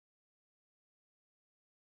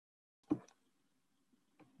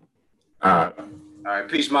Uh, All right,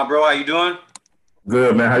 peace, my bro. How you doing?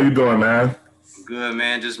 Good, man. How you doing, man? Good,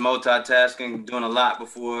 man. Just multitasking, doing a lot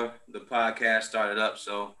before the podcast started up.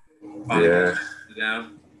 So finally got Yeah, shit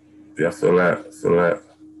down. yeah. So that.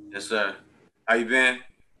 Yes, sir. How you been?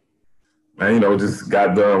 Man, just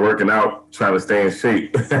got done working out, trying to stay in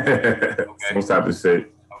shape, Okay. some type of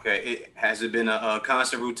shape. Okay. Has it been a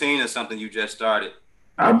constant routine or something you just started?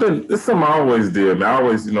 It's something I always did, man. I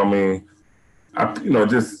always,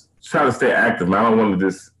 just try to stay active, man. I don't want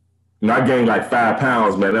to I gained like 5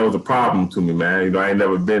 pounds, man. That was a problem to me, man. I ain't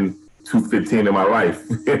never been 215 in my life.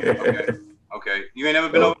 Okay. Okay. You ain't never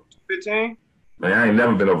been over So, 15? man, I ain't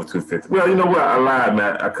never been over 250. Well, you know what? I lied,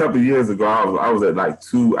 man. A couple of years ago, I was at like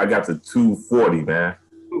I got to 240, man.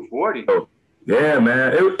 240. So, yeah,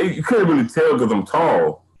 man. You couldn't really tell because I'm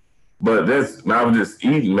tall. But man, I was just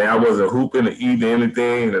eating, man. I wasn't hooping or eating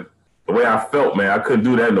anything. The way I felt, man, I couldn't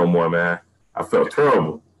do that no more, man. I felt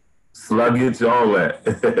terrible. Sluggish, all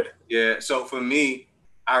that. Yeah. So for me,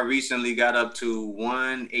 I recently got up to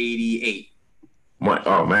 188.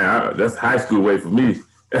 Oh, man, that's high school weight for me.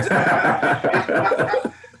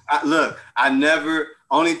 Look, I never.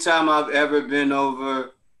 Only time I've ever been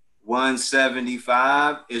over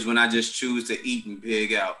 175 is when I just choose to eat and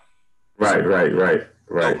pig out. So, so once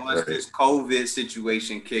right. this COVID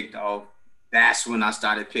situation kicked off, that's when I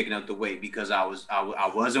started picking up the weight because I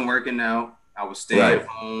wasn't working out. I was staying Right,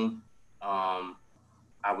 home.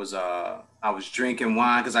 I was drinking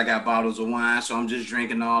wine because I got bottles of wine, so I'm just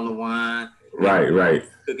drinking all the wine. You know, right.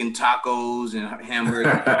 cooking tacos and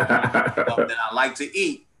hamburgers, stuff that I like to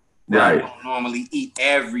eat that I Right, don't normally eat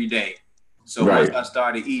every day. So once right, I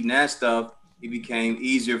started eating that stuff, it became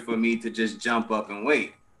easier for me to just jump up and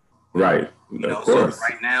weight. right. Of So course.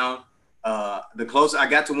 right now, the closer I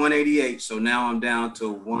got to 188, so now I'm down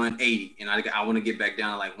to 180, and I want to get back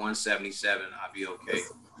down to like 177. I'll be okay.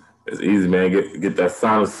 It's easy, man. Get that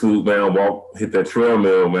sauna suit, man. Walk, hit that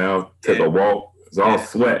treadmill, man. Take Yeah, a walk. It's all yeah,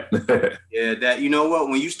 sweat. yeah. That you know what?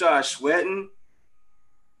 When you start sweating,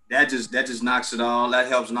 that just knocks it all. That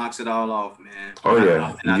helps knocks it all off, man. Oh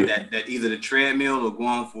yeah. That either the treadmill or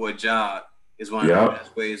going for a jog is one of the Yep.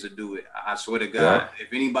 best ways to do it. I swear to God. Yep.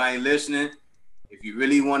 If anybody listening, if you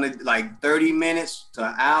really want to like 30 minutes to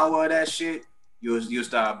an hour of that shit, you'll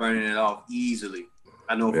start burning it off easily.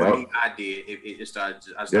 I know for me, Yep. I did. I started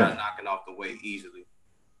Yeah. knocking off the weight easily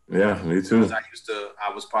Yeah. Me because too.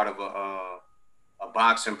 I was part of a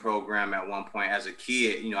boxing program at one point as a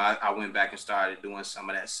kid. I went back and started doing some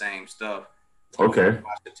of that same stuff in Okay.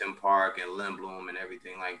 Washington Park and Lindblom and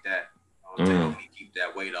everything like that to help Mm. me keep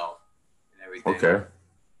that weight off and everything. Okay.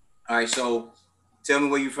 All right, so tell me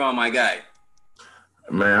where you from, my guy.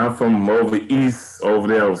 Man, I'm from over east, over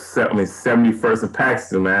there, 71st and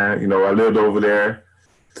Paxton, man. I lived over there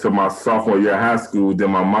till my sophomore year of high school.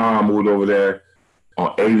 Then my mom moved over there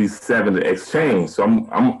on 87 to exchange. So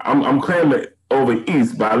I'm claiming over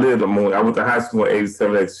east, but I went to high school on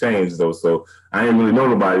 87 exchange though. So I ain't really know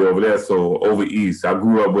nobody over there. So over east, I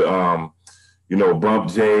grew up with Bump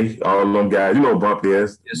J, all them guys. You know who Bump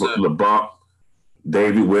is, Yes, sir. LeBump,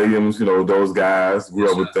 David Williams. Those guys. Grew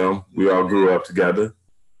Yes, up sir. with them. We all grew up together.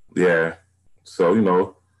 Yeah. So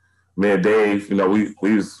me and Dave, we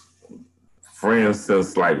was friends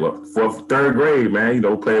since like what fourth, third grade, man.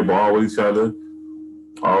 Played ball with each other.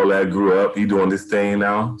 All that grew up. He doing this thing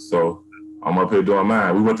now. So I'm up here doing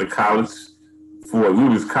mine. We went to college we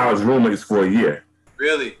was college roommates for a year.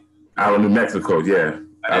 Really? Out of New Mexico, yeah.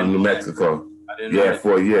 I Out of didn't New know that. Mexico. I didn't know Yeah, that.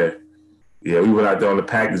 for a year. Yeah, we went out there on the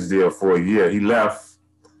package deal for a year. He left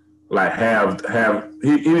like he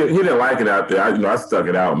didn't like it out there. I stuck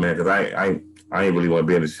it out, man, because I ain't really want to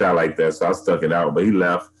be in the shot like that. So I stuck it out. But he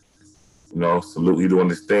left. Salute, he doing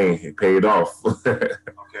this thing. It paid off. Okay.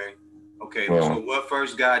 Okay. So what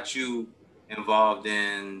first got you involved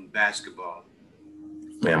in basketball?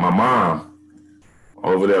 Man, my mom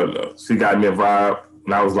over there, she got me involved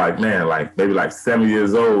when I was like, man, like maybe like 7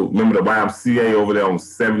 years old. Remember the YMCA over there on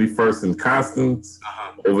 71st and Constance,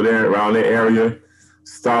 Uh-huh. over there around that area?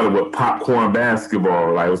 Started with popcorn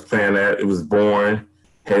basketball. Like I was playing that. It was boring.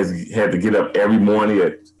 Had to get up every morning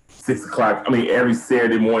at 6 o'clock. I mean, every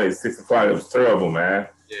Saturday morning at 6 o'clock. It was terrible, man.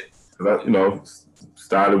 Yeah.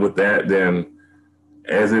 Started with that. Then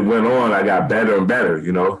as it went on, I got better and better.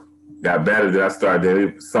 Got better. Then I started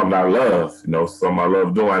doing something I love. Something I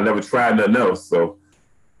love doing. I never tried nothing else. So,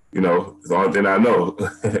 it's the only thing I know.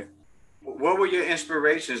 What were your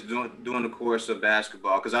inspirations during the course of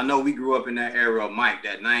basketball? Because I know we grew up in that era of Mike,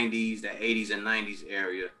 that 90s, that 80s and 90s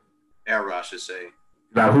era, I should say.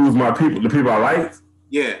 Now, who's my people? The people I like?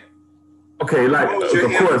 Yeah. Okay, like What was your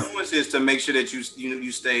of course. influences to make sure that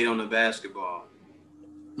you stayed on the basketball?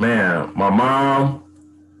 Man, my mom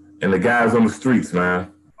and the guys on the streets,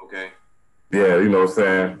 man. Okay. Yeah, you know what I'm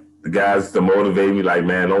saying? The guys to motivate me, like,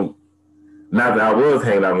 man, don't, not that I was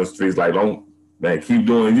hanging out on the streets, like, don't, man, keep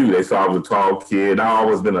doing you. They saw I was a tall kid. I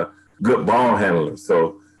always been a good ball handler.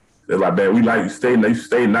 So they're like, man, we like you stay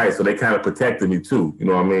nice. So they kind of protected me too. You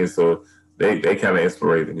know what I mean? So they kind of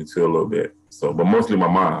inspired me too a little bit. So, but mostly my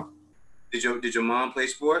mom. Did your mom play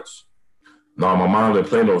sports? No, my mom didn't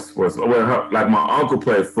play no sports. Well, like my uncle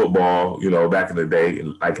played football, you know, back in the day,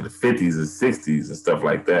 like in the 50s and 60s and stuff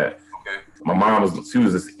like that. Okay. My mom she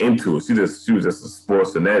was just into it. She was just a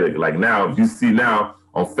sports fanatic. Like now, you see now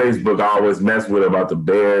on Facebook, I always mess with her about the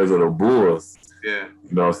Bears or the Bulls. Yeah.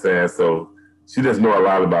 You know what I'm saying? So she just know a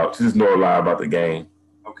lot about the game.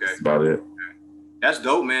 Okay. That's about it. That's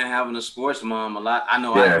dope, man, having a sports mom a lot. I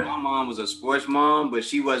know my mom was a sports mom, but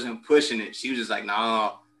she wasn't pushing it. She was just like,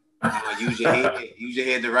 no, use your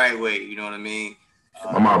head the right way. You know what I mean?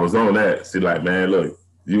 My mom was on that. She like, man, look,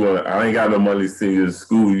 I ain't got no money to send you to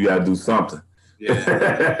school. You gotta do something.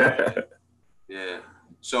 Yeah. Yeah.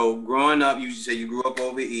 So growing up, you say you grew up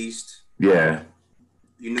over east. Yeah.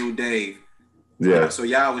 You knew Dave. Yeah. So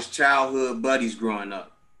y'all was childhood buddies growing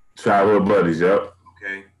up. Childhood buddies, yep.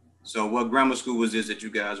 Okay. So what grammar school was this that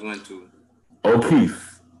you guys went to?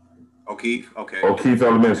 O'Keefe. O'Keefe? Okay. O'Keefe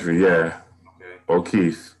Elementary, yeah. Okay.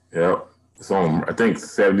 O'Keefe, yep. It's on, I think,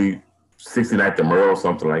 69th and Merle or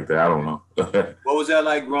something like that. I don't know. What was that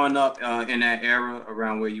like growing up in that era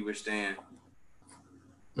around where you were staying?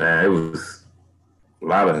 Man, it was a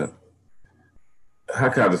lot of, how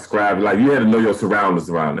can I describe it? Like, you had to know your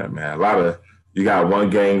surroundings around that, man. You got one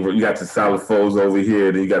gang, you got your solid foes over here,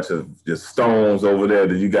 then you got your stones over there,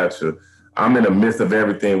 then you got I'm in the midst of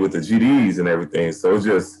everything with the GDs and everything. So it's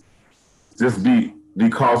just be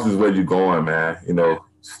cautious where you're going, man. You know,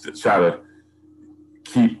 try to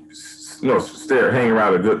keep, hang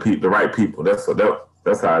around the right people. That's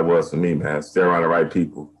how it was for me, man. Stay around the right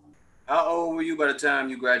people. How old were you by the time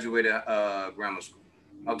you graduated grammar school?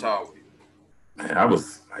 How tall were you? Man, I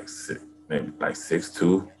was maybe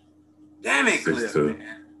 6'2". Damn it, Cliff,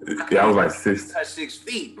 man. Yeah, I was like 6. Touch 6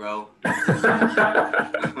 feet, bro. I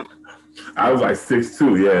was like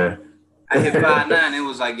 6'2", yeah. I hit 5'9". It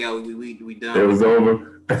was like, yo, we done. It was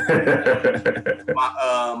over.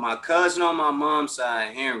 My cousin on my mom's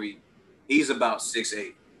side, Henry, he's about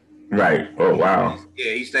 6'8". Right. Oh wow.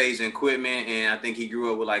 Yeah, he stays in Quitman, and I think he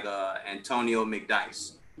grew up with like Antonio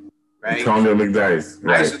McDyess. Right. Antonio McDyess.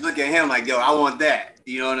 Right. I used to look at him like, yo, I want that.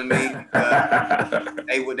 You know what I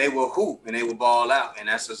mean? They will hoop and they will ball out, and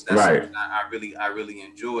that's right. Something I really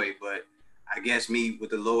enjoy. But I guess me with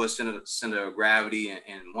the lower center of gravity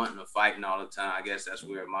and wanting to fight and all the time, I guess that's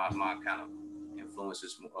where my kind of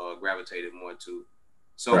influences gravitated more to.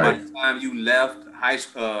 So by the time you left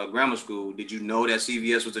grammar school, did you know that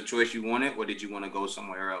CVS was the choice you wanted, or did you want to go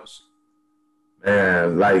somewhere else?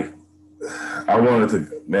 Man, like to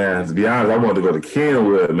be honest, I wanted to go to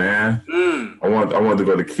Kenwood, man. I wanted to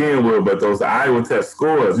go to Kenwood, but those Iowa Tech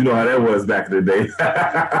scores, you know how that was back in the day.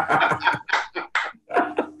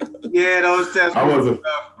 Yeah, those tests were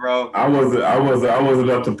tough, bro. I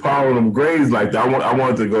wasn't up to par on them grades like that. I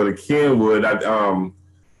wanted to go to Kenwood.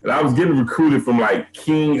 And I was getting recruited from like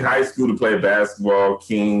King High School to play basketball.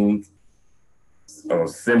 King,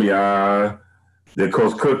 Simeon. Then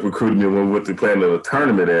Coach Cook recruited me when we went to play in a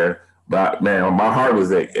tournament there. But man, my heart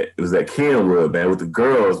was at Kenwood, man, with the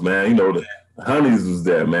girls, man. You know, the honeys was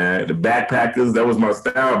there, man. The backpackers, that was my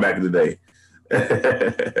style back in the day.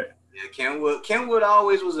 Yeah, Kenwood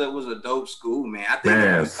always was a dope school, man. I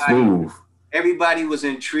think smooth. Everybody was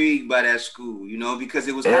intrigued by that school, you know, because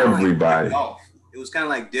it was everybody. It was kind of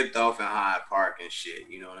like dipped off in Hyde Park and shit.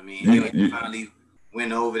 You know what I mean? You finally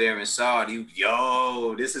went over there and saw it.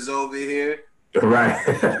 Yo, this is over here. Right.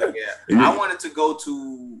 Yeah. I wanted to go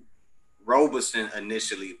to Robeson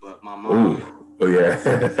initially, but my mom. Oh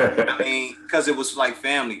yeah. I mean, because it was like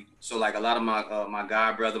family. So like a lot of my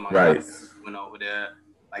god brother, god went over there.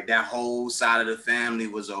 Like that whole side of the family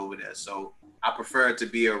was over there. So I preferred to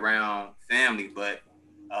be around family, but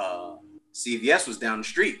CVS was down the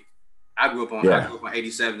street. I grew up on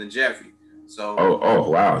 87th and Jeffrey. So oh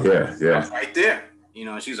wow, yeah. I was right there. You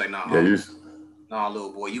know, she was like, no,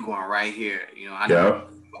 little boy, you going right here. You know, I need to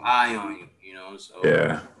keep an eye on you, you know. So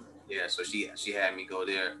yeah, so she had me go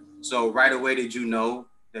there. So right away, did you know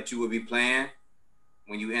that you would be playing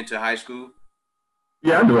when you enter high school?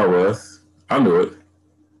 Yeah, I knew I was. I knew it.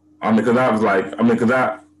 That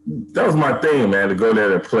was my thing, man, to go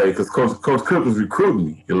there and play, because Coach Cook was recruiting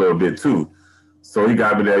me a little bit too. So he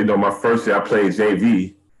got me there. You know, my first year I played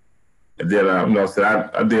JV, and then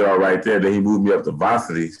I did all right there. Then he moved me up to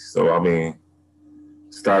varsity. So I mean,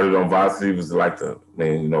 Started on varsity, was like the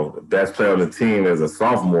best player on the team as a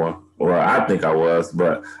sophomore. Or I think I was,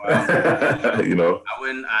 but you know, I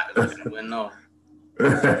wouldn't know. I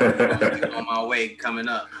was getting on my way coming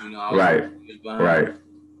up, you know. I was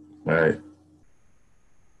right.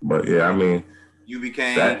 But yeah, I mean, you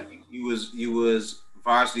was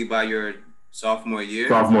varsity by your sophomore year.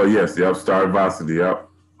 Sophomore, yes, yep. Started varsity, yep.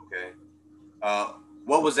 Okay.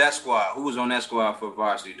 What was that squad? Who was on that squad for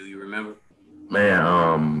varsity? Do you remember? Man,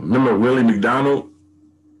 remember Willie McDonald,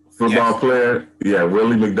 football player? Yeah,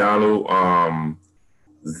 Willie McDonald.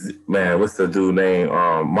 Man, what's the dude name?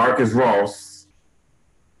 Marcus Ross.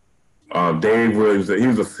 Dave Williams. He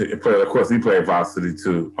was a player. Of course, he played varsity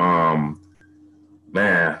too.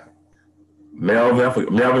 Man,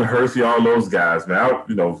 Melvin Hershey, all those guys. Man,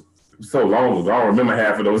 so long ago. I don't remember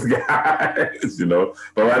half of those guys.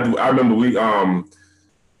 But I remember we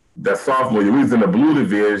that sophomore year we was in the blue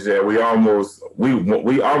division. We almost won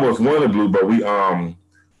the blue, but we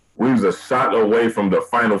was a shot away from the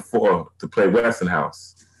Final Four to play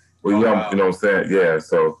Westinghouse. You know what I'm saying? Yeah.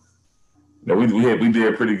 So we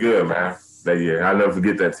did pretty good, man, that year. I'll never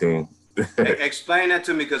forget that team. Explain that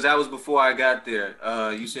to me, because that was before I got there.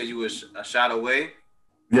 You said you were a shot away.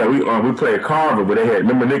 Yeah, we played Carver, but they had,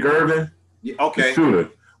 remember Nick Irvin? Yeah, okay. The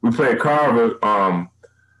shooter. We played Carver.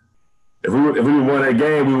 If we won that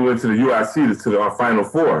game, we went to the UIC to the Final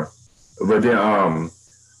Four. But then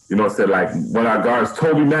said like one of our guards,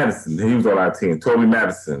 Toby Madison, he was on our team. Toby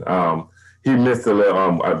Madison. He missed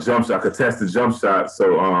a jump shot, contested jump shot.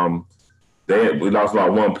 So we lost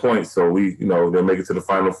about 1 point. So they make it to the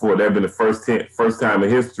Final Four. That'd been the first time in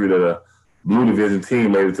history that a blue division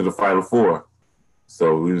team made it to the Final Four.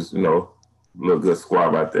 So we was, a little good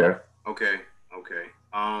squad right there. Okay.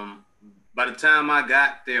 By the time I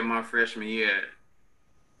got there my freshman year,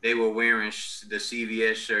 they were wearing the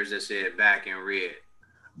CVS shirts that said "Back in Red."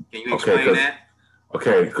 Can you explain that?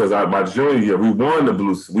 Okay, because my junior year, we won the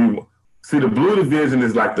blue. The blue division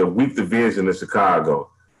is like the weak division in Chicago,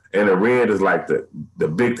 and the red is like the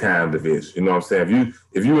big time division. You know what I'm saying?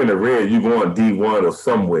 If you in the red, you going D1 or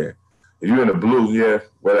somewhere. If you're in the blue, yeah,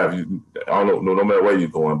 whatever. I don't know, no matter where you're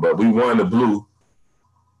going. But we won the blue.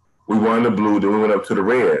 Then we went up to the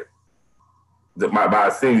red. By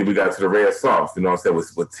our senior, we got to the red soft. You know what I'm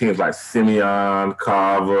saying? With teams like Simeon,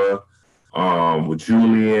 Carver, with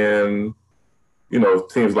Julian,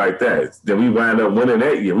 teams like that. Then we wound up winning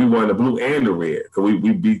that year. We won the blue and the red. Because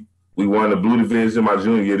we won the blue division my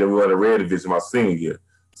junior year, then we won the red division my senior year.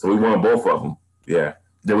 So we won both of them. Yeah.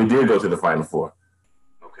 Then we did go to the Final Four.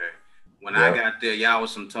 Okay. When I got there, y'all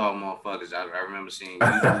was some tall motherfuckers. I remember seeing you.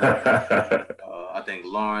 I think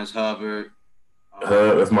Lawrence Hubbard.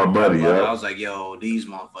 That's my buddy, yeah. I was like, yo, these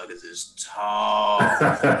motherfuckers is tall.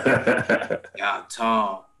 Y'all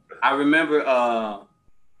tall. I remember, I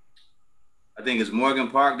think it's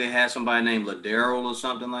Morgan Park. They had somebody named Ladero or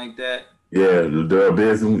something like that. Yeah, Ladero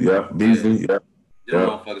Beasley, yeah. Them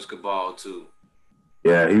motherfuckers could ball too.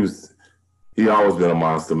 Yeah, he always been a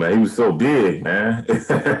monster, man. He was so big, man.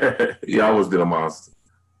 He always been a monster.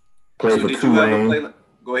 Played for Tulane.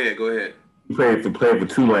 Go ahead. He played for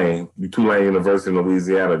Tulane University in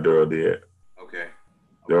Louisiana, Durrell did. Okay.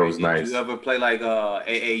 That was nice. Did you ever play like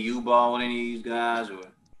AAU ball with any of these guys? Or?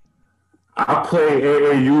 I played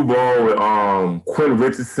AAU ball with Quentin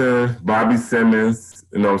Richardson, Bobby Simmons.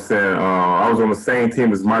 You know what I'm saying? I was on the same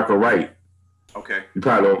team as Michael Wright. Okay. You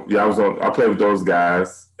probably don't. Yeah, I played with those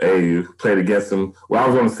guys. AAU, played against them. Well, I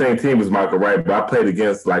was on the same team as Michael Wright, but I played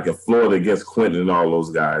against, like in Florida, against Quentin and all those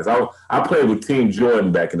guys. I played with Team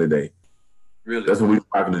Jordan back in the day. Really? That's when we were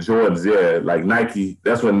talking to Jordans, yeah. Like Nike,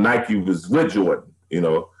 that's when Nike was with Jordan,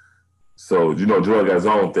 So, Jordan got his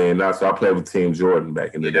own thing now, so I played with Team Jordan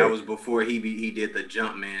back in the day. That was before he did the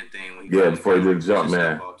Jumpman thing. Before he did the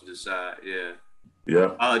Jumpman. Off to the side, yeah.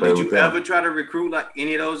 Yeah. Did you ever try to recruit like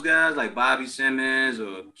any of those guys, like Bobby Simmons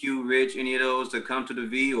or Q Rich, any of those to come to the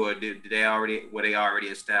V, or were they already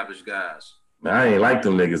established guys? Man, I ain't like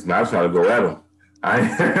them niggas, man. I try to go at them. I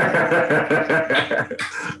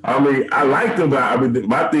mean, I liked them, but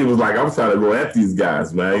my thing was like, I'm trying to go at these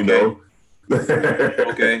guys, man.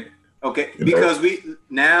 Okay. Because we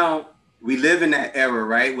live in that era,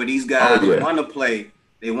 right, where these guys want to play.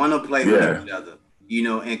 They want to play with each other,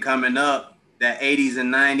 and coming up, that 80s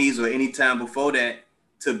and 90s or any time before that,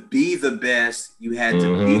 to be the best, you had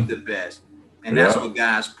to be the best. And that's what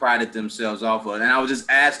guys prided themselves off of. And I was just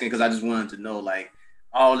asking because I just wanted to know, like,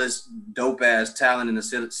 all this dope ass talent in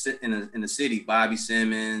the city, Bobby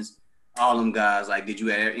Simmons, all them guys. Like, did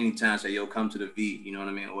you at any time say, "Yo, come to the V"? You know what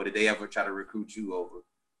I mean? Or did they ever try to recruit you over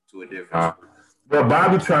to a different? Well,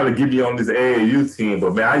 Bobby trying to get me on this AAU team,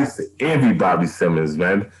 but man, I used to envy Bobby Simmons,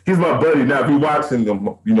 man. He's my buddy now. If you watching him,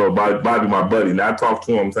 Bobby, my buddy. Now I talk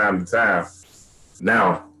to him time to time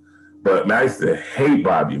now. But man, I used to hate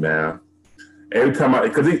Bobby, man. Every time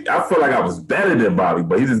because I feel like I was better than Bobby,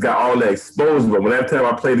 but he just got all that exposure. But when every time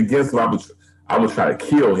I played against him, I would try to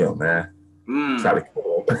kill him, man. Try to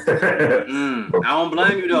kill him. I don't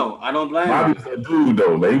blame you though. I don't blame Bobby you. Bobby was a dude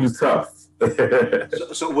though, man. He was tough.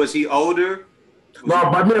 So was he older?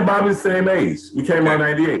 No, me and Bobby the same age. We came out in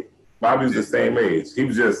 '98. Bobby was the same age. He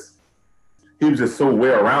was just so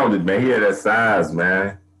well-rounded, man. He had that size,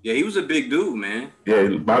 man. Yeah, he was a big dude, man.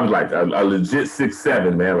 Yeah, Bobby was like a legit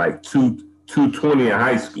 6'7", man, like 220 in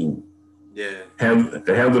high school. Yeah. Handle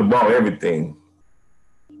the ball, everything.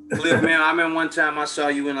 Cliff, man, I remember one time I saw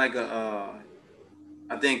you in like I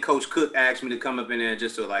think Coach Cook asked me to come up in there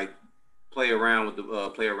just to like play around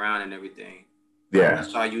and everything. Yeah. I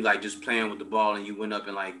saw you like just playing with the ball and you went up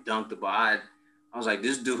and like dunked the ball. I was like,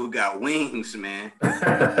 this dude got wings, man.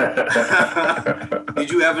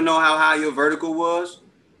 Did you ever know how high your vertical was?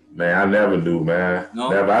 Man, I never knew, man. No?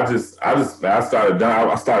 Never. I started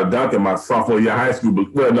dunking my sophomore year of high school,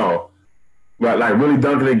 but like really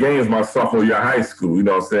dunking in games my sophomore year of high school. You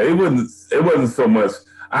know what I'm saying? It wasn't so much.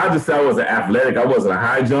 I just said I wasn't athletic. I wasn't a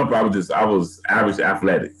high jumper. I was average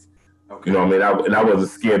athletic. Okay. You know what I mean? I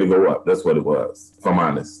wasn't scared to go up. That's what it was, if I'm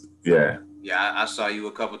honest. Yeah. Yeah, I saw you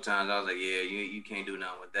a couple times. I was like, yeah, you can't do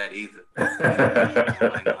nothing with that either.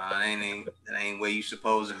 I'm like, nah, that ain't where you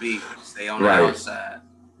supposed to be. Stay on the outside.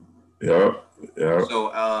 Yep.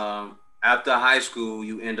 So after high school,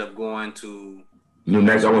 you end up going to New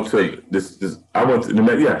Mexico. I went to New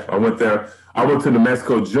Mexico. Yeah, I went there. I went to New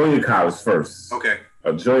Mexico Junior College first. Okay.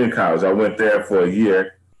 A junior college. I went there for a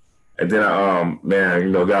year. And then I,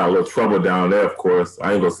 got a little trouble down there, of course.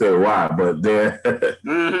 I ain't gonna say why, but then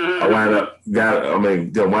I wound up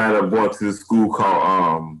going to the school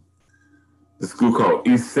called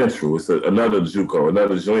East Central. It's another JUCO,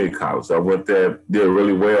 another junior college. I went there, did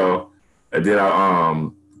really well, and then I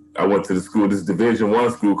went to this Division I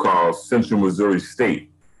school called Central Missouri State.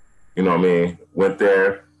 You know what I mean? Went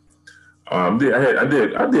there. I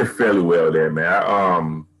did fairly well there,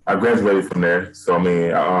 man. I graduated from there, so I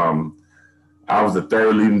mean, I was the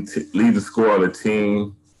third leading scorer on the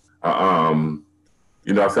team. So I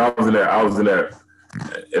was in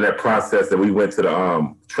that process that we went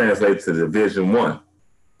to translate to Division I.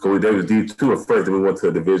 So they was D2 at first, then we went to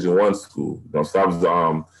a Division I school. So I was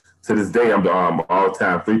to this day I'm the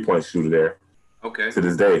all-time 3-point shooter there. Okay. To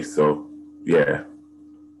this day, so yeah.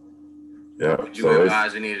 Yeah. Would you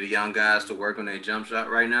advise any of the young guys to work on their jump shot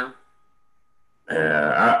right now?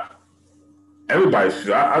 Yeah, everybody should.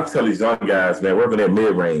 I tell these young guys, man, work on that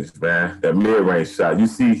mid-range, man. That mid-range shot. You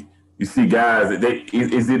see guys that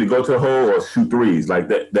it's either go to the hole or shoot threes. Like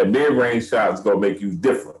that mid-range shot is gonna make you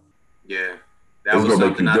different. Yeah, that was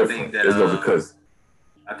something I think that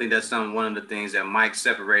I think that's one of the things that Mike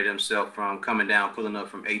separated himself from, coming down, pulling up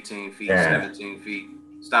from 18 feet, 17 feet,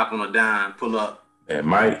 stop on a dime, pull up. And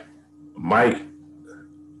Mike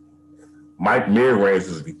mid-range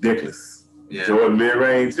was ridiculous. Yeah. Jordan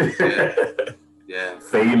mid-range. Yeah.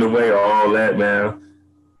 Fading away, all that, man.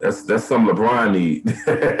 That's something LeBron need.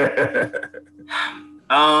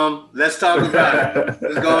 Let's talk about it.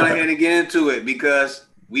 Let's go on ahead and get into it, because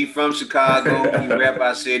we from Chicago. We rep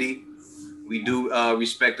our city. We do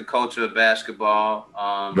respect the culture of basketball.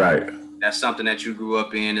 Right. That's something that you grew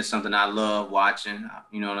up in. It's something I love watching.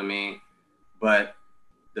 You know what I mean? But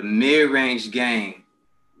the mid-range game,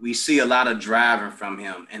 we see a lot of driving from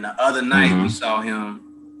him. And the other night we saw him,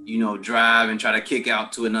 drive and try to kick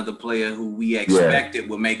out to another player who we expected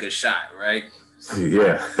would make a shot, right?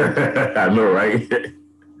 Yeah. I know, right?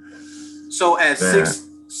 So at 6'8",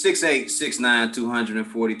 6'9",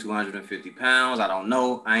 240, 250 pounds, I don't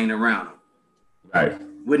know. I ain't around him. Right.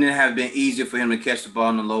 Wouldn't it have been easier for him to catch the ball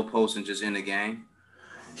in the low post and just end the game?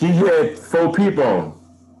 He had 4 people on him.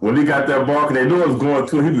 When he got that ball, because they knew it was going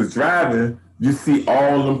to him, he was driving. You see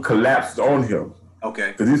all of them collapsed on him.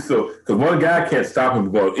 Okay. Because one guy can't stop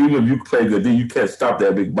him going. Even if you play good, you can't stop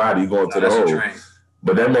that big body going to the hole.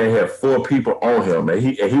 But that man had 4 people on him, and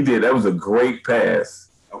he did. That was a great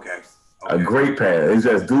pass. Okay. A great pass. It's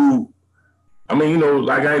just dude. I mean,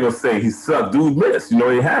 like I ain't gonna say he sucked. Dude missed.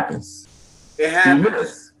 It happens. It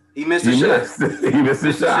happens. He missed the shot. He missed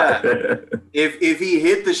the shot. If he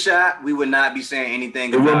hit the shot, we would not be saying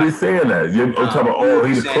anything. It wouldn't be saying that. I'm talking about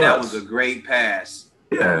he's saying that was a great pass.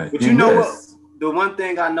 Yeah. But you know what? The one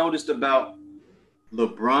thing I noticed about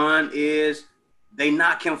LeBron is they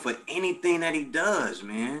knock him for anything that he does,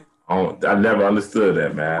 man. I never understood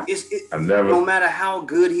that, man. No matter how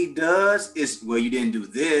good he does, it's well, you didn't do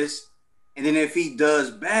this. And then if he does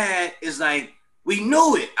bad, it's like, we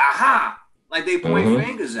knew it. Aha. Like they point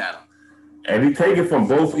fingers at him. And he take it from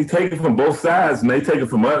both sides, and they take it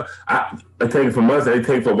from us. I take it from us, and they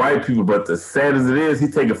take it from white people. But as sad as it is, he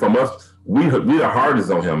take it from us. We the hardest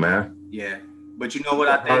on him, man. Yeah. But you know what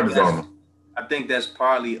I think that's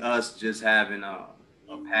partly us just having a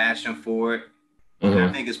passion for it.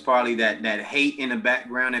 I think it's partly that hate in the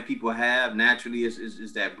background that people have naturally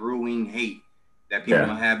is that brewing hate that people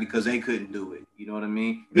don't have because they couldn't do it. You know what I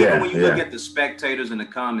mean? Even when you look at the spectators and the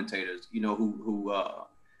commentators, you know, who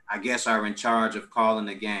I guess are in charge of calling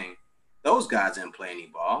the game, those guys didn't play any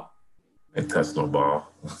ball. They touch no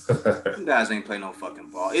ball. Them guys ain't play no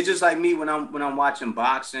fucking ball. It's just like me when I'm watching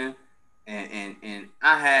boxing, and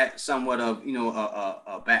I had somewhat of, you know,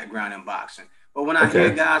 a background in boxing. But when I hear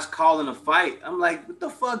guys calling a fight, I'm like, what the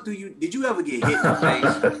fuck did you ever get hit in the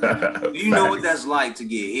face? Do you know what that's like to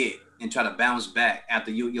get hit and try to bounce back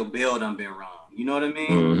after your bell done been wrong? You know what I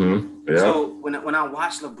mean? So when I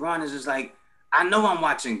watch LeBron, it's just like, I know I'm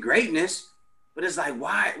watching greatness, but it's like,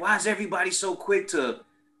 why is everybody so quick to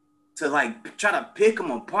like try to pick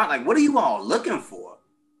them apart? Like, what are you all looking for?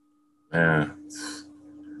 Man,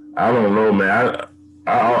 I don't know, man.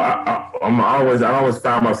 I always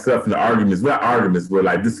find myself in the arguments with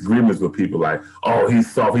like disagreements with people like, oh,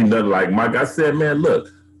 he's soft, he nothing like Mike. I said, man, look,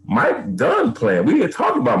 Mike done playing. We ain't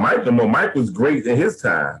talking about Mike no more. Mike was great in his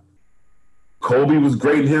time. Kobe was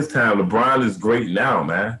great in his time. LeBron is great now,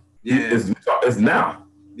 man. Yeah. It's now.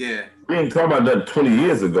 Yeah. We ain't talking about that 20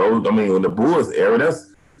 years ago. I mean, in the Bulls era,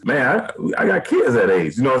 that's, man, I got kids that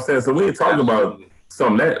age. You know what I'm saying? So we ain't talking about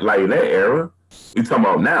something that like in that era. We talking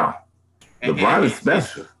about now. LeBron is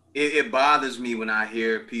special. It bothers me when I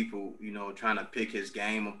hear people, you know, trying to pick his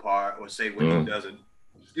game apart or say what he doesn't.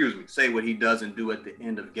 Say what he doesn't do at the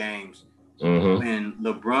end of games. When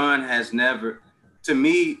LeBron has never, to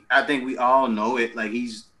me, I think we all know it. Like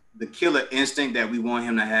he's the killer instinct that we want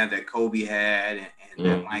him to have, that Kobe had and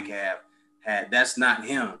that Mike had. That's not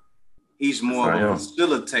him. He's more of a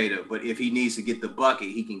facilitator. But if he needs to get the bucket,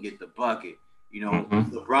 he can get the bucket. You know,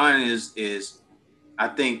 LeBron is, I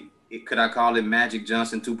think. Could I call it Magic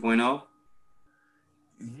Johnson 2.0?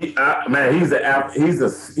 Man, he's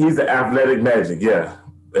an athletic Magic, yeah,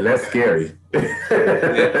 and that's scary.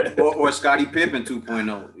 or Scottie Pippen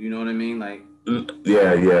 2.0. You know what I mean? Like,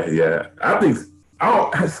 yeah. I think I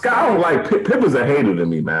don't like Pippen's a hater to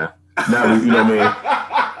me, man. Now you know what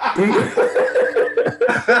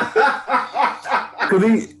I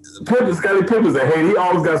mean? Because Scottie Pippen's a hater. He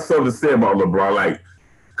always got something to say about LeBron, like.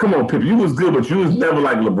 Come on, Pippen. You was good, but you was never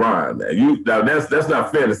like LeBron, man. That's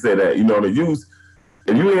not fair to say that. You know, if you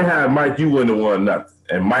ain't had Mike, you wouldn't have won nothing.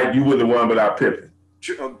 And Mike, you wouldn't have won without Pippen.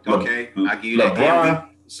 Okay, I give you that.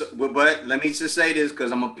 LeBron, but let me just say this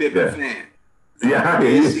because I'm a Pippen fan. Yeah, I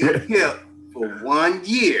mean, he kept for 1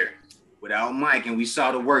 year without Mike, and we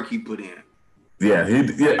saw the work he put in. Yeah,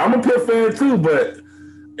 I'm a Pippen fan too, but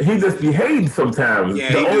he just be hating sometimes.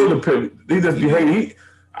 Yeah, the older Pippen, he just be hating.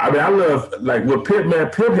 I mean, I love, like, with Pip, man,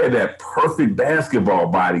 Pip had that perfect basketball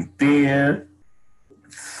body. Thin,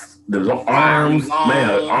 the arms,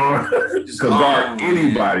 could guard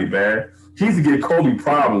anybody, man. He used to get Kobe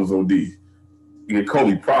problems, OD. He get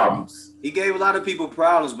Kobe problems. He gave a lot of people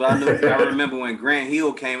problems, but I remember when Grant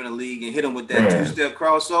Hill came in the league and hit him with that two-step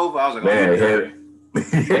crossover. I was like,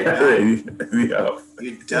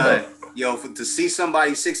 you're done. Yo, to see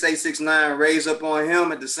somebody 6'8", 6'9" raise up on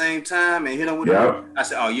him at the same time and hit him with it, I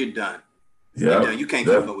said, "Oh, you're done. You're done. You can't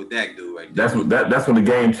keep up with that dude right there." That's when the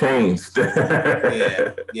game changed.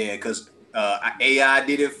 yeah, because AI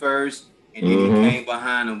did it first, and then he came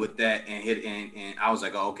behind him with that and hit, and I was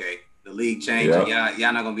like, "Oh, okay, the league changed. Y'all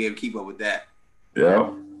not gonna be able to keep up with that." Yeah.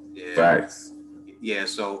 Facts. Yeah,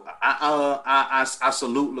 so I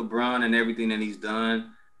salute LeBron and everything that he's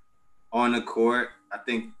done on the court. I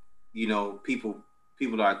think. You know, people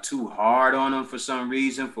are too hard on him for some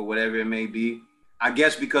reason, for whatever it may be. I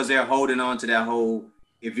guess because they're holding on to that whole,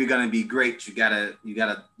 if you're gonna be great, you gotta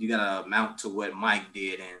amount to what Mike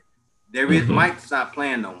did. And there is Mike's not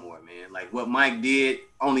playing no more, man. Like what Mike did,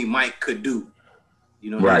 only Mike could do.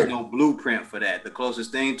 You know, there's no blueprint for that. The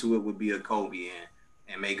closest thing to it would be a Kobe,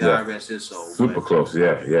 and may God rest his soul. Super close,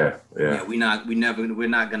 yeah. We're not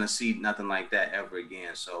gonna see nothing like that ever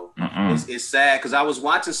again. So it's sad because I was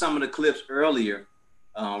watching some of the clips earlier,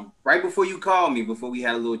 right before you called me, before we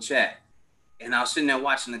had a little chat, and I was sitting there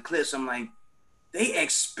watching the clips. I'm like, they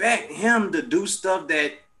expect him to do stuff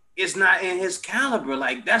that is not in his caliber.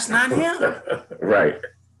 Like that's not him. Right.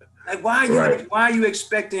 Like why are you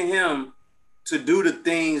expecting him to do the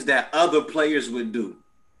things that other players would do.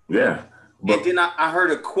 Yeah. And then I heard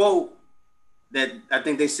a quote that I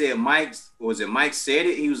think they said Mike said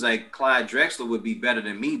it? He was like, Clyde Drexler would be better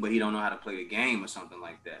than me, but he don't know how to play the game or something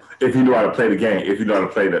like that. If you know how to play the game, if you know how to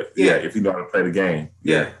play if you know how to play the game.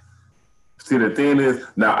 Yeah. See, the thing is,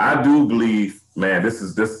 now I do believe, man, this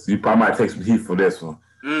you probably might take some heat for this one.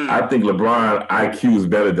 I think LeBron IQ is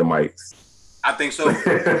better than Mike's. I think so. I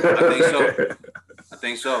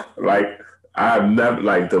think so. Like, I've never,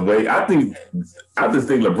 like, the way, I just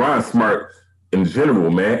think LeBron's smart in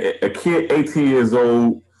general, man. A kid 18 years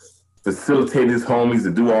old, facilitate his homies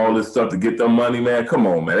to do all this stuff to get them money, man. Come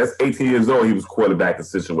on, man. That's 18 years old. He was quarterbacking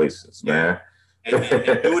situations, man. And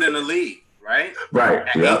do it in the league, right? Right.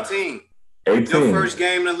 At 18. Your first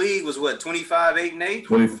game in the league was what, 25, 8-8?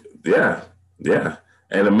 20, yeah.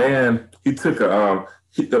 And the man, he took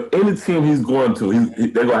any team he's going to,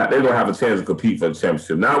 they're gonna have a chance to compete for the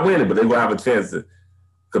championship. Not winning, but they're gonna have a chance to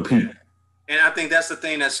compete. And I think that's the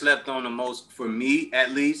thing that slept on the most, for me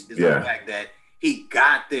at least, is the fact that he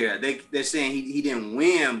got there. They're saying he didn't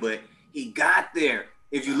win, but he got there.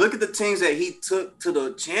 If you look at the teams that he took to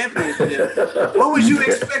the championship, what would you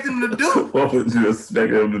expect him to do? What would you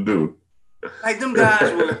expect him to do? Like,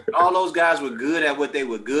 all those guys were good at what they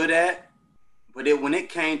were good at, but when it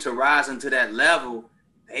came to rising to that level,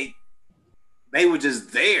 they were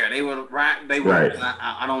just there. They were right.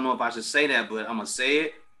 I don't know if I should say that, but I'm gonna say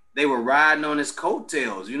it. They were riding on his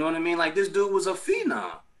coattails. You know what I mean? Like, this dude was a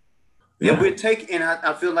phenom. Yeah. And we're taking, and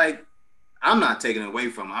I feel like I'm not taking it away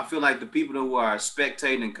from him. I feel like the people who are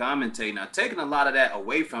spectating and commentating are taking a lot of that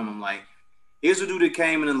away from him. Like, here's a dude that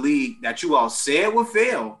came in the league that you all said would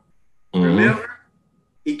fail. Mm-hmm. Remember?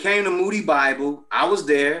 He came to Moody Bible. I was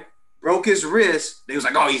there. Broke his wrist. They was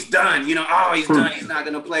like, oh, he's done. You know, he's done. He's not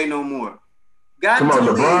going to play no more. Come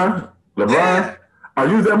on, LeBron? Yeah. Are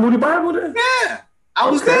you at Moody Bible then? Yeah. I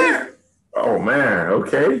was there. Oh, man.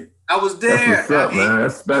 Okay. I was there. That's what's up, man.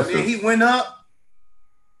 That's special. And he went up,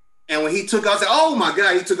 and when he took off, I said, oh, my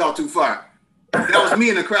God, he took off too far. That was me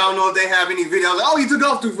in the crowd. I don't know if they have any video. I was like, oh, he took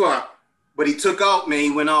off too far. But he took off, man.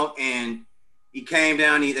 He went off, and he came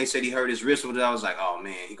down. They said he hurt his wrist with it. I was like, oh,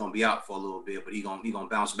 man, he's going to be out for a little bit, but he gonna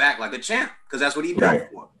bounce back like a champ because that's what he built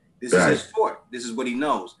for. This is his sport. This is what he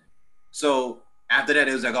knows. So after that,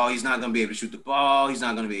 it was like, oh, he's not going to be able to shoot the ball. He's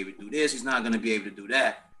not going to be able to do this. He's not going to be able to do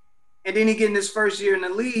that. And then he get in his first year in the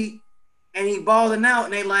league, and he balling out,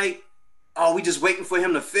 and they like, oh, we just waiting for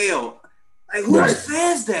him to fail. Like, who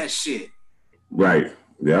says that shit? Right.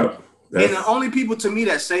 Yep. And the only people to me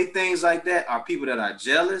that say things like that are people that are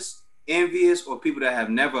jealous, envious, or people that have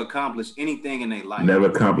never accomplished anything in their life. Never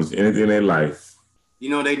accomplished anything in their life. You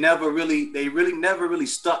know, they never really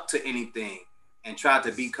stuck to anything and tried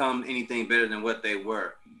to become anything better than what they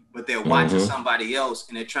were. But they're watching somebody else,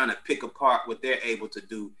 and they're trying to pick apart what they're able to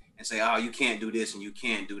do and say, oh, you can't do this and you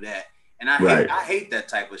can't do that. And I hate that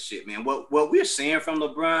type of shit, man. What we're seeing from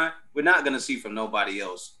LeBron, we're not going to see from nobody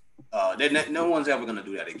else. No one's ever going to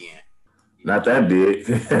do that again. Not that big.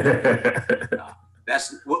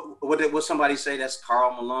 That's what somebody say. That's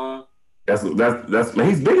Karl Malone. That's man.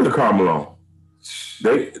 He's bigger than Karl Malone.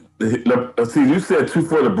 See, you said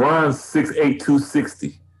 240. LeBron's 6'8",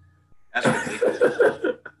 260. That's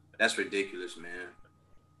ridiculous. That's ridiculous, man.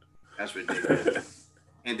 That's ridiculous.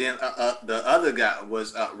 And then the other guy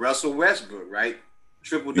was Russell Westbrook, right?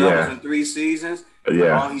 Triple doubles in 3 seasons.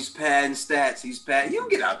 Yeah. Oh, he's padding stats. You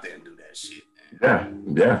get out there and do that shit,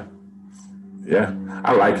 man. Yeah.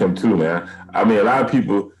 I like him too, man. I mean, a lot of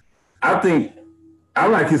people. I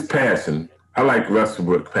like his passion. I like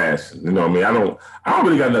Westbrook's passion. You know what I mean? I don't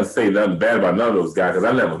really got nothing to say nothing bad about none of those guys because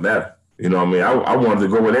I never met them. You know what I mean? I wanted to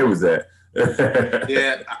go where they was at.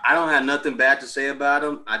 Yeah, I don't have nothing bad to say about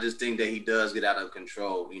him. I just think that he does get out of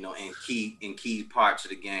control, you know, in key parts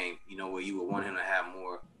of the game, you know, where you would want him to have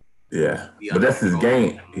more. Yeah, but that's his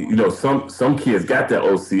game. You know, some kids got that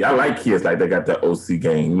OC. I like kids like that got that OC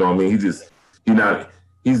game. You know what I mean? He's not.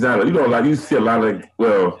 You know, like you see a lot of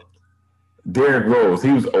Derrick Rose.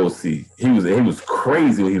 He was OC. He was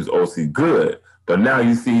crazy when he was OC. Good, but now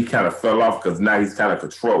you see he kind of fell off because now he's kind of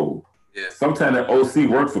controlled. Yeah. Sometimes that OC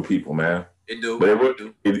work for people, man. It do. But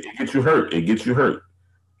it gets you hurt. It gets you hurt.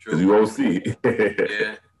 Because you OC.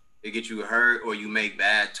 Yeah. It gets you hurt or you make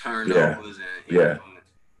bad turnovers and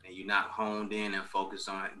you're not honed in and focused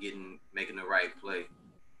on making the right play.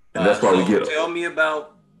 And that's why we get. Tell me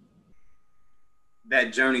about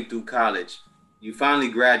that journey through college. You finally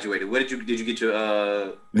graduated. What did you get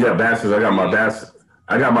your bachelor's. I got my bachelor's.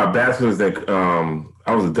 I got my bachelor's in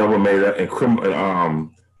I was a double major in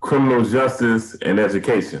criminal justice and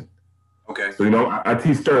education. Okay. So, you know, I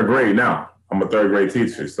teach 3rd grade now. I'm a 3rd grade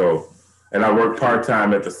teacher. So and I work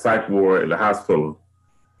part-time at the psych ward at the hospital.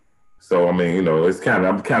 So, I mean,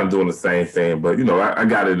 I'm kind of doing the same thing, but, I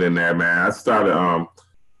got it in there, man. I started,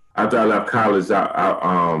 after I left college,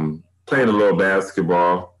 I played a little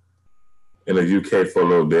basketball in the UK for a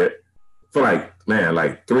little bit. For like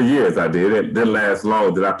 3 years I did. It didn't last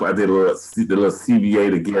long. I did the little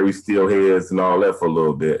CBA, the Gary Steelheads and all that for a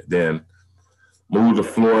little bit. Then moved to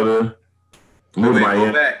Florida, moved to Miami.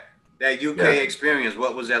 Go back. That UK experience,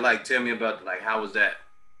 what was that like? Tell me about, how was that?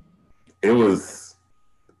 It was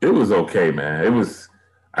okay, man.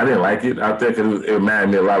 I didn't like it out there because it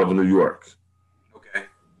reminded me a lot of New York. Okay.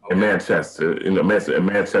 And Manchester,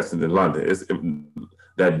 Manchester and London. It's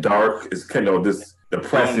that dark, it's kind of this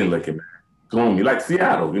depressing looking, man. Gloomy, like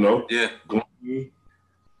Seattle, Yeah. Gloomy.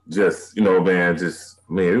 Just, it was,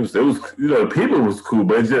 the people was cool,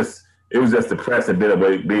 but it was just depressing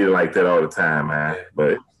being like that all the time, man. Yeah.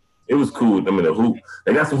 But it was cool. I mean,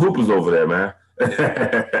 they got some hoopers over there, man.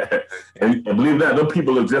 Yeah. and believe that, those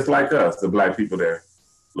people look just like us, the black people there.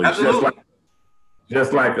 Look Absolutely.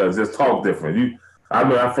 Just like us, just talk different. I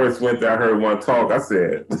remember I first went there, I heard one talk, I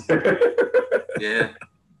said. Yeah.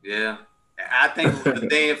 I think the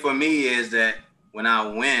thing for me is that when I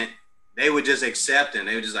went, they were just accepting.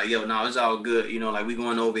 They were just like, yo, no, it's all good. We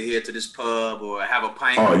going over here to this pub or have a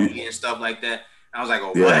pint and stuff like that. And I was like,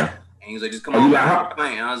 what? And he was like, just come on, have a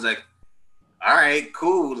pint. And I was like, all right,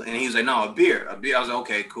 cool. And he was like, no, a beer. I was like,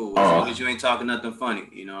 okay, cool. As long as you ain't talking nothing funny,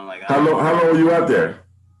 How long were you out there?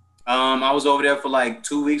 I was over there for like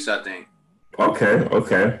 2 weeks, I think.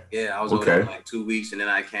 Okay. Yeah, I was over there for like 2 weeks, and then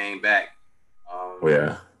I came back.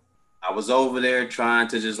 I was over there trying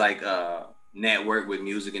to just network with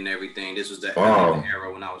music and everything. This was the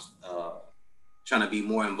era when I was trying to be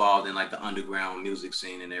more involved in the underground music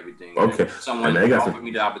scene and everything. Okay. And someone offered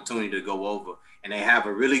me the opportunity to go over, and they have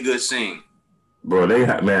a really good scene. Bro,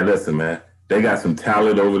 listen, man. They got some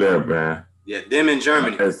talent over there, man. Yeah, them in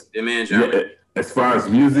Germany. Yeah, as far as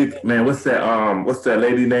music, man, what's that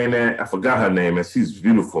lady name there? I forgot her name, man. She's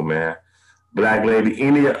beautiful, man. Black lady,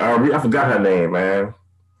 I forgot her name, man.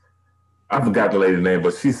 I forgot the lady's name,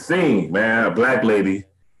 but she sing, man. A black lady.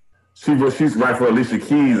 She's right for Alicia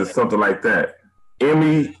Keys or something like that.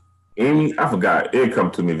 Emmy, I forgot. It'll come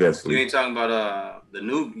to me eventually. You ain't talking about the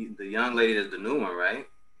young lady that's the new one, right?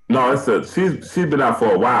 No, she's been out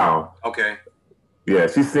for a while. Okay. Yeah,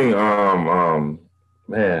 she sing man.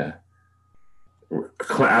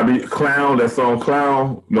 Clown, that song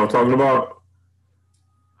Clown. You know what I'm talking about?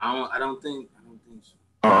 I don't think so.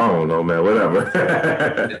 Oh, I don't know, man. Whatever.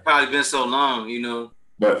 It's probably been so long,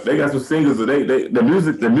 But they got some singers.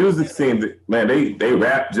 The music scene, man. They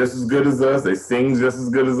rap just as good as us. They sing just as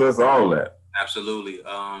good as us. All that. Absolutely.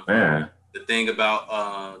 Man. The thing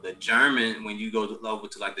about the German, when you go over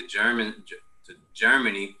to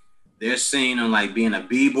Germany, they're seen on being a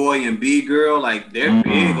B-boy and B-girl. They're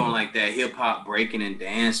big on that hip hop breaking and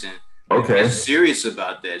dancing. Okay. They're serious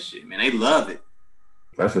about that shit, man. They love it.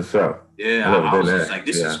 That's what's up. Yeah, I was just like,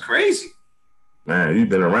 this is crazy. Man, you've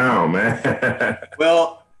been around, man.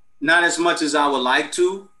 Well, not as much as I would like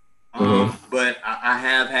to, but I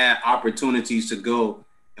have had opportunities to go.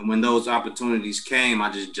 And when those opportunities came,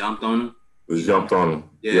 I just jumped on them.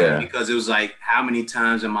 Yeah, because it was how many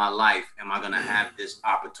times in my life am I going to have this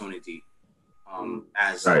opportunity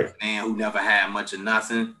as a man who never had much of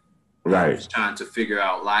nothing, just trying to figure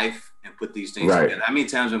out life and put these things together. How many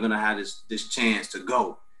times I'm going to have this chance to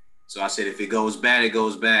go? So I said, if it goes bad, it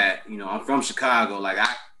goes bad. I'm from Chicago.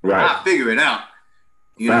 I figure it out.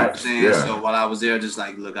 You know what I'm saying? Yeah. So while I was there, just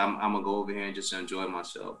look, I'm going to go over here and just enjoy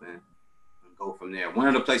myself, man, and go from there. One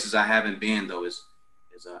of the places I haven't been, though, is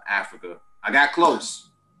Africa. I got close.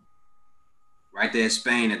 Right there in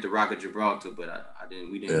Spain at the Rock of Gibraltar, but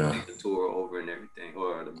we didn't take the tour over and everything,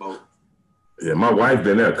 or the boat. Yeah, my wife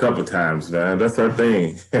been there a couple times, man. That's her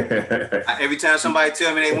thing. Every time somebody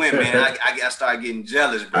tell me they went, man, I start getting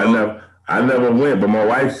jealous, bro. I never went, but my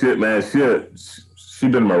wife should, man. She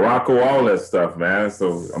been in Morocco, all that stuff, man.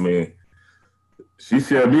 So I mean, she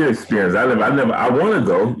shared me experience. I want to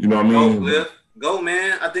go. You know what I mean? Go, Cliff. Go,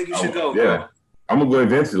 man. I think you should go. Yeah, bro. I'm gonna go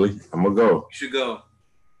eventually. I'm gonna go. You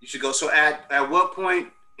should go. So at what point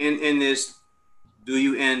in this do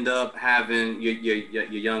you end up having your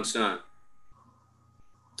young son?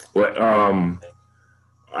 Well,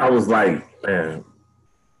 I was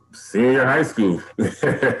senior high school.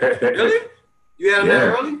 Really? You had him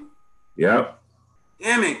that early? Yep.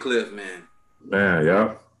 Damn it, Cliff, man. Man,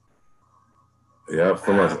 yep.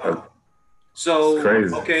 So it's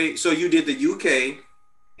crazy. Okay, so you did the UK,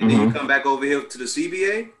 and then you come back over here to the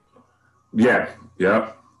CBA? Yeah,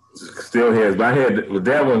 yep. Still has, but I had with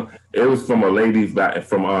that one. It was from a lady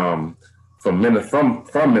from from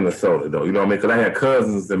Minnesota though. You know what I mean? Because I had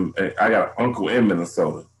cousins and I got an uncle in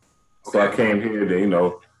Minnesota, so I came here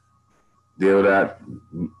to deal with that.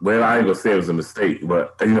 Well, I ain't gonna say it was a mistake,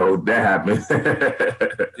 but that happened.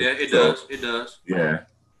 Yeah, it does. It does. Yeah.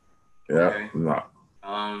 Yeah. Okay. No.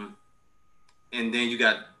 And then you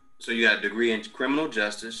got a degree in criminal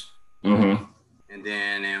justice. Mm-hmm. And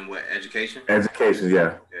then in what, education? Education, yeah.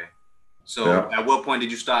 Okay. So at what point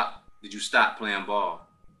did you stop playing ball?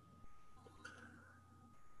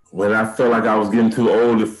 When I felt like I was getting too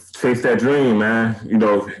old to chase that dream, man. You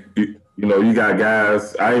got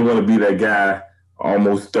guys. I didn't want to be that guy,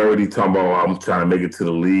 almost 30, talking about I'm trying to make it to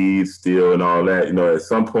the lead still and all that. At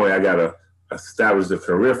some point I gotta establish a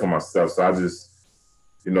career for myself. So I just,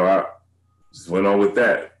 I just went on with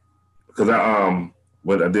that because I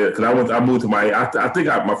moved to Miami. I think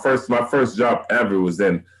my first job ever was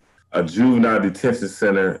in a juvenile detention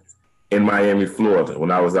center in Miami, Florida,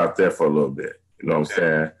 when I was out there for a little bit. You know what I'm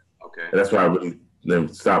saying? Okay. And that's why I really then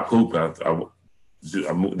stopped hooping.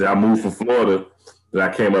 I moved from Florida, then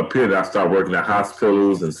I came up here, and I started working at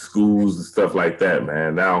hospitals and schools and stuff like that,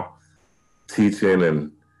 man. Now teaching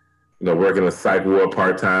and working a psych ward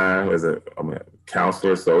part-time as a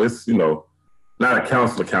counselor. So it's, not a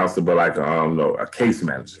counselor, but like a case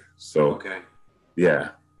manager. So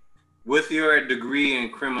yeah. With your degree in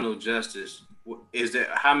criminal justice,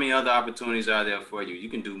 how many other opportunities are there for you? You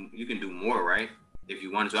can do more, right? If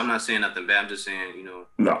you wanted to. I'm not saying nothing bad. I'm just saying,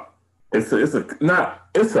 No, it's a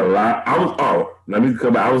lot. Let me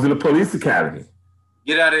come back. I was in the police academy.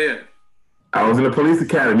 Get out of here. I was in the police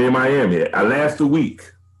academy in Miami. I lasted a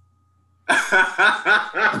week.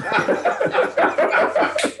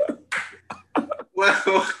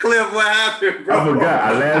 Well, Cliff, what happened, bro? I forgot.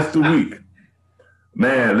 I lasted a week.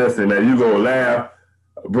 Man, listen, man, you gonna laugh,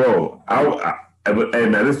 bro. Hey,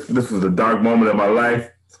 man, this was a dark moment of my life.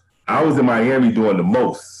 I was in Miami doing the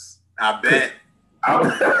most. I bet.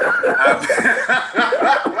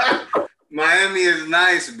 Miami is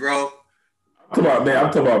nice, bro. I'm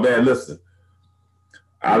talking about, man. Listen,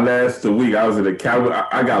 I lasted a week. I was in the Cali.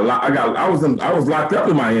 I was locked up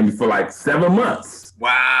in Miami for like 7 months.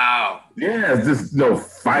 Wow. Yeah, it's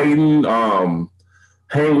just fighting,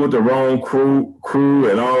 hanging with the wrong crew,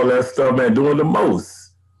 and all that stuff, man. Doing the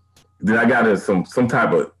most. Then I got in some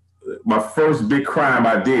type of my first big crime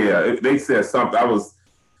I did. They said something.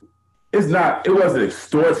 It wasn't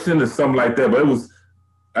extortion or something like that, but it was.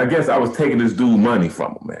 I guess I was taking this dude money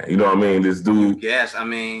from him, man. You know what I mean? This dude. Yes, I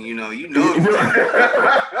mean,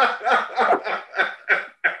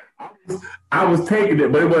 I was taking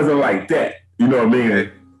it, but it wasn't like that. You know what I mean?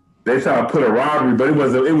 Okay. They tried to put a robbery, but it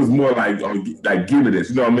wasn't. It was more like give me this.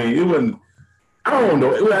 You know what I mean? It wasn't. I don't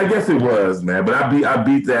know. I guess it was, man. But I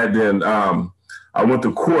beat that. Then I went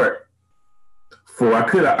to court for.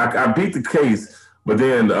 I beat the case, but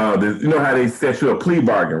then you know how they set you a plea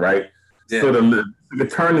bargain, right? Yeah. So the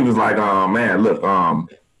attorney was like, man, look,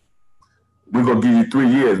 we're gonna give you 3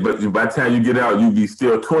 years, but by the time you get out, you'll be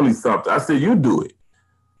still 20-something. I said, you do it.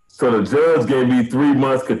 So the judge gave me 3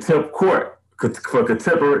 months contempt court for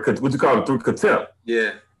contemporary. What you call it? Through contempt.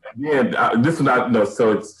 Yeah. Yeah. This is not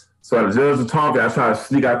So the judge was talking. I was trying to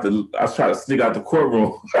sneak out the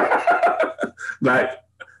courtroom. Like,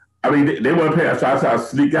 I mean, they weren't paying. I tried to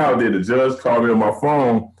sneak out there. The judge called me on my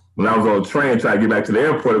phone when I was on a train trying to get back to the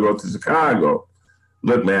airport to go to Chicago.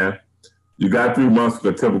 Look, man, you got 3 months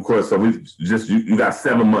for contempt court, so you got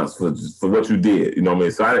 7 months for what you did. You know what I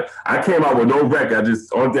mean? So I came out with no record.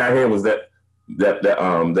 Only thing I had was that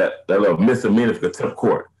little misdemeanor for contempt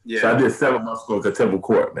court. Yeah. So I did 7 months for contempt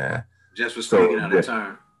court, man. Just for speaking out of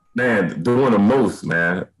turn. Man, doing the most,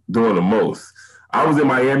 man. Doing the most. I was in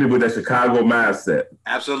Miami with that Chicago mindset.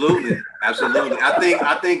 Absolutely.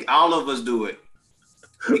 I think all of us do it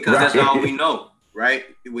because that's all we know, right?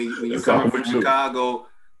 When you come from Chicago,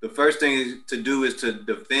 the first thing to do is to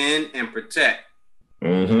defend and protect,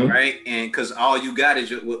 right? And because all you got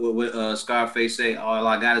is what Scarface say. All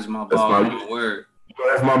I got is my ball and my word.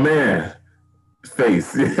 That's my man.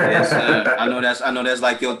 Face. Yes, I know that's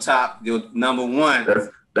like your number one.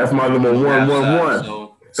 That's my number one.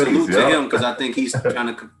 So salute to him because I think he's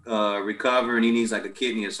trying to recover and he needs like a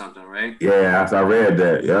kidney or something, right? Yeah, I read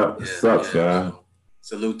that. Yep, it sucks, man.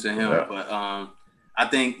 So salute to him, but I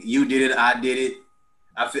think you did it. I did it.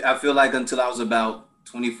 I feel like until I was about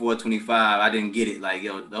 24, 25, I didn't get it. Like,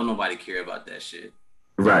 yo, don't nobody care about that shit.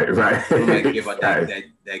 Right. Don't nobody care about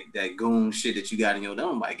that goon shit that you got in your.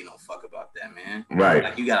 Don't nobody give no fuck about that, man. Right.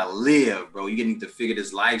 Like, you gotta live, bro. You need to figure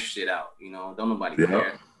this life shit out. Don't nobody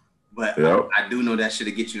care. But I do know that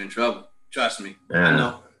shit'll get you in trouble. Trust me.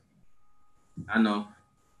 Yeah. I know.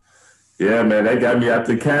 Yeah, man, they got me out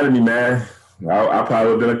the academy, man. I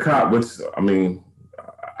probably would have been a cop, which I don't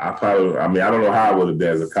know how I would have been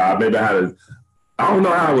as a cop. Maybe I don't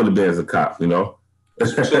know how I would have been as a cop, you know.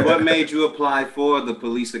 So what made you apply for the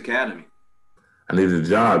police academy? I needed a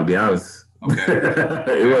job, to be honest.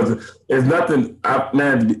 Okay. It's nothing, it's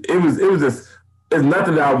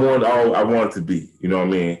nothing that I wanted to be, you know what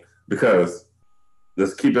I mean? Because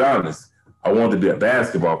let's keep it honest. I wanted to be a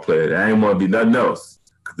basketball player. I didn't want to be nothing else.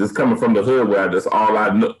 This coming from the hood where that's all I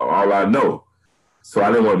know. So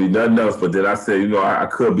I didn't want to be nothing else. But then I said, you know, I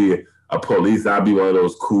could be a police. I'd be one of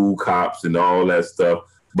those cool cops and all that stuff.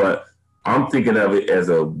 But I'm thinking of it as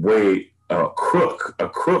a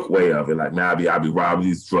crook way of it. Like, man, I'll be robbing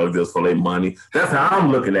these drug dealers for their money. That's how I'm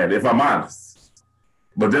looking at it, if I'm honest.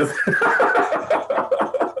 But that's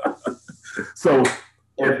so.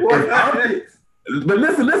 But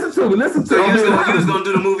listen to me. So you was gonna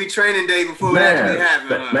do the movie Training Day before it actually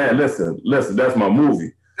happened. Huh? Man, listen, that's my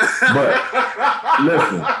movie. But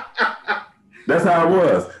listen, that's how it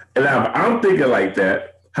was. And I'm thinking like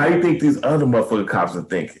that. How you think these other motherfucking cops are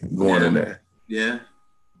thinking going in there? Yeah.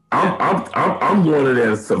 I'm going in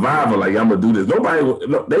there as survivor. Like, I'm gonna do this. They going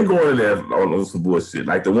in there on some bullshit.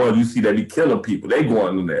 Like the ones you see that be killing people. They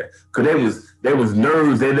going in there because they was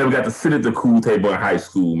nerds. They never got to sit at the cool table in high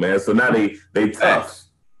school, man. So now they tough.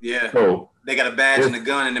 Yeah. So they got a badge and a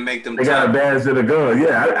gun, and to make them. They got a badge and a gun.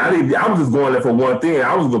 Yeah. I was just going there for one thing.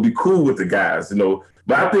 I was gonna be cool with the guys, you know.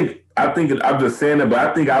 But I think I'm just saying that. But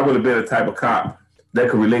I think I would have been the type of cop that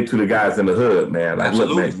could relate to the guys in the hood, man. Like,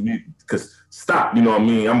 absolutely. Look, man, because stop, you know what I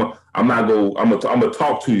mean? I'm gonna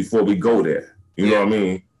talk to you before we go there. You know what I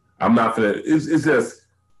mean? I'm not gonna. It's just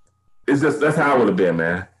that's how I would have been,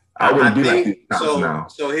 man. I wouldn't be like these cops now.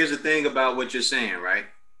 So here's the thing about what you're saying, right?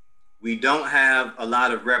 We don't have a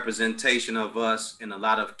lot of representation of us in a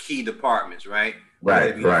lot of key departments, right? Whether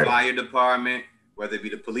it be the fire department, whether it be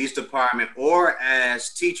the police department, or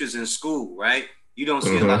as teachers in school, right? You don't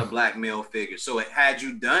see a lot of black male figures. So had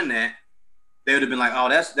you done that, they would have been like, oh,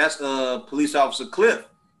 that's police officer Cliff.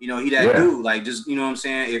 You know, he that dude. Like, just, you know what I'm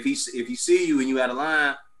saying? If he see you and you out of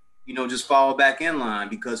line, you know, just fall back in line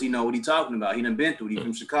because he know what he talking about. He done been through it. He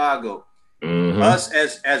from Chicago. Us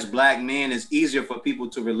as black men, it's easier for people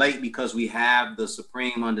to relate because we have the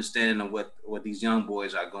supreme understanding of what these young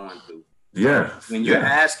boys are going through. Yeah. When you're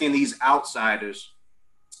asking these outsiders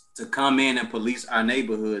to come in and police our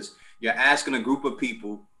neighborhoods, you're asking a group of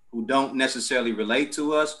people who don't necessarily relate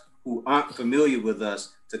to us, who aren't familiar with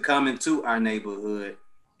us, to come into our neighborhood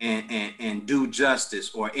and do justice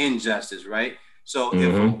or injustice, right? So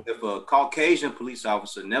if a Caucasian police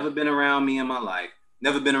officer never been around me in my life,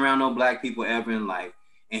 never been around no black people ever in life,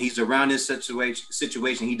 and he's around this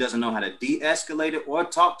situation, he doesn't know how to de-escalate it or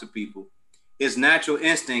talk to people, his natural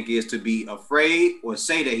instinct is to be afraid or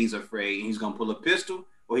say that he's afraid, and he's gonna pull a pistol,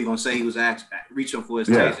 or he's gonna say he was reaching for his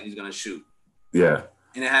taser and he's gonna shoot. Yeah.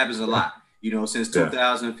 And it happens a lot. You know, since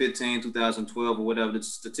 2015, 2012, or whatever the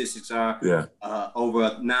statistics are,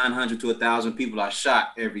 over 900 to 1,000 people are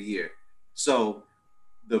shot every year. So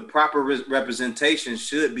the proper representation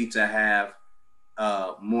should be to have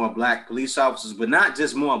more black police officers, but not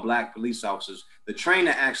just more black police officers. The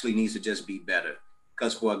training actually needs to just be better.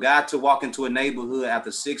 Because for a guy to walk into a neighborhood after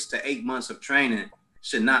 6 to 8 months of training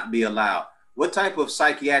should not be allowed. What type of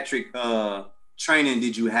psychiatric training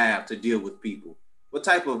did you have to deal with people? What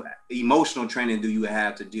type of emotional training do you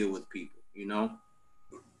have to deal with people, you know?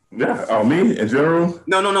 Yeah, me in general?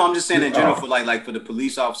 No, I'm just saying in general for like for the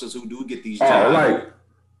police officers who do get these jobs.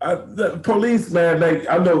 The police, man, like,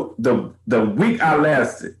 I know the week I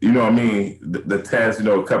lasted, you know what I mean? The test, you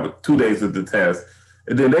know, 2 days of the test.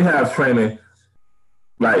 And then they have training,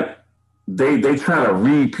 like, they try to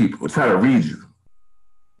read people, try to read you.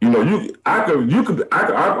 You know,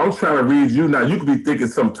 I'm trying to read you now. You could be thinking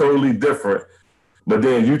something totally different, but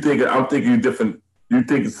then I'm thinking you different. You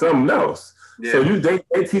thinking something else. Yeah. So they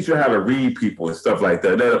teach you how to read people and stuff like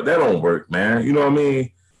that. That don't work, man. You know what I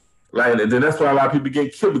mean? Like, then that's why a lot of people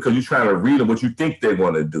get killed because you're trying to read them what you think they're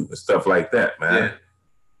going to do and stuff like that, man. Yeah.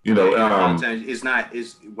 You know,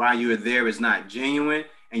 it's while you're there, it's not genuine,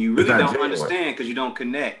 and you really don't understand because you don't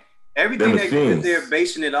connect. Everything that they're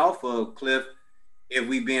basing it off of, Cliff, if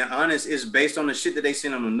we being honest, is based on the shit that they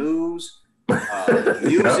send on the news,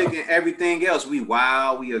 music and everything else. We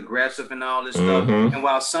wild, we aggressive and all this stuff. And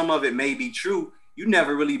while some of it may be true, you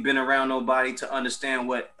never really been around nobody to understand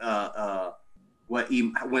what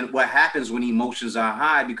happens when emotions are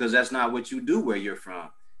high, because that's not what you do where you're from.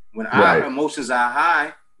 When our emotions are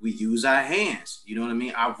high, we use our hands. You know what I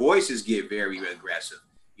mean? Our voices get very aggressive.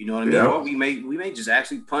 You know what I mean? Or we may just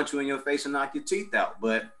actually punch you in your face and knock your teeth out.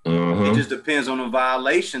 But it just depends on the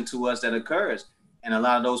violation to us that occurs. And a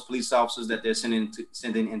lot of those police officers that they're sending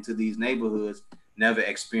into these neighborhoods never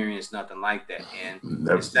experienced nothing like that. And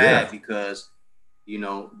it's sad because, you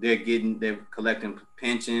know, they're collecting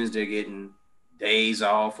pensions, they're getting days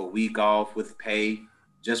off, a week off with pay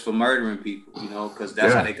just for murdering people, you know, because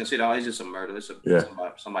that's how they consider, oh, it's just a murder. It's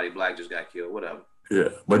somebody black just got killed, whatever. Yeah,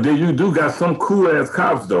 but then you do got some cool ass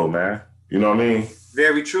cops though, man. You know what I mean?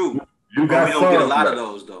 Very true. We don't get a lot of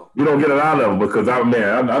those though. You don't get a lot of them because I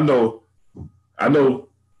know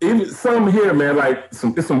even some here, man. Like it's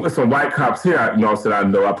some white cops here. I know.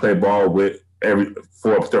 I play ball with every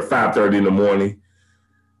 5:30 in the morning.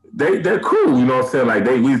 They're cool. You know what I'm saying? Like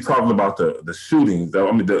we talking about the shootings.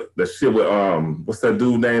 The shit with what's that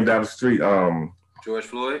dude named down the street? George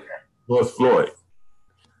Floyd. George Floyd.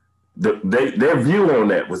 Their view on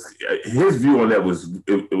that was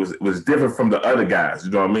different from the other guys.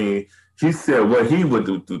 You know what I mean? He said what he would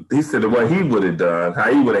do. He said what he would have done, how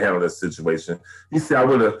he would have handled that situation. He said I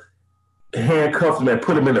would have handcuffed him and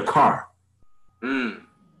put him in the car.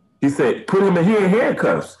 He said put him in here in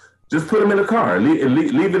handcuffs. Just put him in the car and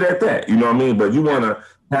leave it at that. You know what I mean? But you want to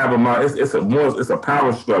have him out. It's a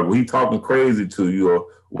power struggle. He talking crazy to you or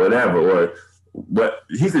whatever. But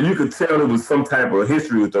he said you could tell there was some type of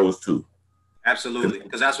history with those two. Absolutely,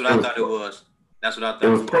 because that's what I thought it was. That's what I thought it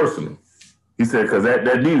was. Personal. He said because that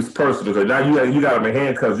knee is personal. Because now you got him in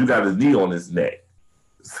handcuffs. You got his knee on his neck.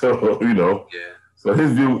 So you know. Yeah. So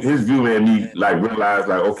his view made me like realize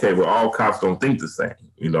like okay, well all cops don't think the same.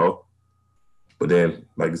 You know. But then,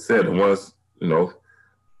 like you said, the ones you know,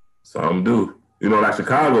 some do. You know, like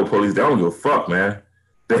Chicago police, they don't give a fuck, man.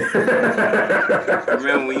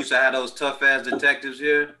 Remember when we used to have those tough ass detectives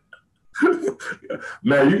here?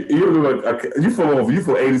 Man, you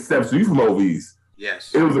from 87, so you from over east.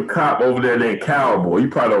 Yes. It was a cop over there named Cowboy. You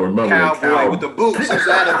probably don't remember that. Cowboy with the boots. He used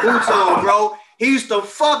to have the boots on, bro. He used to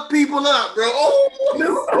fuck people up, bro. Oh,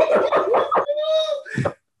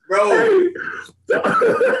 bro.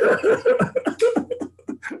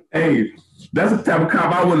 Hey, that's the type of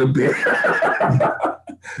cop I would have been.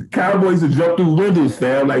 Cowboys would jump through windows,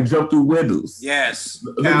 fam. Like jump through windows. Yes.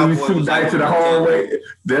 Cowboy shoot back to the hallway.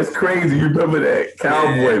 That's crazy. You remember that?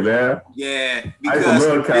 Cowboy, man. Yeah. Because I used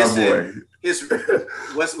to love Cowboy.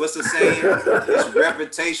 What's the saying? His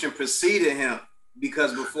reputation preceded him.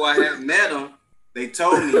 Because before I had met him, they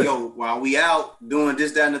told me, yo, while we out doing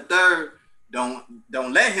this, that, and the third, don't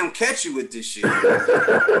let him catch you with this shit.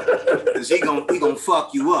 Cause he gonna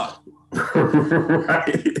fuck you up.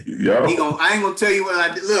 Right. Yo. I ain't gonna tell you what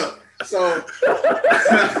I did. Look, so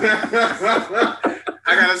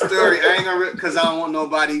I got a story. I ain't gonna cause I don't want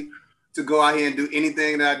nobody to go out here and do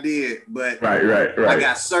anything that I did. But right. I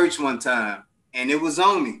got searched one time and it was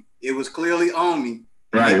on me. It was clearly on me.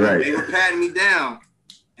 Right. They were patting me down.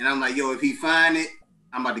 And I'm like, yo, if he find it,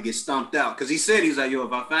 I'm about to get stumped out. Cause he's like, yo,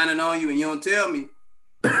 if I find it on you and you don't tell me,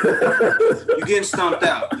 you getting stumped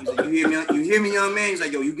out. He's like, you hear me, young man? He's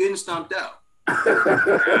like, yo, you getting stumped out. All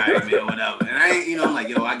right, man, whatever. And I ain't, I'm like,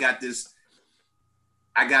 yo, I got these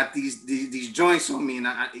joints on me, and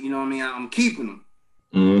I you know what I mean? I'm keeping them.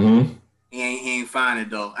 Mm-hmm. He ain't find it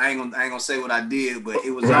though. I ain't gonna say what I did, but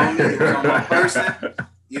it was on me. It was on my person.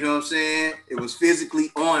 You know what I'm saying? It was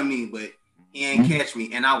physically on me, but he ain't catch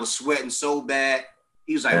me, and I was sweating so bad.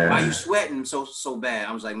 He was like, why you sweating so bad?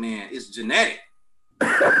 I was like, man, it's genetic.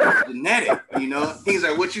 Genetic, you know? He's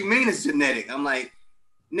like, what you mean it's genetic? I'm like,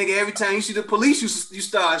 nigga, every time you see the police, you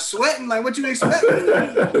start sweating. Like, what you expect?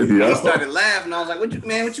 He started laughing. I was like, what you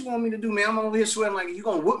want me to do, man? I'm over here sweating like you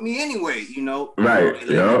gonna whoop me anyway, you know? Right.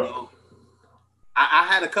 I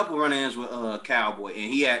had a couple run-ins with Cowboy,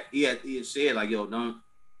 and he had said like, yo,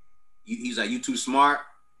 he's like, you too smart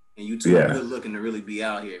and you too good looking to really be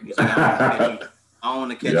out here. He's like, I don't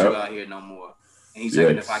want to catch you out here no more. And he's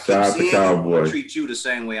like, if I keep seeing you, I'll treat you the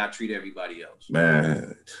same way I treat everybody else.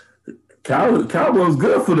 Man, Cowboy's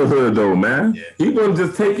good for the hood though, man. Yeah. He wouldn't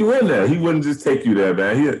just take you in there. He wouldn't just take you there,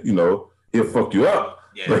 man. He'll fuck you up.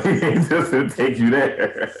 Yeah. But he ain't just take you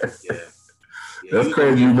there. Yeah. That's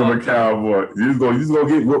crazy. You remember Cowboy? You just gonna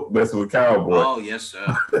get whooped messing with Cowboy. Oh yes, sir.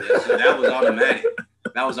 Yes, sir. That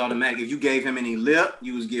was automatic. If you gave him any lip,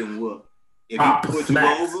 you was getting whooped. If he put you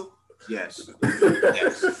over, yes.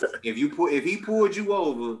 If he pulled you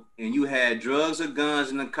over and you had drugs or guns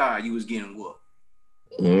in the car, you was getting whooped.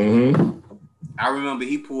 Mm-hmm. I remember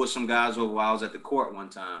he pulled some guys over while I was at the court one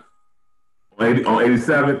time. On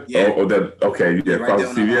 87? Yeah. Right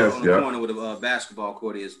there on the corner where the basketball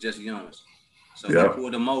court is, Jesse Young's. So he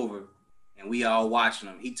pulled them over, and we all watching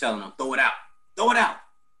him. He telling them, throw it out.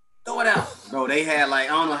 throw it out. Bro, they had like,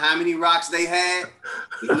 I don't know how many rocks they had,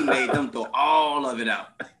 but he made them throw all of it out.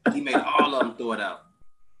 He made all of them throw it out.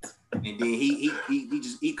 And then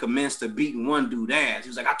he commenced to beating one dude ass. He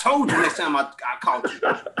was like, I told you next time I caught you.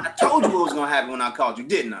 I told you what was gonna happen when I caught you,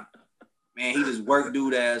 didn't I? Man, he just worked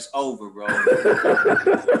dude ass over, bro.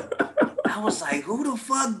 I was like, who the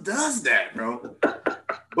fuck does that, bro?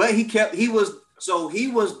 But he was,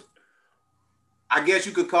 I guess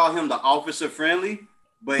you could call him the officer friendly,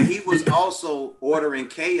 but he was also ordering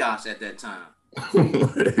chaos at that time.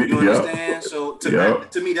 You understand? So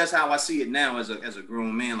to me, that's how I see it now as a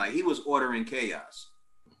grown man. Like, he was ordering chaos.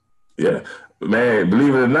 Yeah, man.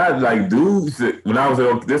 Believe it or not, like dudes, when I was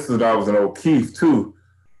in O'Keefe too.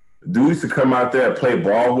 Dude used to come out there and play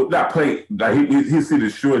ball with, not play, like he see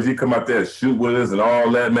the shorts, he'd come out there and shoot with us and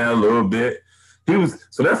all that, man, a little bit.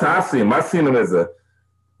 So that's how I see him. I seen him as a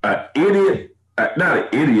idiot, not an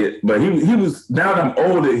idiot, but he was, now that I'm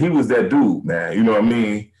older, he was that dude, man. You know what I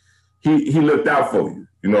mean? He looked out for you,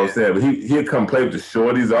 you know what I'm saying? But he'd come play with the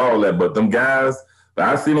shorties, all that. But them guys,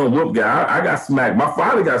 I seen him whoop guy. I got smacked. My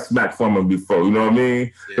father got smacked from him before, you know what I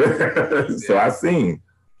mean? Yeah. So I seen.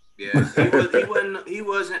 Yeah, he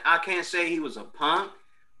wasn't, I can't say he was a punk,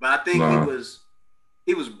 but I think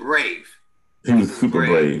he was brave. He was super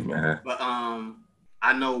brave, man. But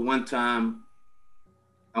I know one time,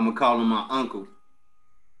 I'm gonna call him my uncle,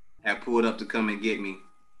 had pulled up to come and get me.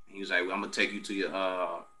 He was like, well, I'm gonna take you to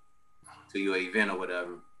your event or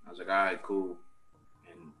whatever. I was like, all right, cool.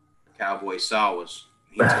 And Cowboy saw us.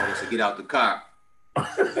 He told us to get out the car.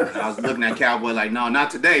 And I was looking at Cowboy like, no,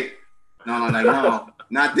 not today. No,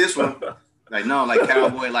 not this one. Like, no, like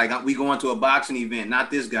Cowboy, like we going to a boxing event,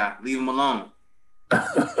 not this guy. Leave him alone.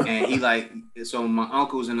 And he like, so my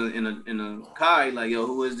uncle's in a car. He like, yo,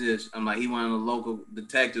 who is this? I'm like, he one of the local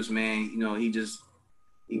detectives, man. You know, he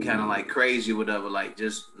kind of like crazy or whatever. Like,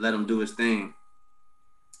 just let him do his thing.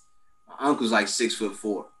 My uncle's like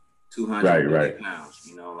 6'4", 200 pounds.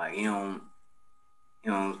 You know, like he don't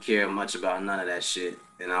care much about none of that shit.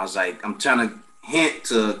 And I was like, I'm trying to hint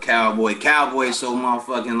to Cowboy. Cowboy so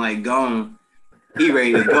motherfucking like gone. He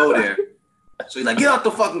ready to go there. So he's like, get out the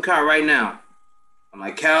fucking car right now. I'm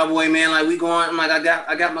like, Cowboy, man, like we going. I'm like,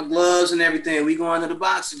 I got my gloves and everything. We going to the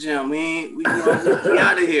boxing gym. We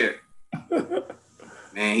out of here.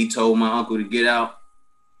 Man, he told my uncle to get out.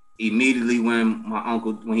 Immediately when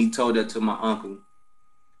he told that to my uncle,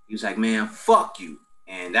 he was like, man, fuck you.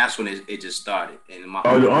 And that's when it just started. And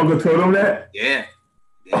your uncle told him that? Yeah.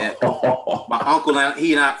 Yeah. My uncle,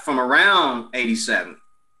 he not from around 87.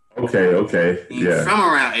 Okay. He from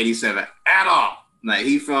around 87 at all. Like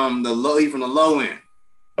he from the low end.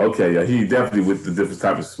 Okay, yeah, he definitely with the different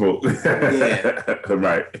type of smoke. Yeah.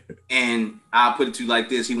 Right. And I'll put it to you like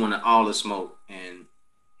this, he wanted all the smoke. And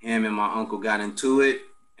him and my uncle got into it.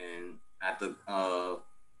 And after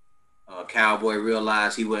Cowboy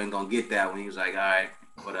realized he wasn't gonna get that one, he was like, all right,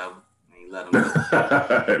 whatever. And he let him go.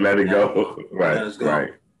 Let it go. Right. Let us go.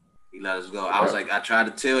 Right. He let us go. I was like, I tried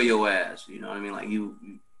to tell your ass, you know what I mean? Like you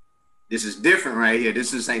this is different right here.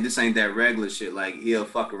 This ain't that regular shit. Like he'll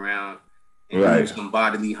fuck around and do some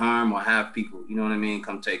bodily harm or have people, you know what I mean,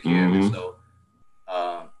 come take care of it. So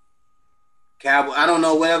Cowboy, I don't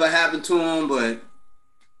know whatever happened to him, but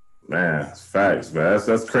man, it's facts, man.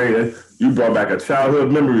 That's crazy. You brought back a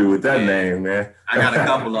childhood memory with that name, man. I got a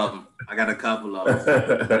couple of them.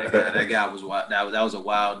 That guy was wild. That was a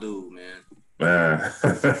wild dude, man. Man.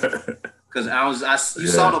 Cause you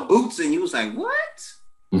saw the boots and you was like, what?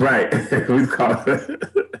 Right. We caught it.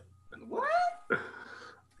 What?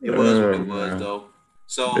 It was what it was, though.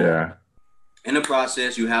 So in the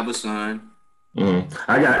process, you have a son.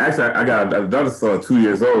 I got another son, 2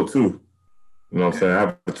 years old too. You know what I'm saying? I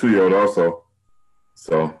have a 2-year-old also.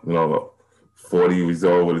 So, 40 years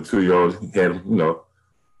old with a 2-year-old. He had,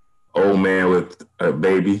 old man with a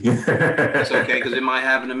baby. It's okay, because it might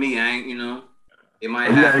happen to me. I ain't, it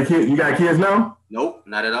might happen. You got kids now? Nope,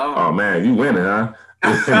 not at all. Oh, man, you winning, huh?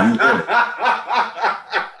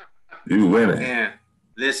 You winning. Man,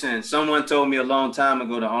 listen, someone told me a long time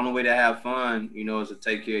ago the only way to have fun, is to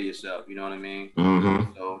take care of yourself. You know what I mean?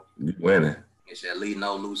 Mm-hmm. So you winning. It said leave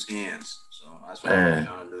no loose ends. So that's what I'm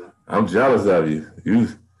trying to do. I'm jealous of you.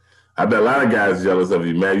 I bet a lot of guys jealous of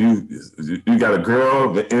you, man. You got a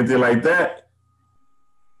girl, anything like that?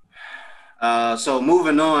 So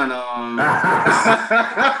moving on. All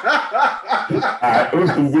right, we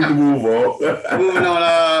can move on. Moving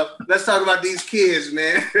on. Let's talk about these kids,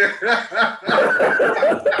 man.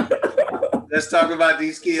 Let's talk about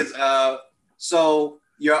these kids. So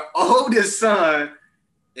your oldest son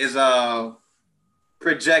is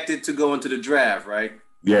projected to go into the draft, right?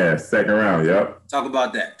 Yeah, second round. Yep. Talk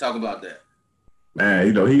about that. Talk about that. Man,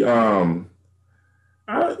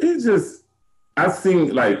 he just I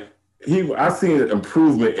seen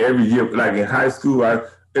improvement every year. Like in high school,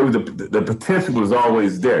 it was the potential was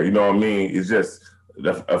always there. You know what I mean? It's just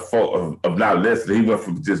a fault of not listening. He went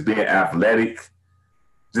from just being athletic,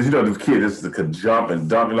 just this kid just could jump and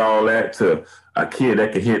dunk and all that, to a kid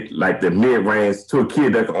that could hit like the mid range, to a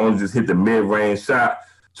kid that could only just hit the mid range shot,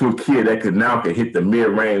 to a kid that could hit the mid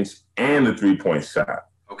range and the 3-point shot.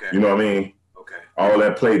 Okay. You know what I mean? Okay. All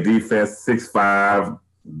that play defense, 6'5".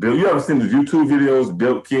 Bill, you ever seen the YouTube videos?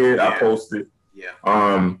 Built kid, yeah. I posted. Yeah.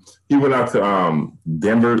 He went out to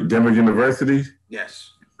Denver University.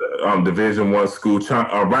 Yes. Division I school.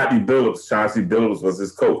 Rodney Billups, Chauncey Billups was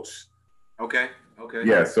his coach. Okay. Okay.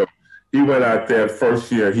 Yeah, so he went out there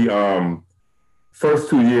first year. He first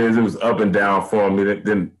 2 years it was up and down for him. He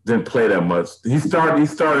didn't play that much. He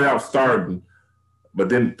started out starting, but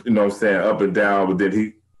then what I'm saying, up and down. But then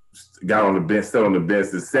he got on the bench, still on the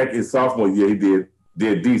bench. His sophomore year he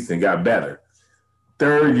did decent, got better.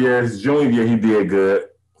 Third year, his junior year, he did good.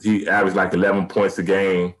 He averaged like 11 points a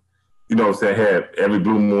game. You know what I'm saying? Had every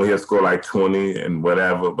blue moon he'll score like 20 and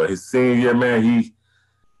whatever. But his senior year, man,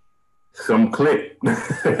 some click.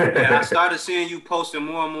 Yeah, I started seeing you posting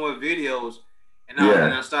more and more videos, and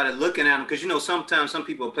I started looking at them because sometimes some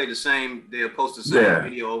people play they'll post the same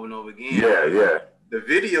video over and over again. Yeah. The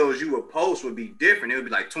videos you would post would be different. It would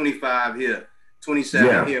be like 25 here,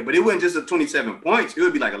 27 here, but it wasn't just 27 points. It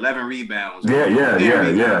would be like 11 rebounds.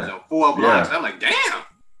 Yeah. 4 blocks. I'm like, damn.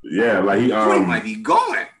 Yeah, like he might be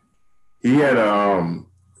going. He had a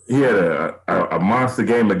monster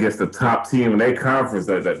game against the top team in their conference,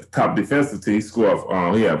 the top defensive team. He scored.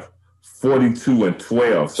 He had 42 and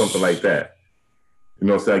 12, something like that.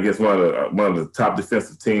 So I guess one of the top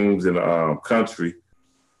defensive teams in the country.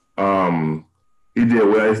 He did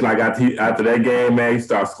well. It's like after that game, man, he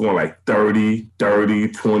started scoring like 30,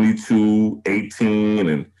 22, 18,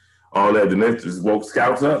 and all that. Then they just woke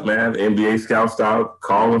scouts up, man. The NBA scouts started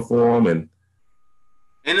calling for him. And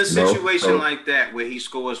in a situation like that where he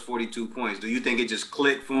scores 42 points, do you think it just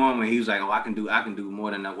clicked for him when he was like, "Oh, I can do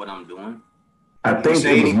more than what I'm doing"? Did he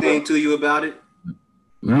say anything to you about it?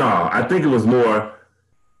 No, I think it was more.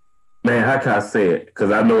 Man, how can I say it?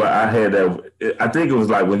 Because I know I had that. I think it was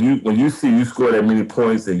like when you see you score that many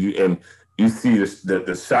points and you see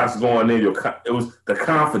the shots going in. It was the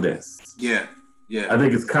confidence. Yeah. I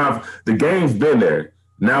think it's the game's been there.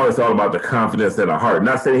 Now it's all about the confidence and the heart.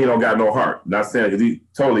 Not saying he don't got no heart. Not saying because he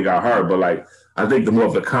totally got heart, but like I think the more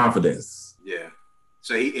of the confidence. Yeah.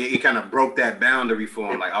 So he kind of broke that boundary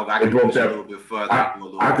for him. Like, I can push a little bit further.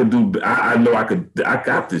 I know I could. I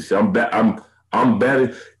got this shit. I'm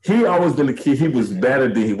better. He always been the kid. He was better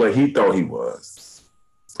than what he thought he was.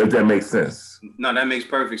 If that makes sense. No, that makes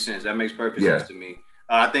perfect sense. That makes perfect sense to me.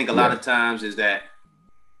 I think a lot of times is that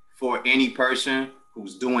for any person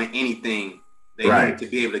who's doing anything, they need to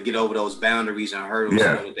be able to get over those boundaries and hurdles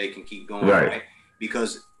so that they can keep going. Right?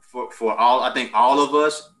 Because for I think all of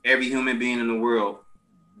us, every human being in the world,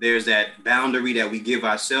 there's that boundary that we give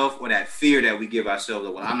ourselves, or that fear that we give ourselves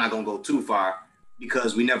that, well, I'm not going to go too far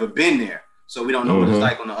because we never been there. So we don't know what it's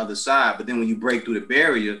like on the other side. But then when you break through the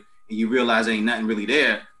barrier and you realize there ain't nothing really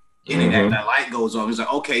there, and then that light goes on, it's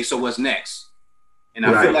like, okay, so what's next? And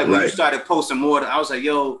I feel like when you started posting more, I was like,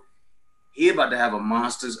 yo, he about to have a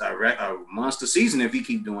monster season if he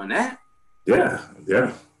keep doing that. Yeah.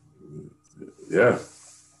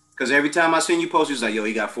 Because every time I seen you post, he was like, yo,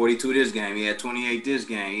 he got 42 this game. He had 28 this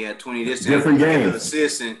game. He had 20 this game. Different games.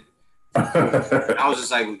 Assistant. I was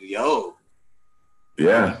just like, yo.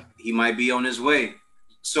 Yeah. He might be on his way.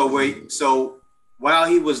 So while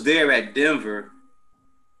he was there at Denver,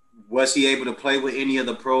 was he able to play with any of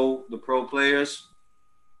the pro players?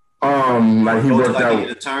 Like he worked out any of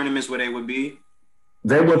the tournaments where they would be.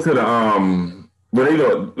 They went to the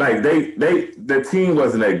the team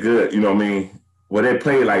wasn't that good. You know what I mean? Well, they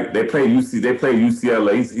played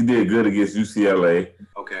UCLA. He did good against UCLA.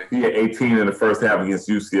 Okay. He had 18 in the first half against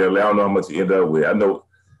UCLA. I don't know how much he ended up with. I know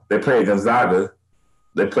they played Gonzaga.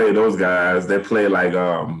 They played those guys. They played like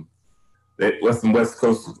West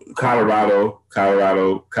Coast, Colorado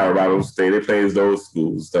State. They played those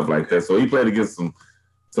schools, stuff like that. So he played against some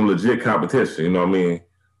legit competition. You know what I mean?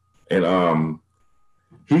 And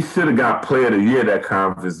he should have got Player of the Year that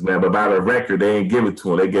conference, man. But by the record, they ain't give it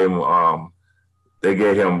to him. They gave him all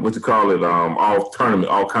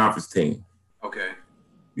conference team. Okay.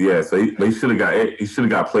 Yeah, so he should have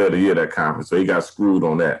got Player of the Year that conference. So he got screwed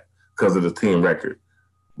on that because of the team record.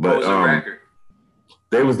 But what was the record?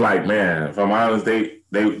 they was like, man, if I'm honest, they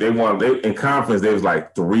won. They in conference, they was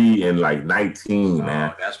like 3-19,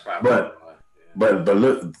 man. That's probably. But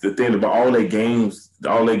look, the thing about all their games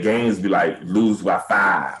be like lose by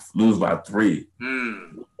 5, lose by 3,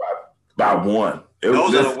 by 1.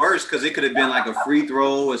 Those are the worst because it could have been like a free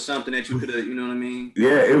throw or something that you could have, you know what I mean?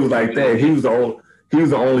 Yeah, it was like that. He was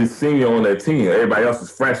the only senior on that team. Everybody else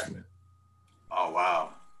was freshmen. Oh wow.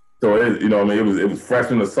 So you know what I mean? It was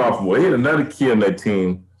freshman to sophomore. He had another kid on that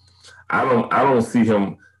team. I don't see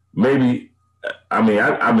him. Maybe I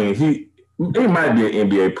mean he might be an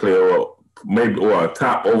NBA player or a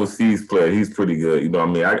top overseas player. He's pretty good. You know what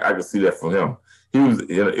I mean? I can see that from him.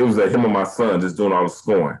 It was him and my son just doing all the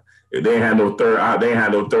scoring. They ain't had no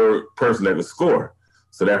third person that could score.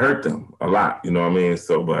 So that hurt them a lot. You know what I mean?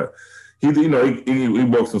 So but he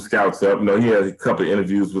woke some scouts up. You know, he had a couple of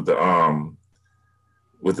interviews with the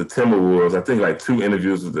Timberwolves. I think like 2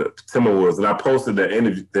 interviews with the Timberwolves, and I posted that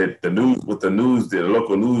interview that the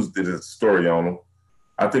local news did a story on him.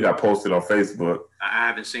 I think I posted on Facebook. I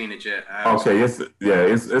haven't seen it yet. Okay,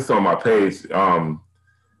 it's on my page.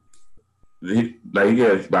 He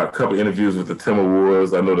had about a couple interviews with the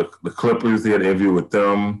Timberwolves. I know the Clippers. He had an interview with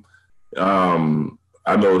them.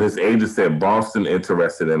 I know his agent said Boston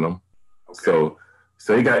interested in him. Okay.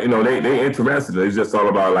 So he got they interested. It's just all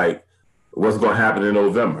about like what's going to happen in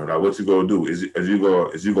November. Like what you gonna do? Is you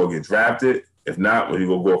gonna get drafted? If not, well, you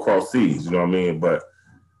gonna go across seas. You know what I mean? But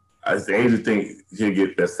the agent think he'll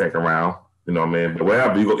get that second round. You know what I mean? But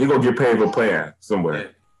whatever, he gonna get paid for playing somewhere.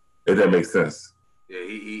 Yeah. If that makes sense. Yeah,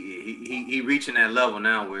 he reaching that level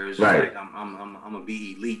now where it's just like I'm gonna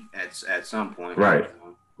be elite at some point. Right. You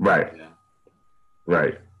know? Right. Yeah.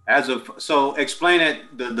 Right. So explain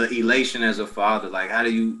it, the elation as a father. Like how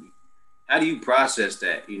do you process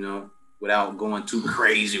that? You know, without going too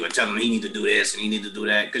crazy or telling him he need to do this and he need to do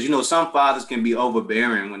that. Because some fathers can be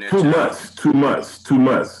overbearing when they're too much.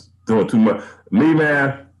 Doing too much. Me,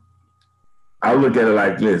 man, I look at it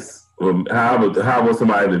like this. How I want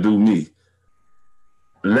somebody to do me.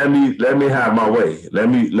 Let me have my way. Let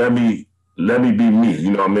me be me.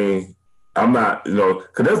 You know what I mean? I'm not,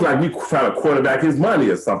 because that's like me trying to quarterback his money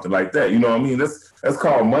or something like that. You know what I mean? That's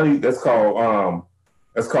called money. That's called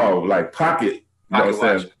like pocket. You know what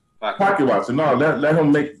I'm saying? Pocket watching. No, let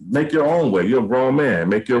him make your own way. You're a grown man.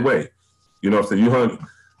 Make your way. You know what I'm saying? You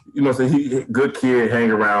know what I'm saying? He good kid, hang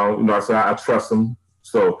around. So I trust him.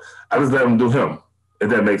 So I just let him do him. If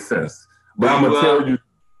that makes sense. But I'm gonna tell you.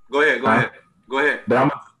 Go ahead. But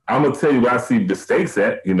I'm gonna tell you where I see mistakes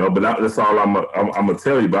at. But that's all I'm gonna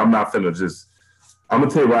tell you. But I'm not finna just. I'm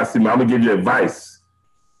gonna tell you where I see. I'm gonna give you advice.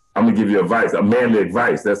 I'm gonna give you advice, a manly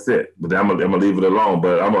advice. That's it. But I'm gonna leave it alone.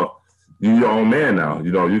 But you're your own man now.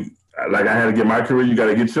 You like I had to get my career. You got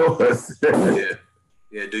to get yours.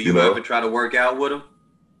 Yeah. Do you ever try to work out with him?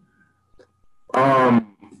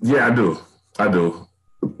 Yeah, I do.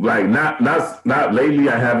 Like not lately.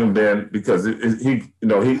 I haven't been because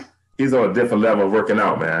he's on a different level of working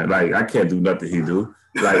out, man. Like I can't do nothing he do.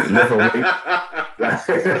 Like lift a weight.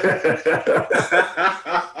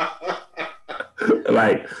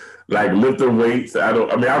 like lifting weights. I'm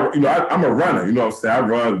a runner. You know what I'm saying? I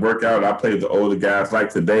run, work out. I play with the older guys. Like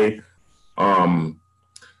today,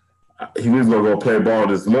 he was gonna go play ball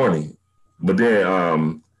this morning, but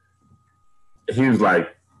then he was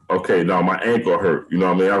like, okay, no, my ankle hurt. You know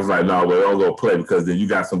what I mean? I was like, no, well, don't go play because then you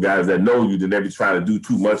got some guys that know you, then they be trying to do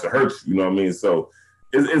too much to hurt you. You know what I mean? So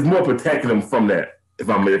it's more protecting them from that, if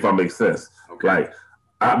I make sense. Okay. Like,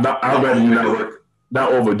 I'd rather you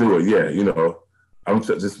not overdo it. Yeah, I'm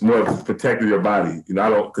just more protecting your body. I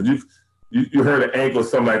don't, because you hurt an ankle or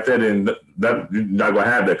something like that, and that you're not going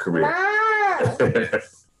to have that career.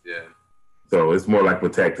 Yeah. So it's more like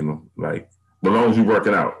protecting them, like, as long as you're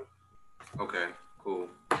working out. Okay, cool.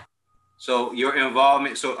 So your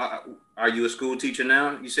involvement, are you a school teacher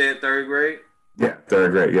now? You said 3rd grade? Yeah,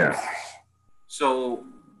 3rd grade, yeah. So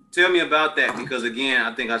tell me about that, because again,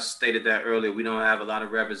 I think I stated that earlier, we don't have a lot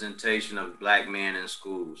of representation of Black men in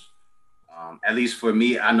schools. At least for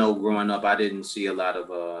me, I know growing up, I didn't see a lot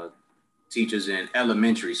of teachers in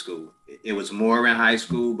elementary school. It was more in high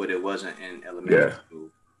school, but it wasn't in elementary school.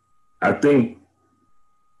 I think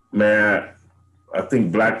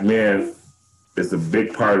Black men is a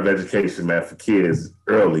big part of education, man, for kids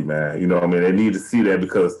early, man. You know what I mean? They need to see that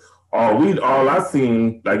because all I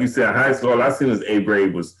seen, like you said, in high school, all I seen is 8th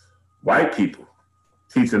grade was white people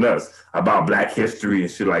teaching us about Black history and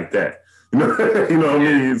shit like that. You know what I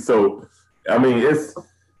mean? So, I mean, it's,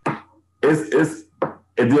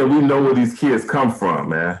 and then we know where these kids come from,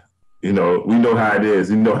 man. We know how it is.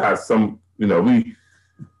 We know how it's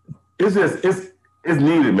It's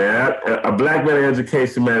needed, man. A black man in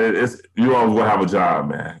education, man. It's you always gonna have a job,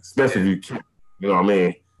 man. Especially if you can. You know what I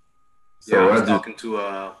mean? So yeah, I was talking to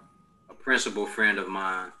a principal friend of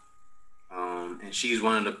mine, and she's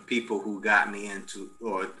one of the people who got me into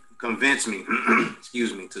or convinced me,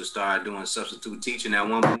 excuse me, to start doing substitute teaching at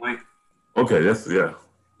one point. Okay, that's yeah.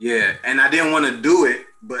 Yeah, and I didn't want to do it,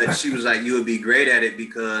 but she was like, "You would be great at it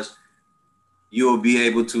because you'll be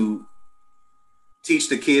able to teach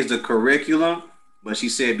the kids the curriculum." But she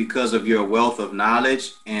said, because of your wealth of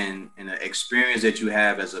knowledge and the experience that you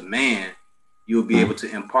have as a man, you'll be able to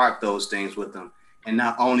impart those things with them. And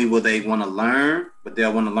not only will they want to learn, but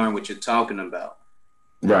they'll want to learn what you're talking about.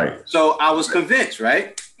 Right. So I was convinced,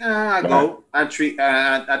 right? I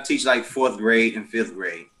teach like 4th grade and 5th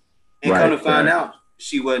grade. And come to find out,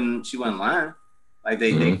 she wasn't lying. Like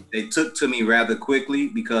they took to me rather quickly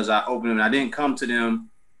because I opened them. And I didn't come to them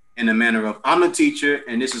in the manner of, I'm a teacher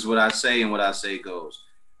and this is what I say and what I say goes.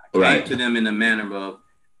 I came to them in the manner of,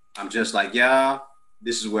 I'm just like y'all.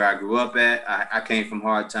 This is where I grew up at. I came from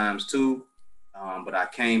hard times too, but I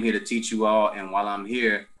came here to teach you all. And while I'm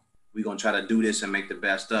here, we're gonna try to do this and make the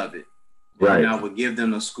best of it. And I would give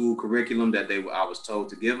them the school curriculum that I was told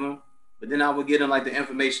to give them, but then I would give them like the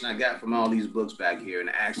information I got from all these books back here and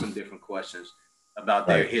ask them different questions about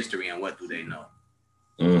their history and what do they know.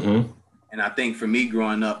 Mm-hmm. And I think for me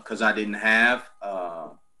growing up, because I didn't have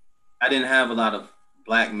a lot of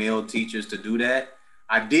black male teachers to do that.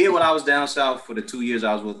 I did when I was down south for the 2 years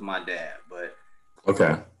I was with my dad, but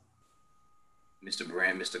Mr.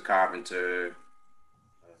 Brand, Mr. Carpenter,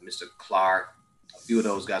 Mr. Clark, a few of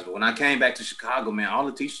those guys. But when I came back to Chicago, man, all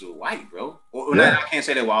the teachers were white, bro. I can't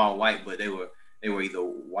say they were all white, but they were either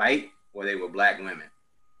white or they were black women.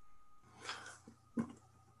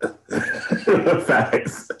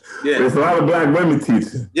 Facts. Yeah. There's a lot of black women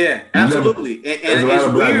teaching. Yeah, absolutely. And it's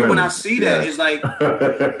weird when I see that. It's like,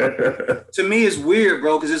 to me, it's weird,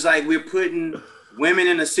 bro, because it's like we're putting women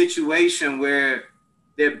in a situation where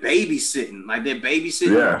they're babysitting. Like they're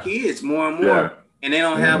babysitting kids more and more. Yeah. And they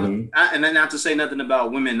don't have, and then not to say nothing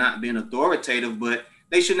about women not being authoritative, but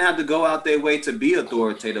they shouldn't have to go out their way to be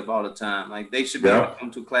authoritative all the time. Like they should be able to come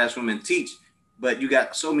to a classroom and teach. But you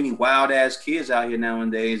got so many wild ass kids out here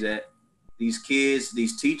nowadays that these kids,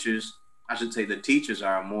 these teachers, I should say the teachers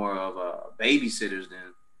are more of babysitters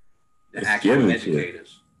than actual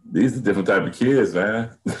educators. These are different type of kids,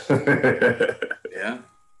 man. Yeah.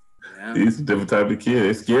 These are different type of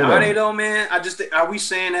kids. Are they though, man? Are we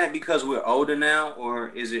saying that because we're older now,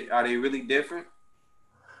 or are they really different?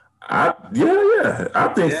 I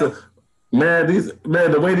think so. Man,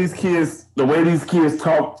 the way these kids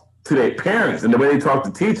talk to their parents and the way they talk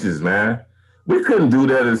to teachers, man. We couldn't do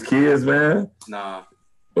that as kids, man. No.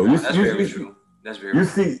 That's very true. If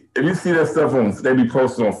you see that stuff they be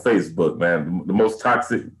posting on Facebook, man, the most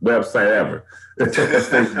toxic website ever. You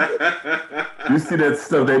see that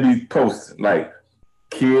stuff they be posting, like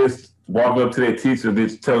kids walking up to their teacher,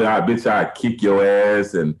 bitch, telling her, bitch, I kick your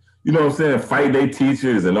ass, and you know what I'm saying, fight their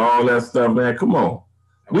teachers and all that stuff, man. Come on.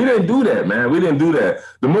 We didn't do that, man. We didn't do that.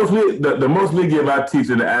 The most we give our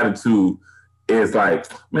teacher the attitude is like,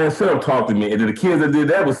 man, shut up, talk to me. And the kids that did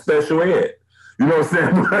that was special ed. You know what I'm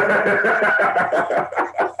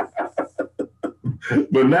saying?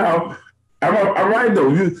 But now, I'm right though.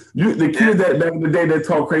 The kids that back in the day that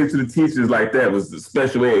talk crazy to the teachers like that was the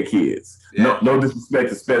special ed kids. Yeah. No disrespect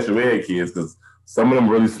to special ed kids, because some of them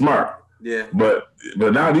are really smart. Yeah. But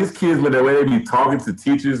now these kids, with the way they be talking to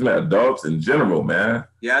teachers and adults in general, man.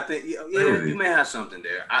 Yeah, I think you may have something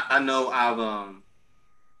there. I know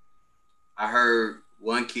I heard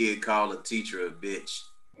one kid call a teacher a bitch.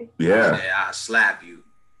 Yeah. Said, I'll slap you.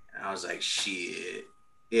 And I was like, shit.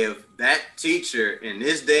 If that teacher in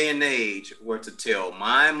this day and age were to tell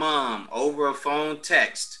my mom over a phone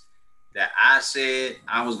text that I said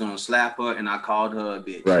I was gonna slap her and I called her a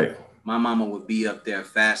bitch. Right. My mama would be up there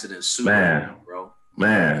faster than Superman, bro.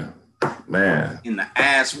 Man. And the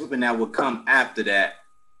ass whooping that would come after that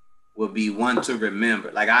would be one to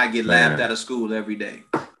remember. Like I get laughed out of school every day.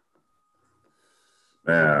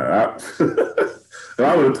 Man,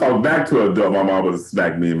 I would have talked back to an adult. My mom would have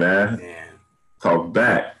smacked me, man. Talk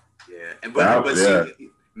back. Yeah, but see,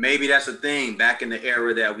 maybe that's the thing. Back in the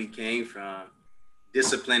era that we came from,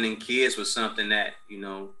 disciplining kids was something that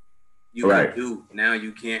you could do. Now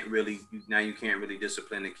you can't really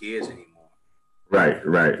discipline the kids anymore. Right.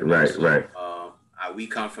 We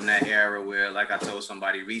come from that era where, like I told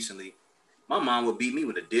somebody recently, my mom would beat me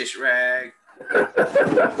with a dish rag.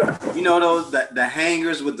 You know those the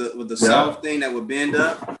hangers with the soft thing that would bend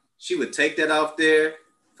up. She would take that off there,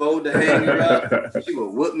 fold the hanger up. She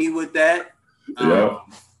would whoop me with that.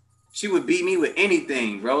 she would beat me with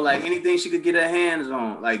anything, bro. Like anything she could get her hands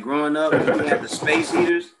on. Like growing up, when we had the space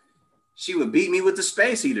heaters, she would beat me with the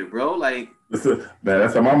space heater, bro. Like man,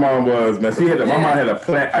 that's how my mom was, man. My mom had a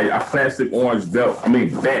plastic orange belt. I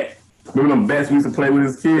mean, bat. Remember them bats we used to play with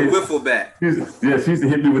as kids? The wiffle bat. She used to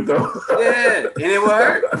hit me with those. Yeah, and it would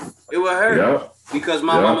hurt. It would hurt. Yep. Because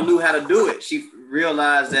my mama knew how to do it. She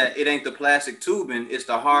realized that it ain't the plastic tubing, it's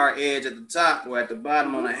the hard edge at the top or at the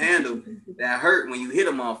bottom on the handle that hurt when you hit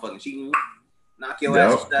a motherfucker. She knock your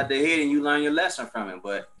ass out the head and you learn your lesson from it.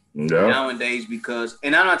 But nowadays, because,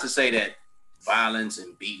 and I'm not to say that violence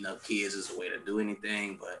and beating up kids is a way to do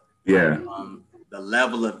anything, but the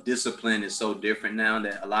level of discipline is so different now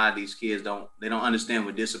that a lot of these kids don't understand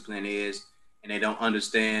what discipline is, and they don't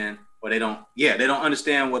understand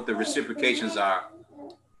understand what the reciprocations are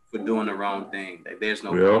for doing the wrong thing. Like there's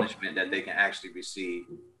no punishment that they can actually receive.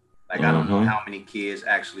 Like I don't know how many kids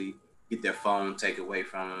actually get their phone taken away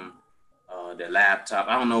from them, their laptop.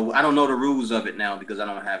 I don't know the rules of it now because I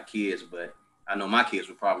don't have kids, but I know my kids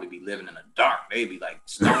would probably be living in the dark. They'd be like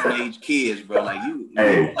Stone Age kids, bro. Like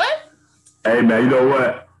hey, what? Hey man, you know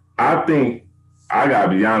what? I think I gotta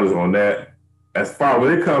be honest on that. As far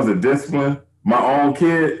when it comes to discipline, my own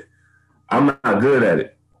kid, I'm not good at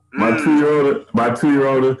it. My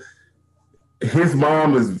two-year-old, his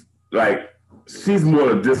mom is like, she's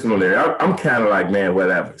more the disciplinary. I'm kind of like, man,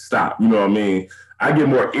 whatever, stop. You know what I mean? I get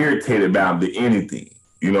more irritated about him than anything.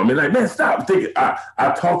 You know what I mean? Like, man, stop.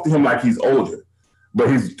 I talk to him like he's older, but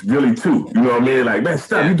he's really 2. You know what I mean? Like, man,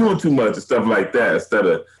 stop. You're doing too much and stuff like that instead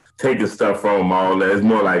of taking stuff from him, all that. It's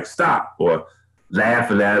more like stop or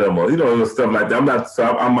laughing at him or, stuff like that.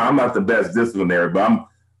 I'm not the best disciplinary, but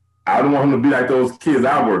I don't want him to be like those kids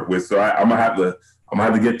I work with. So I'm gonna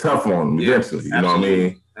have to get tough on him eventually. You know what I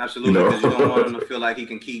mean? Absolutely, because you don't want him to feel like he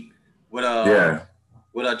can keep what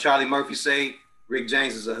Charlie Murphy say. Rick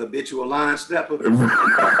James is a habitual line stepper.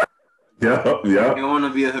 Yeah. You don't want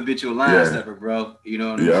to be a habitual line stepper, bro. You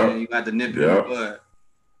know what I'm saying? You got to nip it in the bud.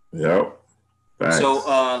 Yep. Thanks. So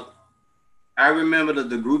I remember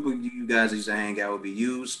the group of you guys used to hang out would be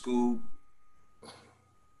you, Scoop,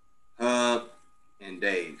 Hub, and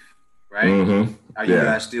Dave, right? Mm-hmm. Are you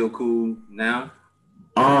guys still cool now?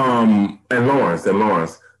 And Lawrence.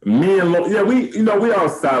 Me and we all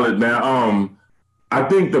solid now. I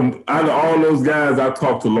think out of all those guys, I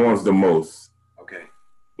talked to Lawrence the most. Okay.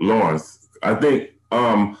 Lawrence. I think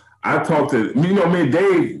I talked to me and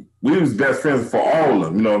Dave, we was best friends for all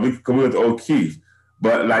of them, we went to O'Keefe.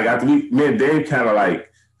 But like after me and Dave kind of like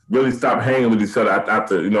really stopped hanging with each other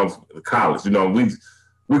after college.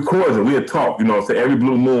 We cordial. We had talk. So every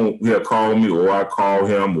blue moon he'll call me or I call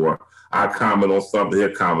him or I comment on something.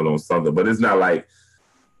 He'll comment on something. But it's not like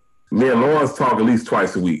me and Lawrence talk at least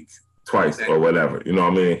twice a week, or whatever. You know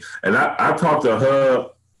what I mean? And I talked to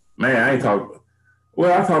Hub. Man, I talked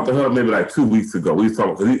to Hub maybe like 2 weeks ago. We was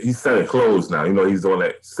talking because he's selling clothes now. He's doing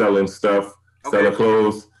that selling stuff, selling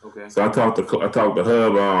clothes. Okay. So I talked to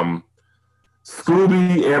Hub,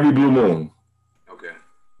 Scooby every blue moon. Okay.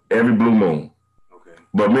 Every blue moon. Okay.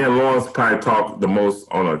 But me and Lawrence probably talk the most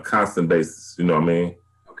on a constant basis. You know what I mean?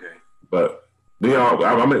 Okay. But we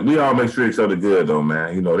all make sure each other good though,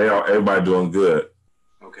 man. Everybody doing good.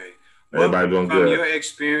 Okay. Everybody doing good. From your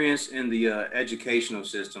experience in the educational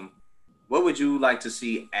system, what would you like to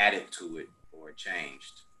see added to it or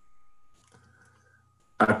changed?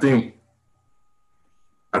 I think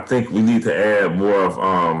we need to add more of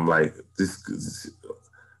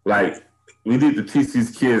we need to teach these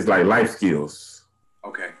kids like life skills.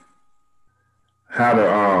 Okay. How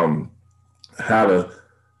to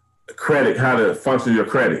function your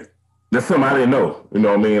credit. That's something I didn't know. You know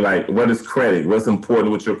what I mean? Like what is credit? What's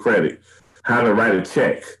important with your credit? How to write a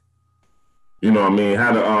check. You know what I mean?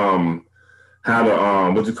 How to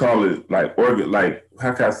what you call it? Like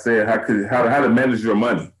how can I say it? How to manage your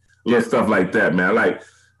money? Little stuff like that, man.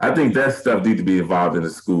 I think that stuff need to be involved in the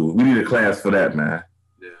school. We need a class for that, man.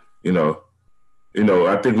 Yeah.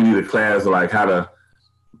 I think we need a class like how to.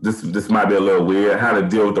 This might be a little weird. How to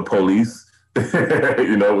deal with the police.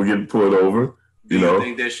 We're getting pulled over. Do you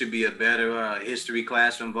think there should be a better history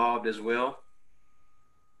class involved as well?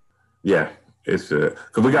 Yeah, it should.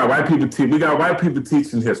 Because we got white people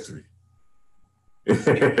teaching history.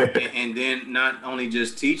 and then not only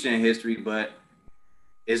just teaching history, but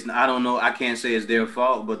I can't say it's their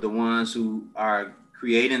fault, but the ones who are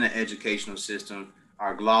creating the educational system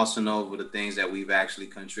are glossing over the things that we've actually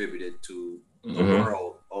contributed to the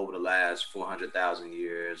world over the last 400,000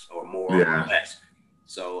 years or more or less.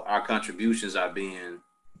 So our contributions are being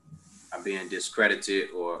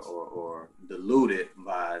discredited or diluted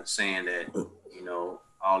by saying that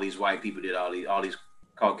all these white people did all these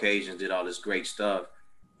Caucasians did all this great stuff,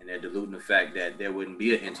 and they're diluting the fact that there wouldn't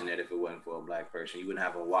be an internet if it wasn't for a black person. You wouldn't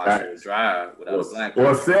have a washer or dryer without a black person.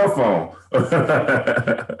 Or a cell phone.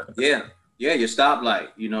 Yeah, your stoplight,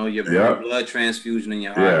 your blood transfusion and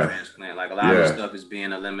your heart transplant. Like a lot of this stuff is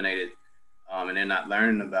being eliminated, and they're not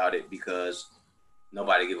learning about it because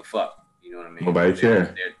nobody give a fuck. You know what I mean? Nobody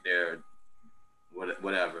care. They're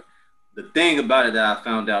whatever. The thing about it that I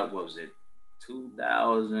found out, what was it,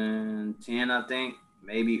 2010, I think,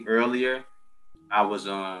 maybe earlier. I was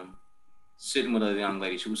sitting with a young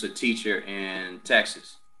lady. She was a teacher in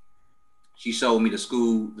Texas. She showed me the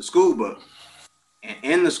school book. And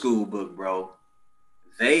in the school book, bro,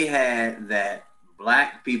 they had that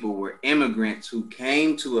black people were immigrants who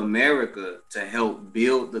came to America to help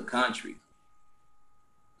build the country.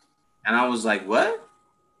 And I was like, what?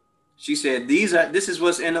 She said, this is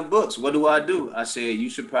what's in the books. What do I do? I said, you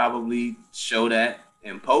should probably show that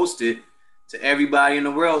and post it to everybody in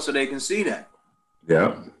the world so they can see that.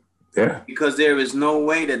 Yeah. Because there is no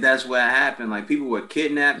way that that's what happened. Like, people were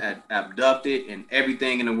kidnapped, abducted, and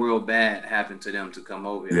everything in the world bad happened to them to come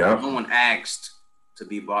over here. Yeah. No one asked to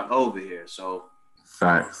be brought over here. So,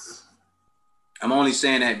 facts. I'm only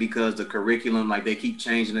saying that because the curriculum, like, they keep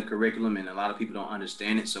changing the curriculum, and a lot of people don't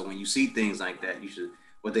understand it. So when you see things like that, you should,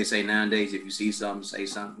 what they say nowadays, if you see something, say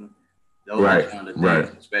something. Those are kind of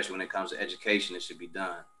things, especially when it comes to education, it should be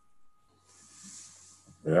done.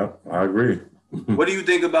 Yeah, I agree. What do you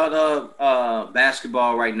think about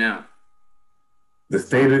basketball right now? The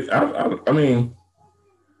state of, I mean,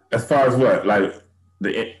 as far as what, like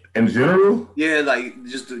in general? Yeah, like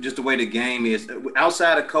just the way the game is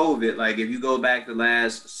outside of COVID. Like, if you go back the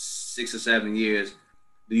last 6 or 7 years,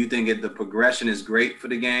 do you think the progression is great for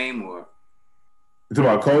the game, or? You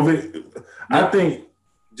talking about COVID? No, I think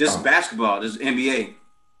just basketball, just NBA.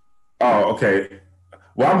 Oh, okay.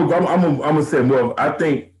 Well, I'm gonna say more. I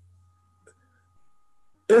think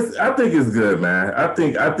it's good, man. I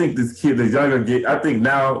think this kid, the younger kid, I think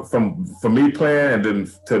now from me playing and then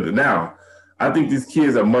to now, I think these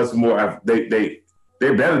kids are much more. They're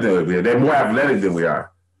better than we are. They're more athletic than we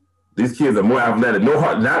are. These kids are more athletic. No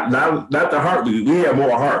heart, not the heart. We have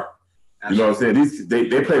more heart. Absolutely. You know what I'm saying?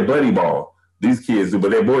 They play buddy ball. These kids do,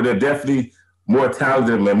 but they're definitely more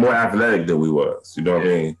talented and more athletic than we was. You know what I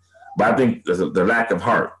mean? But I think there's the lack of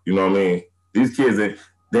heart. You know what I mean? These kids, they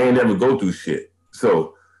ain't never go through shit.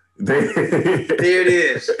 So there it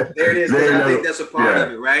is. I think that's a part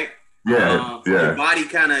of it, right? Yeah. Your body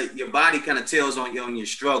kind of tells on your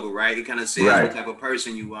struggle, right? It kind of says what type of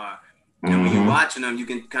person you are. And when you're watching them, you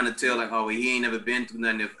can kind of tell, like, oh, he ain't never been through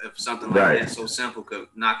nothing. If something like that so simple could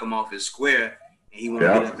knock him off his square, and he want to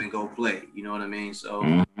get up and go play. You know what I mean? So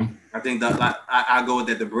I think that I go with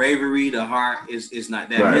that. The bravery, the heart is not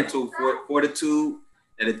that mental fortitude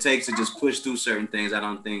that it takes to just push through certain things. I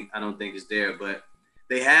don't think is there, but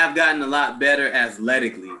they have gotten a lot better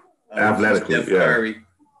athletically. Steph Curry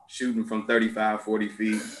shooting from 35, 40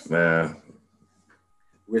 feet. Man.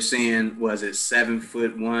 We're seeing, was it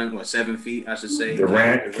 7'1" or 7 feet, I should say.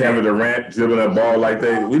 Kevin Durant dribbling that ball like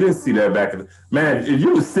that. We didn't see that back in man, if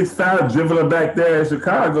you was 6'5" dribbling back there in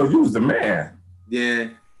Chicago, you was the man.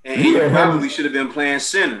 Yeah. And he probably should have been playing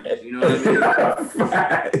center. You know what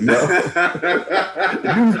I mean?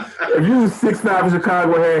 If you was 6'5" in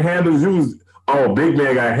Chicago and had handles, you was big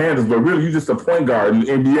man got handles, but really you just a point guard in the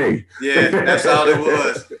NBA. Yeah, that's all it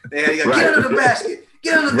was. They had to get under the basket.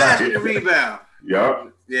 Get under the basket and rebound. Yup.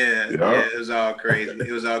 Yeah, it was all crazy.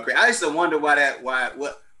 I used to wonder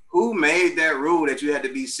who made that rule that you had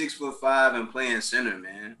to be 6'5" and playing center,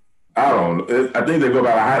 man? I don't know. I think they go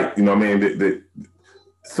by the height. You know what I mean?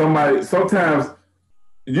 Sometimes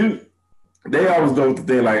they always go with the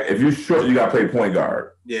thing like, if you're short, you gotta play point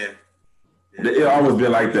guard. Yeah. It always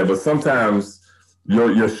been like that, but sometimes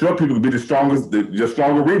your short people can be the strongest, your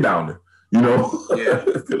stronger rebounder. You know,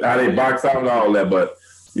 how they box out and all that. But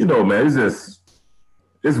you know, man,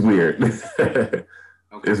 it's weird. Okay.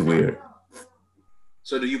 It's weird.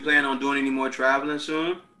 So, do you plan on doing any more traveling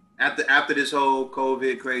soon? After this whole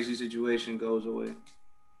COVID crazy situation goes away?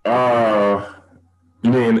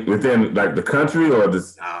 You mean within like the country or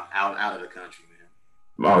this? Out of the country, man.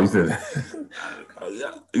 Oh, you said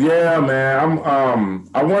that. Yeah, man.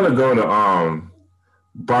 I want to go to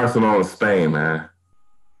Barcelona, Spain, man.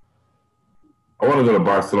 I want to go to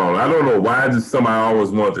Barcelona. I don't know why. It's just something I always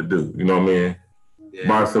wanted to do. You know what I mean? Yeah.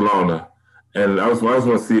 Barcelona, and I just want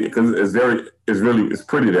to see it because it's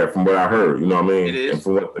pretty there from what I heard. You know what I mean? It is. And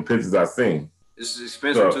from what the pictures I've seen. It's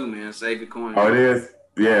expensive too, man. Save your coin. Oh, it is.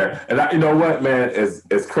 Yeah, and you know what, man?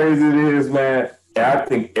 As crazy it is, man. I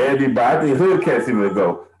think hood cats even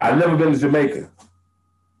go. I've never been to Jamaica.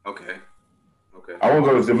 Okay. I want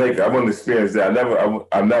to go to Jamaica. I want to experience that.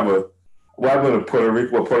 I never. Well, I went to Puerto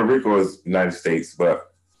Rico. Well, Puerto Rico is United States,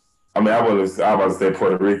 but I mean, I was about to say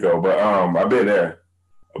Puerto Rico, but I've been there.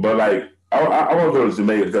 But like, I want to go to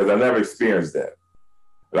Jamaica because I never experienced that.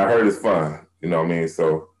 But I heard it's fun. You know what I mean?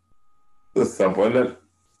 So it's something. And then,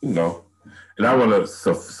 you know, and I want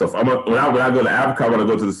to. When I go to Africa, I want to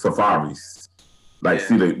go to the safaris, like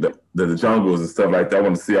see the jungles and stuff like that. I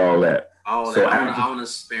want to see all that. All that. I want to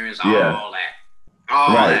experience all that.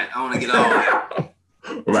 All that. I want to get all that.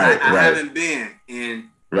 I haven't been, and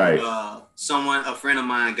a friend of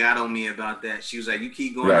mine got on me about that. She was like, "You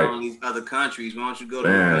keep going on these other countries. Why don't you go to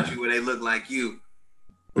a country where they look like you?"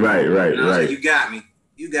 Right. Like, you got me.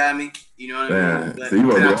 You know what I mean? But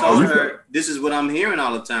so I told her, this is what I'm hearing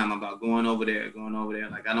all the time about going over there.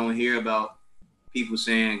 Like, I don't hear about people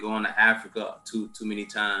saying going to Africa too many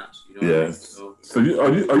times. You know what I mean? So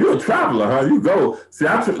are you a traveler, huh? You go. See,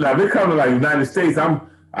 now they come to like United States. I'm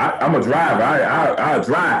a driver. I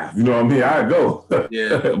drive. You know what I mean? I go.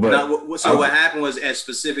 Yeah. But what happened was at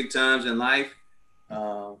specific times in life,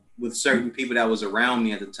 with certain people that was around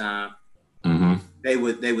me at the time, they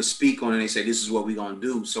would speak on it and they say, this is what we're gonna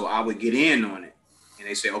do. So I would get in on it. And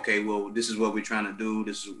they say, okay, well, this is what we're trying to do.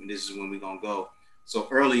 This is when we're gonna go. So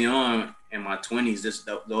early on in my 20s,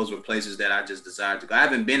 those were places that I just desired to go. I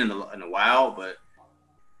haven't been in a while, but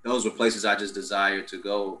those were places I just desired to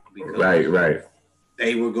go because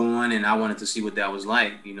they were going and I wanted to see what that was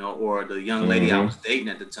like, you know, or the young lady I was dating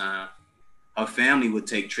at the time, her family would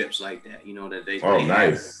take trips like that, you know, that they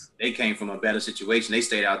came from a better situation. They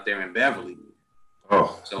stayed out there in Beverly. You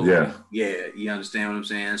understand what I'm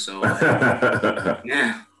saying? So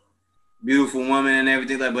beautiful woman and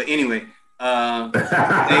everything like. But anyway,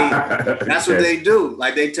 that's what they do.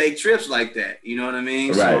 Like they take trips like that. You know what I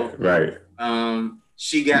mean?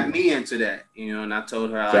 She got me into that, you know, and I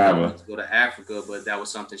told her I wanted to go to Africa, but that was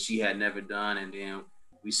something she had never done. And then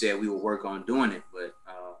we said we would work on doing it, but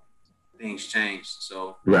things changed.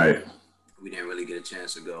 So we didn't really get a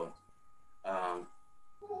chance to go.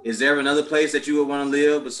 Is there another place that you would want to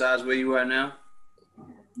live besides where you are now?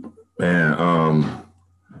 Man,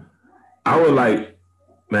 I would like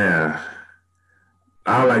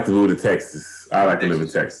to move to Texas. I like to live in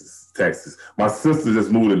Texas. My sister just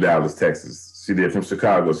moved to Dallas, Texas. She did from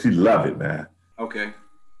Chicago. She loved it, man. Okay.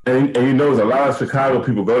 And you know, a lot of Chicago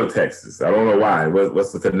people go to Texas. I don't know why.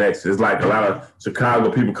 What's the connection? It's like a lot of Chicago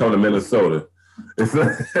people come to Minnesota. I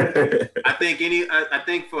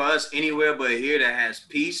think for us, anywhere but here that has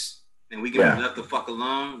peace and we can be left the fuck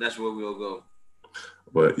alone, that's where we'll go.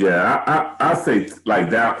 But yeah, I say like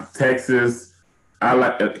down Texas. I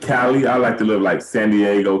like Cali. I like to live like San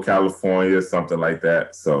Diego, California, something like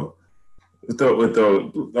that. So with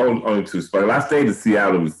the only two spots. I stayed in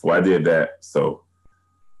Seattle before. I did that. So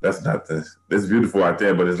that's not it's beautiful out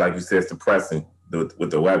there, but it's like you said, it's depressing with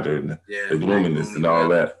the weather and the gloominess and all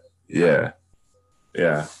that. Yeah.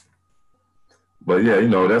 Yeah. But yeah, you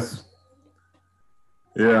know,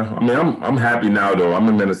 I mean, I'm happy now though. I'm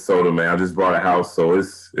in Minnesota, man. I just bought a house, so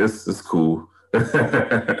it's cool.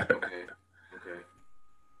 Okay.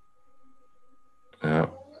 Yeah.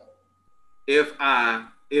 If I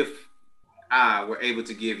were able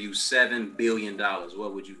to give you $7 billion,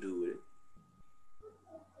 what would you do with it?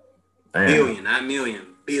 Damn. Billion, not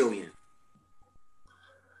million, billion.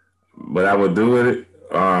 What I would do with it,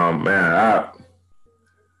 man,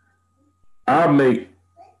 I'll make.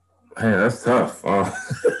 Man, that's tough.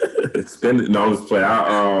 Spend it. No, let's play.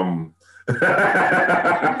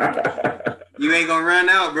 You ain't gonna run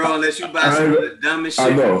out, bro, unless you buy some of the dumbest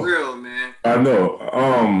shit in the world, man. I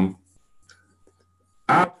know.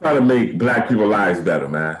 I'll try to make Black people's lives better,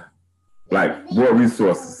 man. Like more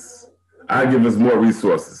resources. I give us more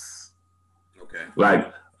resources. Okay.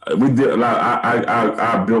 Like we did. Like,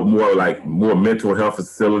 I built more mental health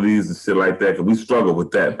facilities and shit like that because we struggle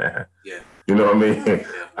with that, man. Yeah. You know what I mean? Yeah.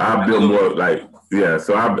 I build more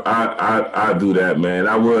so I do that, man.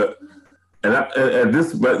 I would, and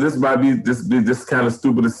this might be this kind of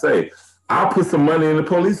stupid to say. I'll put some money in the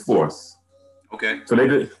police force. Okay. So they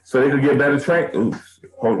could get better trained.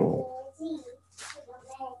 Hold on.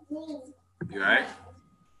 You all right?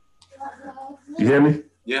 You hear me?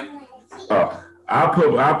 Yeah.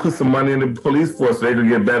 I'll put some money in the police force so they can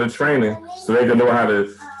get better training, so they can know how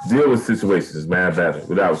to deal with situations, man, better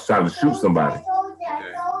without trying to shoot somebody.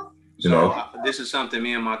 Okay. You know, this is something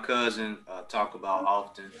me and my cousin talk about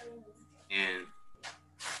often, and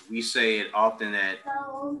we say it often that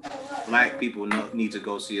Black people need to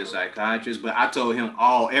go see a psychiatrist. But I told him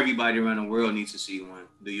everybody around the world needs to see one.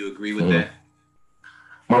 Do you agree with that?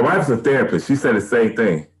 My wife's a therapist. She said the same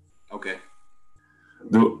thing. Okay.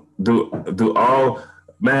 do all,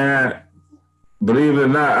 man, believe it or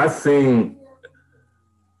not,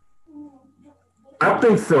 I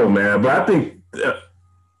think so, man. But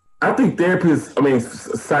I think therapists, I mean,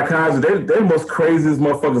 psychologists, they're the most craziest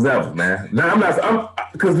motherfuckers ever, man. Now,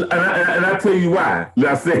 I tell you why. You know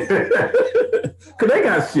what I'm saying? Because they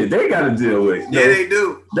got shit they got to deal with. Yeah, they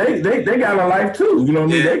do. They got a life too. You know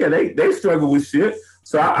what I mean? They struggle with shit.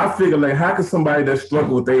 So I figure, like, how can somebody that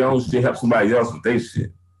struggle with their own shit help somebody else with their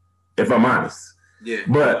shit? If I'm honest. Yeah.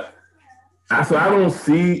 But, I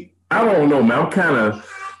don't know, man.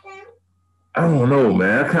 I don't know,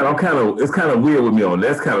 man. It's kind of weird with me on that.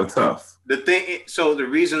 That's kind of tough. The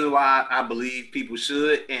reason why I believe people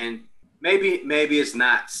should, and maybe it's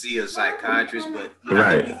not see a psychiatrist, but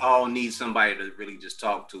I think we all need somebody to really just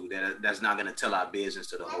talk to that's not going to tell our business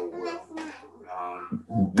to the whole world. I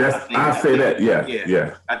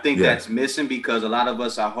think that's missing because a lot of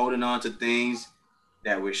us are holding on to things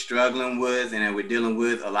that we're struggling with and that we're dealing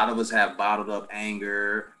with. A lot of us have bottled up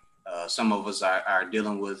anger. Some of us are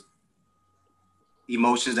dealing with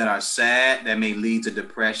emotions that are sad that may lead to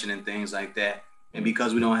depression and things like that. And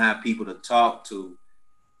because we don't have people to talk to,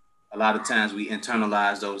 a lot of times we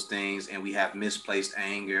internalize those things and we have misplaced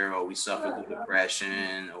anger, or we suffer through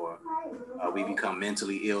depression, or we become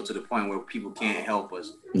mentally ill to the point where people can't help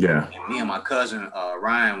us. Yeah. And me and my cousin,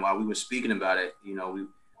 Ryan, while we were speaking about it, we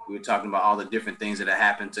were talking about all the different things that had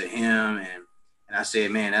happened to him. And I said,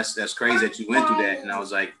 man, that's crazy that you went through that. And I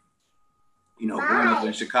was like, growing up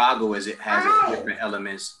in Chicago, it has different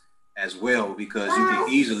elements as well, because you can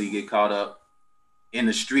easily get caught up in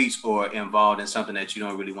the streets or involved in something that you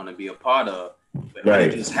don't really want to be a part of. But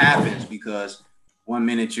it just happens because one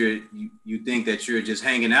minute you think that you're just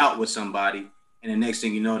hanging out with somebody, and the next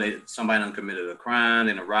thing you know, that somebody done committed a crime,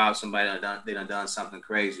 they done robbed somebody, they done something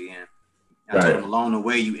crazy. And I told them along the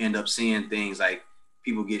way, you end up seeing things like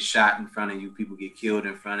people get shot in front of you, people get killed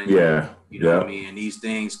in front of you. You know what I mean? And these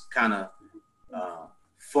things kind of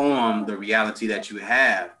form the reality that you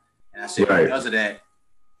have. And I said, because of that,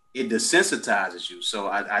 it desensitizes you. So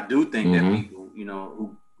I do think that people,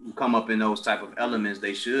 who come up in those type of elements,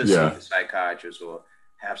 they should see a psychiatrist or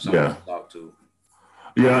have someone to talk to.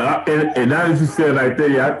 Yeah, and now that you said it like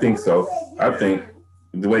that, I think so. I think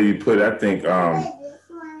the way you put it, I think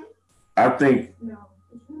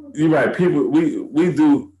you're right. People, we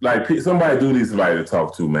do, like, somebody do need somebody to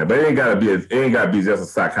talk to, man. But it ain't gotta be just a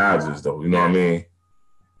psychologist, though. You know what I mean?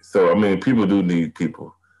 So I mean, people do need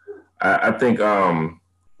people. I think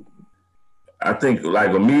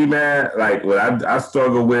like with me, man, like what I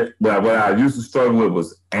struggle with, what I used to struggle with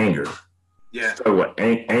was anger. Yeah. Struggle with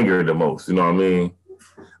anger the most. You know what I mean?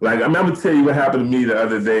 Like, I'm gonna tell you what happened to me the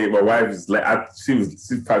other day. My wife was like, she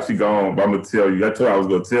gone, but I'm gonna tell you. I told her I was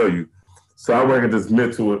gonna tell you. So I work at this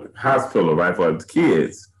mental hospital, right, for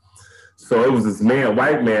kids. So it was this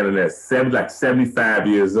white man in there, 75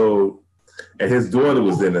 years old, and his daughter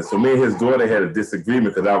was in there. So me and his daughter had a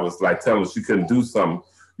disagreement because I was like telling her she couldn't do something.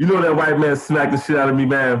 You know that white man smacked the shit out of me,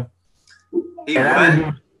 man? He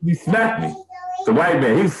smacked me. The white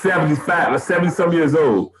man, he's 75, 70-some years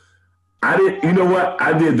old. You know what?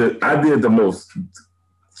 I did the most.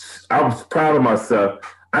 I was proud of myself.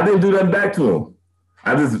 I didn't do nothing back to him.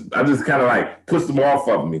 I just kind of like pushed him off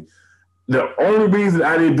of me. The only reason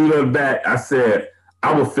I didn't do nothing back, I said,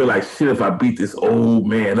 I would feel like shit if I beat this old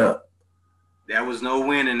man up. There was no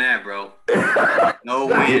win in that, bro. No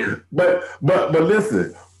win. But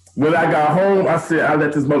listen, when I got home, I said, I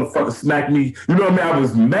let this motherfucker smack me. You know what I mean? I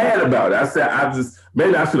was mad about it. I said,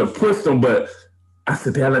 maybe I should have pushed him, but I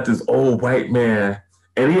said, I let this old white man,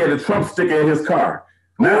 and he had a Trump sticker in his car.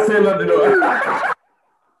 Not saying nothing to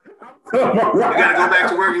You gotta go back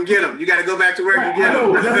to work and get him. That's what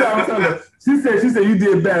I was telling her. She said you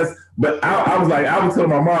did best, but I was like, I was telling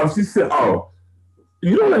my mom. She said, "Oh,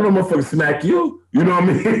 you don't let no motherfucker smack you." You know what I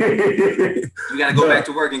mean? You gotta go back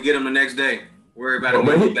to work and get him the next day. Worry about it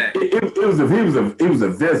when he back. He was a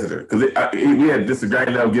visitor because we had disagreed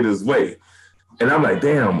and let him get his way, and I'm like,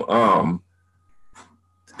 damn,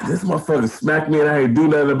 this motherfucker smacked me and I ain't do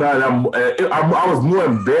nothing about it. I was more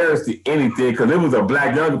embarrassed than anything because it was a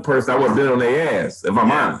black younger person. I would have been on their ass, if I'm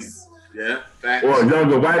honest. Yeah, facts. Or a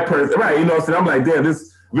younger white person. Right, you know what I'm saying? I'm like, damn, if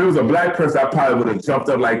it was a black person, I probably would have jumped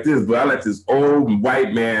up like this, but I let this old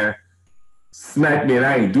white man smack me and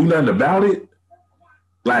I ain't do nothing about it.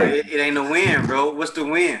 Like, it ain't a win, bro. What's the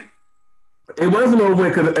win? It wasn't a win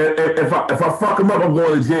because if I fuck him up, I'm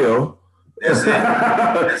going to jail. That's it.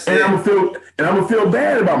 And I'm gonna feel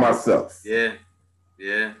bad about myself. Yeah.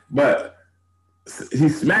 But he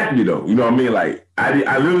smacked me though. You know what I mean? Like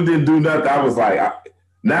I literally didn't do nothing. I was like,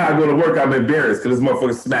 Now I go to work, I'm embarrassed because this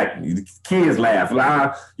motherfucker smacked me. The kids laugh.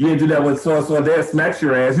 Like, you didn't do that when so-and-so dad smacks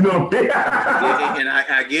your ass. You know what I'm saying? Yeah, and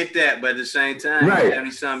I get that, but at the same time, right.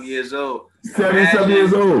 70-some years old. 70-some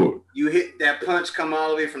years old. You hit that punch, come all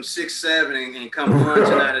the way from 6'7" and come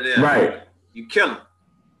punching out of there. Right. You kill him.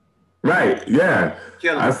 Right, yeah.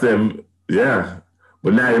 Kill him. I said, yeah.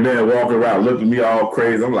 But now your man walking around looking at me all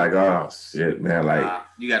crazy. I'm like, oh, shit, man. Like,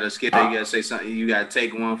 you got to skip there. You got to say something. You got to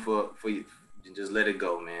take one for you. Just let it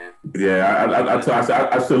go, man. Yeah, I should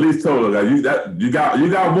at least told her that you got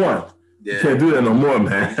one. Yeah. You can't do that no more,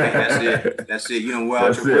 man. That's it. You don't wear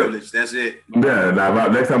out your privilege. That's it. Yeah. Now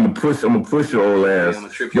next time I'm gonna push your old ass. Yeah, I'm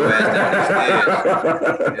gonna trip your ass down these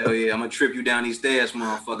stairs. Hell yeah, I'm gonna trip you down these stairs,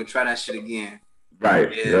 motherfucker. Try that shit again.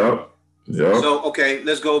 Right. Yeah. Yep. So okay,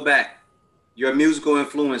 let's go back. Your musical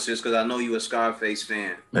influences, because I know you a Scarface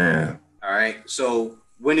fan. Man. All right. So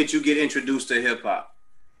when did you get introduced to hip hop?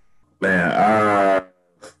 Man,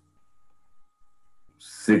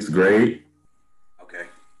 6th grade. Okay.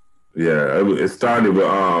 Yeah, it started with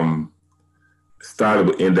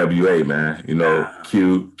NWA, man. You know,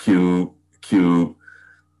 Cube,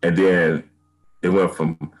 and then it went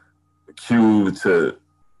from Cube to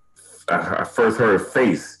I first heard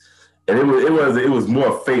Face, and it was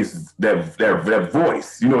more Face that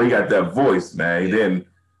voice. You know, he got that voice, man. Yeah. Then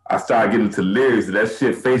I started getting into lyrics and that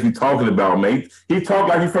shit Face be talking about, man. He talked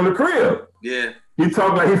like he from the crib. Yeah. He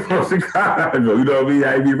talked like he from Chicago. You know what I mean?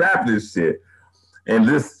 How he be rapping this shit. And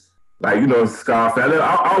this, like, you know, Scarface.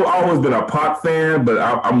 I've always been a Pac fan, but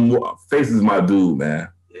I'm Face is my dude, man.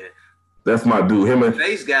 Yeah. That's my dude. Him and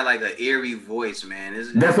Face got like an eerie voice, man.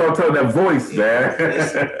 That's what I'm talking about, that voice, man.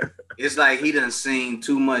 It's like he done seen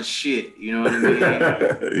too much shit. You know what I mean?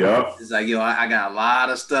 Yep. It's like, yo, I got a lot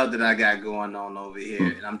of stuff that I got going on over here,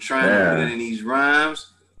 and I'm trying to put it in these rhymes.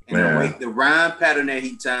 And the rhyme pattern that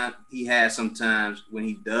he has sometimes when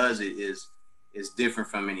he does it is different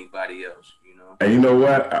from anybody else. You know. And you know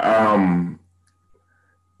what?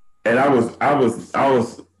 And I was,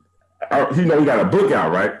 you know, he got a book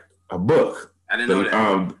out, right? A book. I didn't know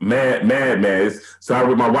that. Man.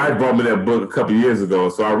 So my wife brought me that book a couple years ago.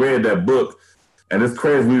 So I read that book, and it's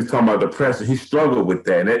crazy. We was talking about depression. He struggled with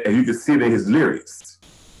that, and you can see that his lyrics.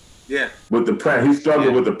 Yeah. With depression, he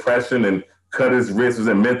struggled with depression and cut his wrists, was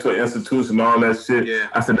in mental institution, and all that shit. Yeah.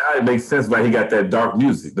 I said, now it makes sense why he got that dark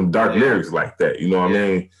music, them dark lyrics like that. You know what I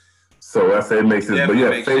mean? So I say it makes sense. But yeah,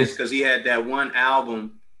 makes sense because he had that one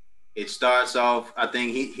album. It starts off, I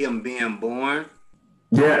think him being born.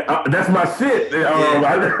 Yeah, that's my shit.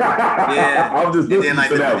 I'm just listening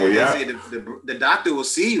to that one. Yeah, the doctor will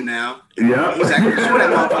see you now. Yeah, he's like, "Show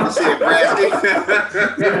that motherfucker see it, Brad."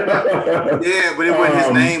 Yeah, but it wasn't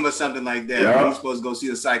his name or something like that. Yeah. He's supposed to go see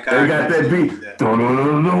the psychiatrist. They got that beat.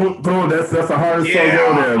 No. That's the hardest song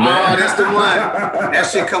on there, man. Oh, that's the one. That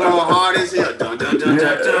shit come on hard as hell. Dun, dun, dun,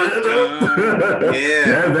 dun, dun, dun.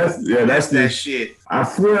 Yeah, that's that shit. I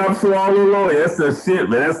swear I'm so all alone. That's that shit,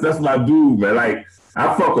 man. That's my dude, man. Like,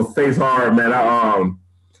 I fuck with Face hard, man.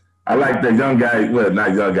 I like that young guy. Well,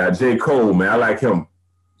 not young guy, J. Cole, man. I like him.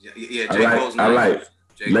 Yeah, J. Cole's nice.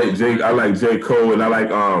 I like J. Cole, and I like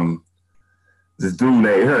this dude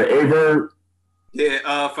named Averb.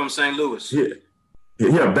 Yeah, from St. Louis. Yeah, he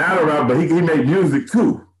a battle rapper, but he made music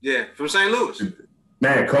too. Yeah, from St. Louis.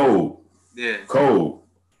 Man, Cole. Yeah. Cole.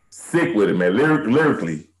 Sick with it, man.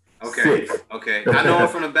 Lyrically. Okay. Sick. Okay. I know him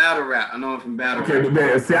from the battle rap. Okay, but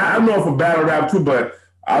man, see, I know him from battle rap too, but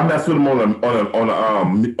I mess with him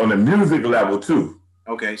on a music level too.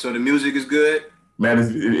 Okay, so the music is good. Man,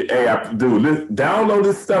 download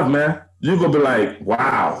this stuff, man. You gonna be like,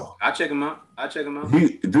 wow. I'll check him out.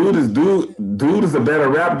 Dude is a better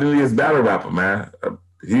rapper than he is battle rapper, man.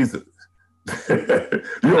 He's you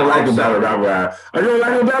don't like a battle rapper. You don't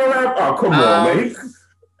like a battle rapper? Oh, come on, man.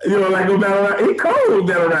 You don't like no battle rap? He cold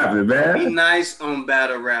battle rapping, man. He nice on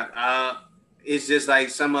battle rap. It's just like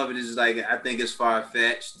some of it is like I think it's far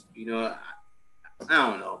fetched. You know, I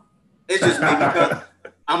don't know. It's just me because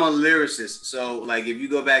I'm a lyricist. So like if you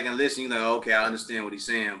go back and listen, you're like, okay, I understand what he's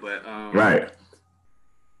saying. But right.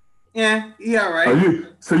 Yeah, he all right.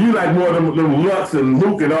 So you like more of them Lux and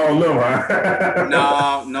Luke and all them, huh?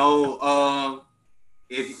 No.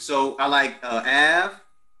 So I like Av.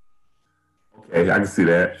 Okay, I can see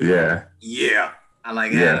that. Yeah. Yeah. I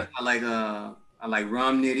like Av. I like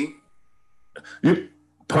Rum Nitty. You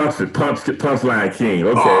punchline king.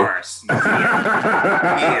 Okay. Bars. Yeah.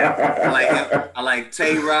 I like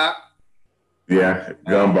Tay Rock. Yeah,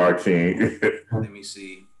 Gunbar King. Let me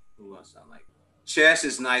see who else I like. Chess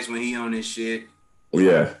is nice when he on this shit.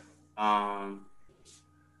 Yeah.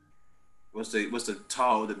 What's the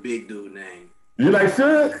big dude name? You like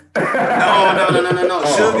Suge? No.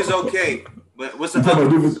 Suge is okay. But what's the other?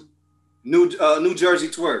 New Jersey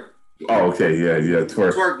Twerk. Oh, okay, yeah,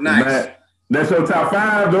 Twerk. Twerk, nice. Man, that's your top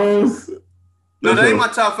 5, those? No, that ain't my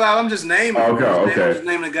top 5. I'm just naming. Okay. I'm just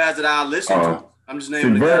naming the guys that I listen to. I'm just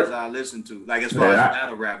naming the guys that I listen to. Like as far as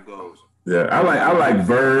battle rap goes. Yeah, I like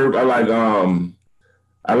Verb. I like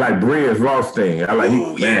Briz Rothstein. I like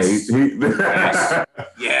yes.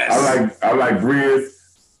 I like Briz.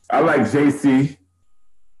 I like JC.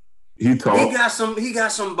 He got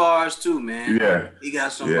some bars too, man. Yeah. He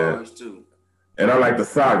got some bars too. And I like the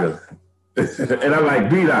Saga. And I like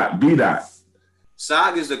B-Dot.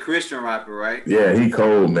 Saga's a Christian rapper, right? Yeah, he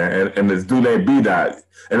cold, man. And this dude named B-Dot.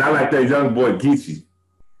 And I like that young boy Geechee.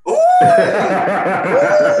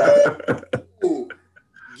 Ooh.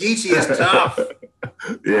 Geechee is tough.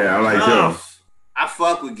 Yeah, I like him. I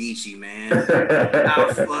fuck with Geechee, man.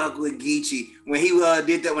 I fuck with Geechee. When he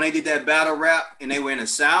did that, when they did that battle rap and they were in the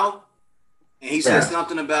South, and he said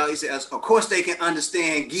something about, he said, of course they can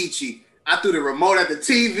understand Geechee. I threw the remote at the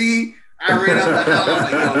TV. I ran out the house. I was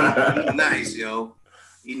like, yo, he nice, yo.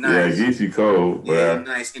 He nice. Yeah, Geechee cold, bro. Yeah,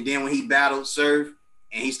 nice. And then when he battled Surf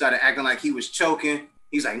and he started acting like he was choking,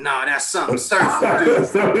 he's like, nah, that's something Surf would do. I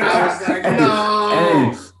was like,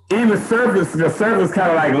 no. Hey, even Surf was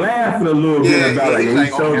kind of like laughing a little bit about it.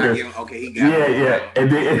 Like, okay, he got it. Yeah.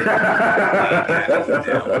 And then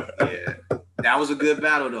that was a good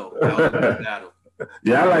battle, though.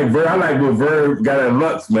 Yeah, I like Verb. I like what Verb got at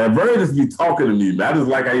Lux, man. Verb just be talking to me, man. I just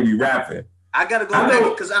like how he be rapping. I gotta go back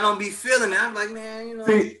because I don't be feeling it. I'm like, man, you know.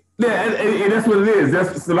 See, yeah, and that's what it is.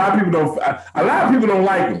 That's a lot of people don't. A lot of people don't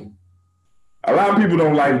like him. A lot of people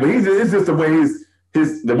don't like him, but it's just the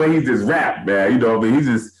way he just rap, man. You know, but he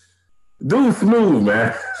just dude smooth,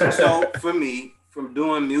 man. So for me, from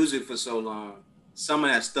doing music for so long, some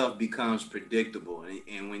of that stuff becomes predictable,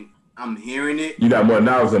 and when I'm hearing it, you got more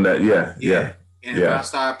knowledge on that, yeah. And if I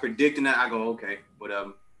start predicting that, I go, okay,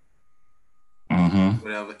 whatever. Mm-hmm.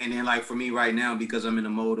 Whatever. And then like for me right now, because I'm in the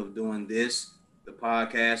mode of doing this, the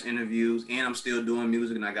podcast interviews, and I'm still doing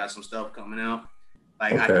music and I got some stuff coming out.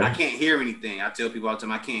 Like I can't hear anything. I tell people all the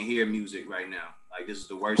time, I can't hear music right now. Like this is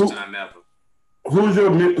the worst time ever. Who's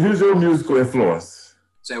your musical influence?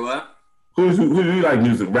 Say what? Who do you like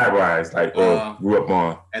music rap-wise, like grew up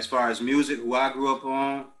on? As far as music, who I grew up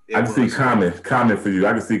on, I can see Common for you.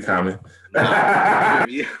 I can see Common. Yeah,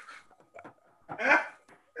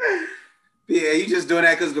 you just doing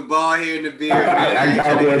that because the ball here in the beard. Man. I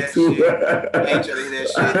got one too. I ain't trying to hear that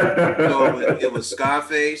shit. So it was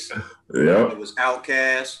Scarface. Yep. It was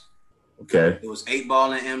Outkast. Okay. It was 8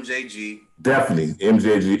 Ball and MJG. Definitely.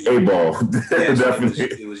 MJG, 8 Ball. Yeah, definitely.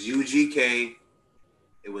 It was UGK.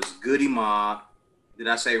 It was Goody Mob. Did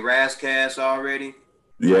I say Razzcast already?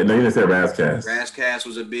 Yeah, no, you didn't say Razzcast. Razzcast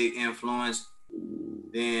was a big influence.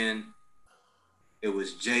 Then it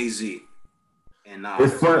was Jay-Z. And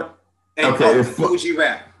it's fun. And it's Kool G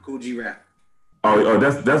Rap. Kool G Rap. Oh,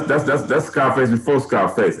 that's Scarface before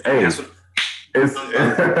Scarface. Hey, it's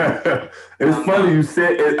funny you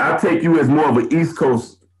said it. I take you as more of an East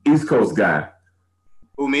Coast guy.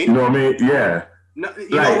 Who, me? You know what I mean? Yeah. No, you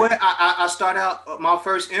know what? I started out. My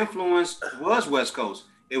first influence was West Coast.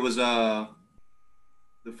 It was my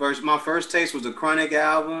first taste was the Chronic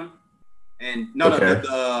album, and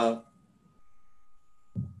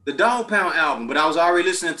the Dog Pound album. But I was already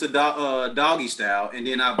listening to Doggy Style, and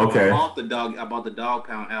then I bought the Dog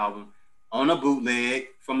Pound album on a bootleg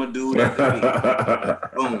from a dude at the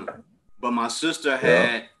beat. Boom. But my sister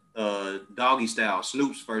had Doggy Style,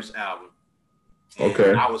 Snoop's first album.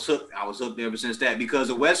 And I was hooked ever since that, because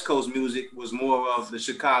the West Coast music was more of the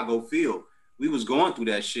Chicago feel. We was going through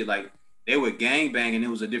that shit. Like, they were gang banging. It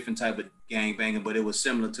was a different type of gang banging, but it was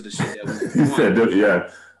similar to the shit that we were doing. Yeah.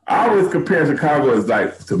 I always compare Chicago as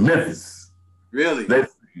like to Memphis. Really?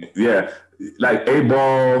 Like 8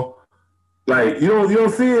 Ball. Like you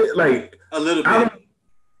don't see it like a little bit.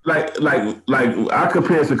 Like I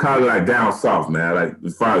compare Chicago like down south, man. Like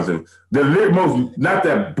as far as the most, not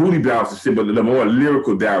that booty bounce and shit, but the more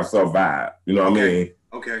lyrical down south vibe. You know what I mean?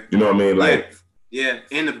 Okay. You know what I mean? Like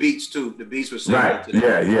and the beats too. The beats were similar to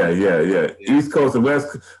that. Yeah. East Coast and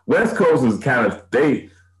West Coast is kind of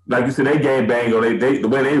like you said, they gang bang or the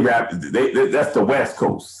way they rap. That's the West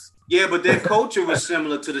Coast. Yeah, but their culture was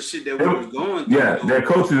similar to the shit that we was going through. Yeah, their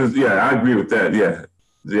culture is. Yeah, I agree with that. Yeah,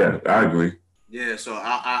 I agree. Yeah, so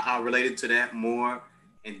I related to that more.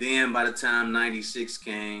 And then by the time 96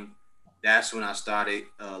 came, that's when I started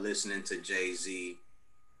listening to Jay-Z.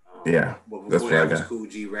 But before that was Kool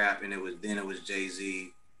G Rap, and it was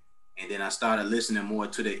Jay-Z. And then I started listening more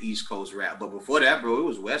to the East Coast rap. But before that, bro, it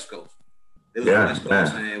was West Coast. It was West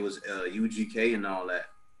Coast, and it was UGK and all that.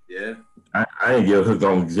 Yeah. I ain't get hooked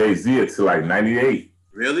on Jay-Z until like 98.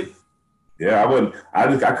 Really? Yeah, I wouldn't.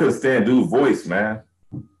 I couldn't stand dude's voice, man.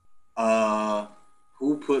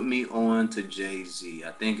 Who put me on to Jay-Z?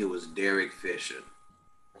 I think it was Derek Fisher.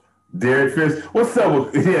 Derek Fisher? What's up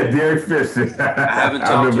with Derek Fisher? I haven't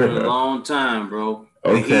talked to him in a long time, bro.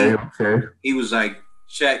 Okay. He was like,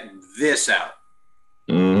 check this out.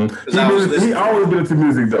 Mm-hmm. He always been into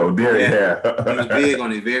music though, Derek. Yeah. He was big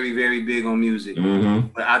on it, very, very big on music. Mm-hmm.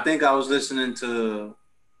 But I think I was listening to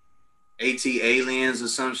AT-Aliens or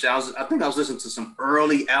some shit. I think I was listening to some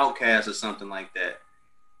early Outkast or something like that.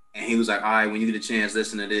 And he was like, all right, when you get a chance,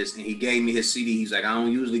 listen to this. And he gave me his CD. He's like, I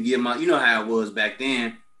don't usually give you know how it was back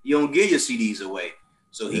then. You don't give your CDs away.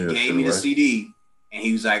 So he gave me the CD, and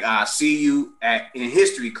he was like, I'll see you in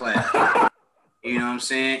history class. You know what I'm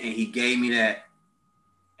saying? And he gave me that.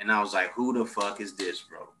 And I was like, who the fuck is this,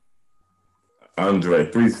 bro?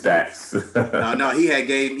 Andre, 3 Stacks. No, he had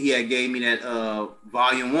gave me that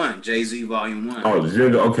Volume 1, Jay-Z Volume 1. Oh,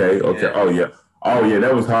 okay. Yeah. Oh yeah,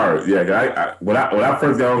 that was hard. Yeah, when I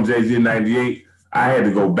first got on Jay-Z in '98, I had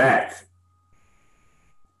to go back.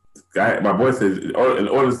 My boy said, in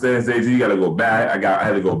order to stand Jay-Z, you got to go back. I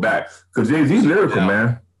had to go back because Jay-Z's lyrical,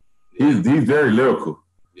 man. He's very lyrical.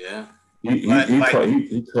 Yeah. He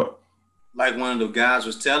taught. Like one of the guys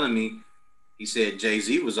was telling me, he said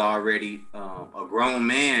Jay-Z was already a grown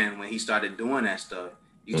man when he started doing that stuff.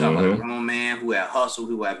 You talk about a grown man who had hustled,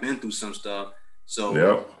 who had been through some stuff.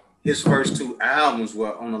 So his first 2 albums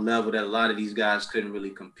were on a level that a lot of these guys couldn't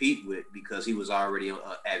really compete with because he was already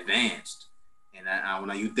advanced. And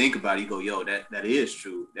when you think about it, you go, yo, that is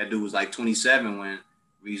true. That dude was like 27 when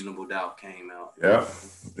Reasonable Doubt came out.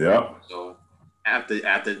 Yeah. So after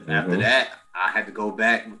that, I had to go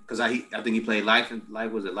back because I think he played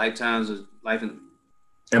Lifetimes or Life in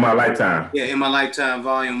My Lifetime. Yeah, In My Lifetime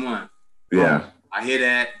Volume 1. Yeah. I hear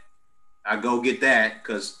that. I go get that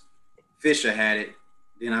because Fisher had it.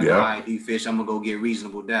 Then I go, all right, D-Fish, I'm going to go get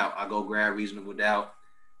Reasonable Doubt. I go grab Reasonable Doubt.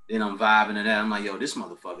 Then I'm vibing to that. I'm like, yo, this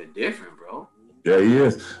motherfucker different, bro. Yeah, he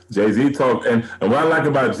is. Jay-Z talk. And what I like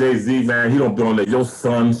about Jay-Z, man, he don't be on that your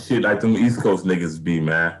son shit like them East Coast niggas be,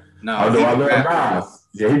 man. No, although I love Nas.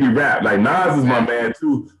 Yeah, he be rap. Like, Nas is my man,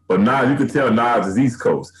 too. But Nas, you can tell Nas is East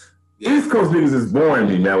Coast. Yeah. East Coast niggas is boring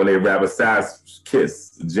me, man, when they rap, besides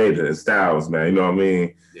Kiss, Jada, and Styles, man. You know what I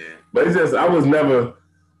mean? Yeah. But it's just something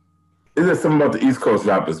about the East Coast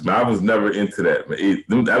rappers, man. I was never into that, man.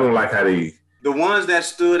 I don't like how they... The ones that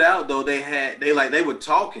stood out, though, they were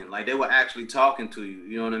talking. Like, they were actually talking to you.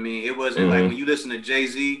 You know what I mean? It wasn't like when you listen to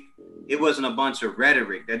Jay-Z, it wasn't a bunch of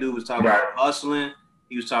rhetoric. That dude was talking about hustling.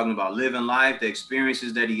 He was talking about living life, the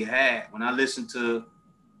experiences that he had. When I listened to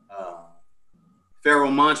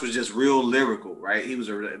Pharoah Monch was just real lyrical, right? He was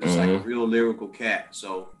like a real lyrical cat.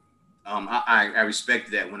 So I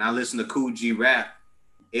respected that. When I listened to Kool G rap,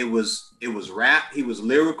 it was rap. He was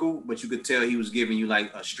lyrical, but you could tell he was giving you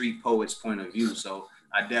like a street poet's point of view. So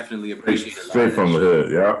I definitely appreciate it. Straight from the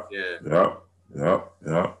hood,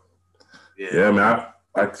 yeah, man.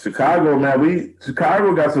 Like Chicago, man.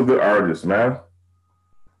 Chicago got some good artists, man.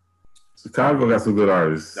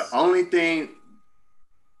 The only thing,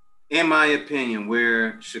 in my opinion,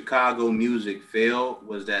 where Chicago music failed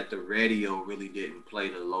was that the radio really didn't play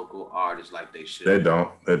the local artists like they should. They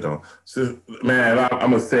don't. So, man,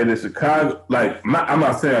 I'm gonna say that Chicago, like, I'm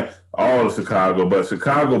not saying all of Chicago, but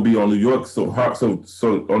Chicago be on New York so hard,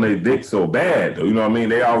 so on their dick so bad. You know what I mean?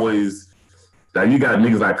 They always, like, you got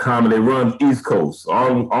niggas like Common, they run East Coast.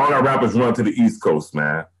 All our rappers run to the East Coast,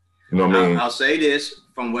 man. You know what I mean? I'll say this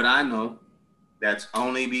from what I know. That's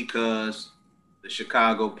only because the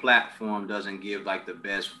Chicago platform doesn't give like the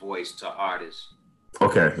best voice to artists.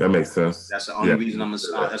 Okay, that makes sense. That's the only reason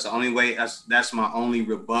that's the only way. That's my only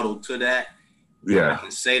rebuttal to that. Yeah, I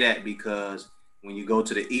can say that because when you go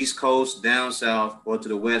to the East Coast, down south, or to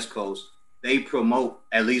the West Coast, they promote,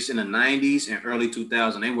 at least in the 90s and early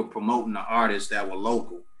 2000s, they were promoting the artists that were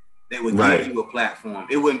local. They would give you a platform.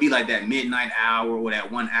 It wouldn't be like that midnight hour or that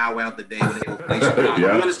 1 hour out the day where they would play Chicago. You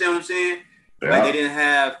understand what I'm saying? Yeah. Like, they didn't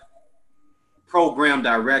have program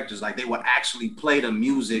directors. Like, they would actually play the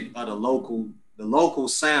music of the local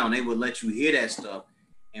sound. They would let you hear that stuff.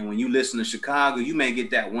 And when you listen to Chicago, you may get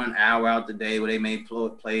that 1 hour out the day where they may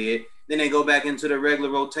play it. Then they go back into the regular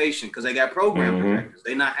rotation because they got program directors.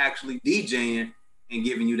 They're not actually DJing and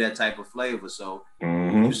giving you that type of flavor. So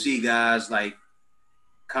you see guys like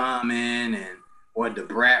Common or Da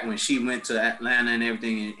Brat when she went to Atlanta and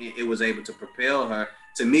everything, and it was able to propel her.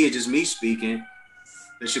 To me, it's just me speaking.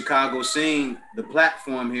 The Chicago scene, the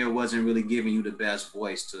platform here wasn't really giving you the best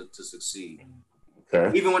voice to succeed.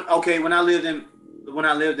 Okay. Even when I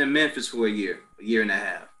lived in Memphis for a year and a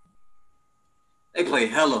half, they played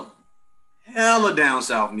hella down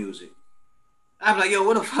south music. I'm like, yo,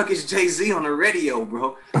 what the fuck is Jay-Z on the radio,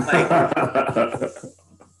 bro? Like,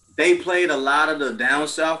 they played a lot of the down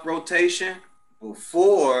south rotation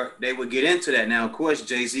before they would get into that. Now, of course,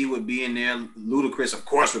 Jay-Z would be in there. Ludacris, of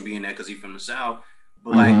course, would be in there because he's from the South.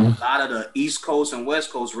 But like a lot of the East Coast and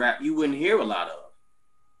West Coast rap, you wouldn't hear a lot of.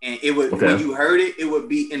 And it would when you heard it, it would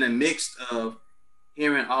be in a mix of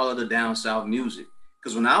hearing all of the down south music.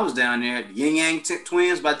 Because when I was down there, the Yin Yang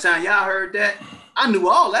Twins, by the time y'all heard that, I knew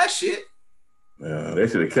all that shit. Yeah, they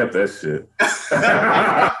should have kept that shit.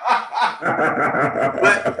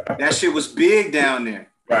 But that shit was big down there.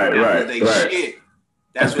 Right. Shit.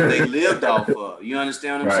 That's what they lived off of. You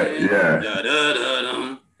understand what I'm saying? Yeah.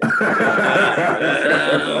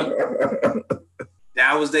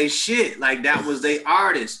 That was their shit. Like, that was their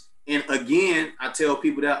artist. And again, I tell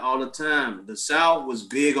people that all the time. The South was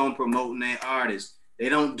big on promoting their artists. They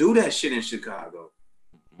don't do that shit in Chicago.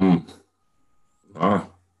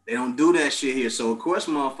 They don't do that shit here. So, of course,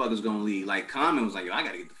 motherfuckers gonna leave. Like, Common was like, yo, I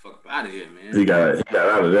gotta get the fuck up out of here, man. He got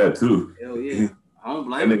out of that, too. Hell yeah. I don't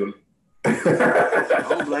blame him. I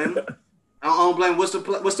don't blame him. I don't blame him. What's the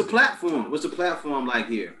platform? What's the platform like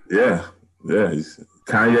here? Yeah.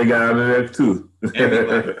 Kanye got out of there, too.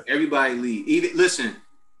 Everybody leave.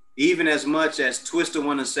 Even as much as Twista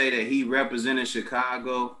want to say that he represented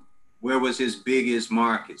Chicago, where was his biggest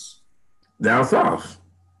markets? Down south.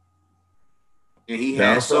 And he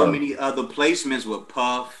had so many other placements with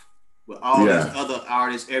Puff, with all these other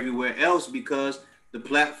artists everywhere else, because the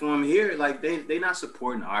platform here, like they not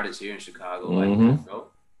supporting artists here in Chicago. Like, bro.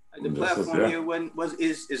 Like, the platform here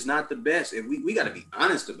is not the best. If we got to be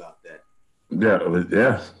honest about that. Yeah.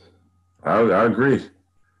 I agree.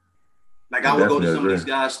 Like, I would go to some of these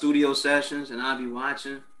guys' studio sessions and I'd be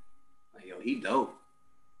watching. Like, yo, he dope.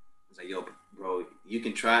 It's like, yo, bro, you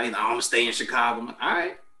can try. I'm gonna stay in Chicago. I'm like, all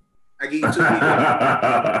right, I give you 2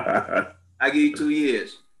 years. I give you 2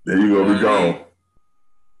 years. Then you gonna be gone.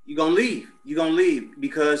 You're gonna leave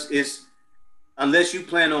because it's, unless you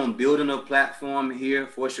plan on building a platform here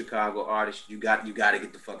for Chicago artists, you got to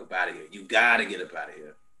get the fuck up out of here. You got to get up out of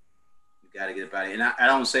here. And I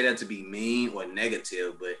don't say that to be mean or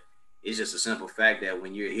negative, but it's just a simple fact that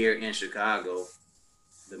when you're here in Chicago,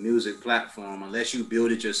 the music platform, unless you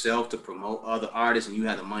build it yourself to promote other artists and you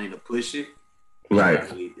have the money to push it,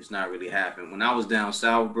 it's not really happening. When I was down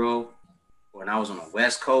south, bro, when I was on the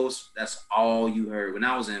West Coast, that's all you heard. When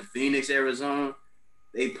I was in Phoenix, Arizona,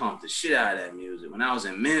 they pumped the shit out of that music. When I was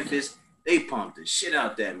in Memphis, they pumped the shit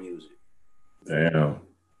out that music. Damn.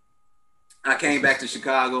 I came back to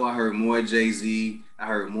Chicago. I heard more Jay-Z. I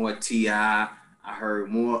heard more T.I. I heard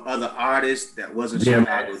more other artists that wasn't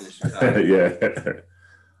Chicago than Chicago. Yeah.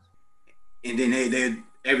 And then they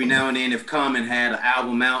every now and then, if Common had an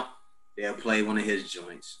album out, they'll play one of his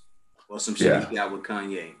joints or some shit he got with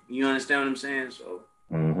Kanye. You understand what I'm saying? So.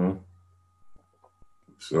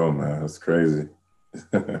 Sure, man. That's crazy.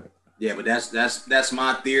 Yeah, but that's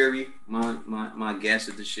my theory, my guess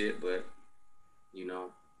at the shit. But you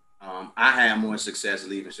know, I had more success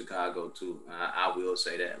leaving Chicago too. I will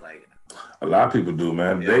say that. Like, a lot of people do,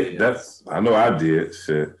 man. That's I know I did.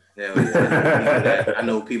 Shit. Hell yeah. I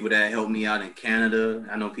know people that helped me out in Canada.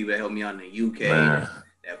 I know people that helped me out in the UK. Man.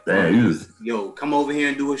 Yo, come over here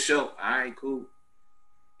and do a show. All right, cool.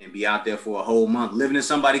 And be out there for a whole month, living in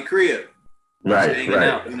somebody's crib. Right. Hanging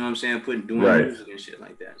out, you know what I'm saying? Doing music and shit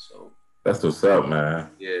like that. So that's what's up, man.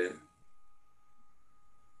 Yeah.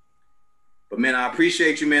 But man, I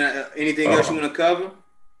appreciate you, man. Anything else you want to cover?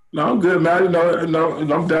 No, I'm good, man. You know,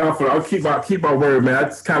 I'm down for it. I'll keep my word, man.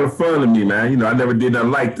 It's kind of fun to me, man. You know, I never did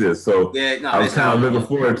nothing like this, so I was kind of looking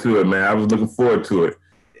forward to it, man. I was looking forward to it.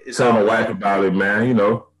 Tell my wife about it, man. You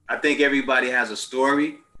know, I think everybody has a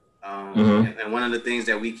story, and one of the things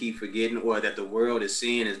that we keep forgetting, or that the world is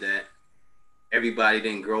seeing, is that everybody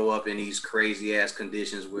didn't grow up in these crazy ass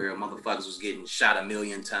conditions where motherfuckers was getting shot 1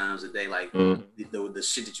 million times a day. Like the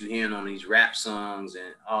shit that you hearing on these rap songs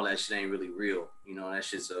and all that shit ain't really real. You know, that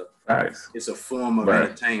shit's it's a form of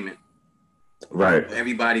entertainment. Right.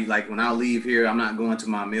 Everybody, like, when I leave here, I'm not going to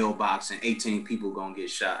my mailbox and 18 people gonna get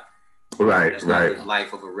shot. Right. That's not the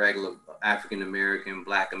life of a regular African American,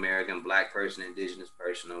 Black person, Indigenous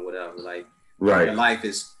person, or whatever. Like, their life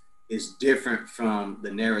is different from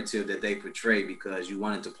the narrative that they portray, because you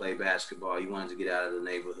wanted to play basketball, you wanted to get out of the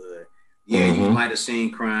neighborhood. Yeah, you might have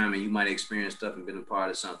seen crime and you might have experienced stuff and been a part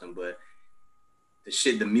of something, but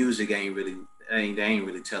the music they ain't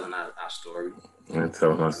really telling our story. They ain't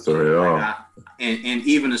telling our story at all. And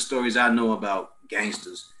even the stories I know about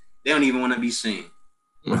gangsters, they don't even want to be seen.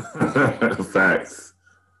 Facts.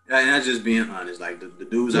 And that's just being honest. Like the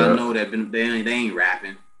dudes I know that they ain't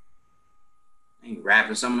rapping. They ain't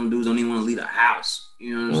rapping. Some of them dudes don't even want to leave the house.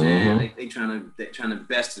 You know what I'm saying? They trying to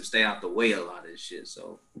best to stay out the way a lot of this shit.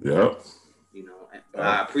 So you know,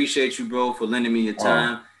 I appreciate you, bro, for lending me your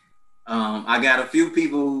time. I got a few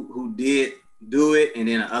people who did do it, and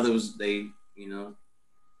then others they, you know,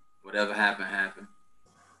 whatever happened.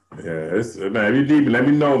 Yeah, man. If you deep, let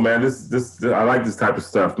me know, man. This I like this type of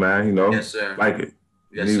stuff, man. You know, yes, sir. Like it.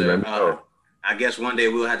 Yes, sir. Let me know. I guess one day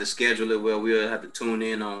we'll have to schedule it where we'll have to tune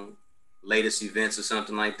in on latest events or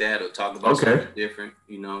something like that, or talk about something different.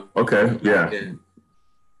 You know. Okay. Yeah.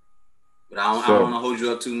 But I don't want to hold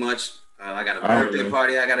you up too much. I got a birthday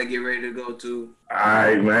party I got to get ready to go to. All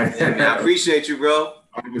right, man. Yeah, man. I appreciate you, bro.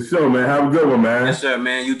 For sure, man. Have a good one, man. Yes, sir,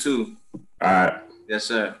 man. You too. All right. Yes,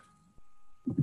 sir.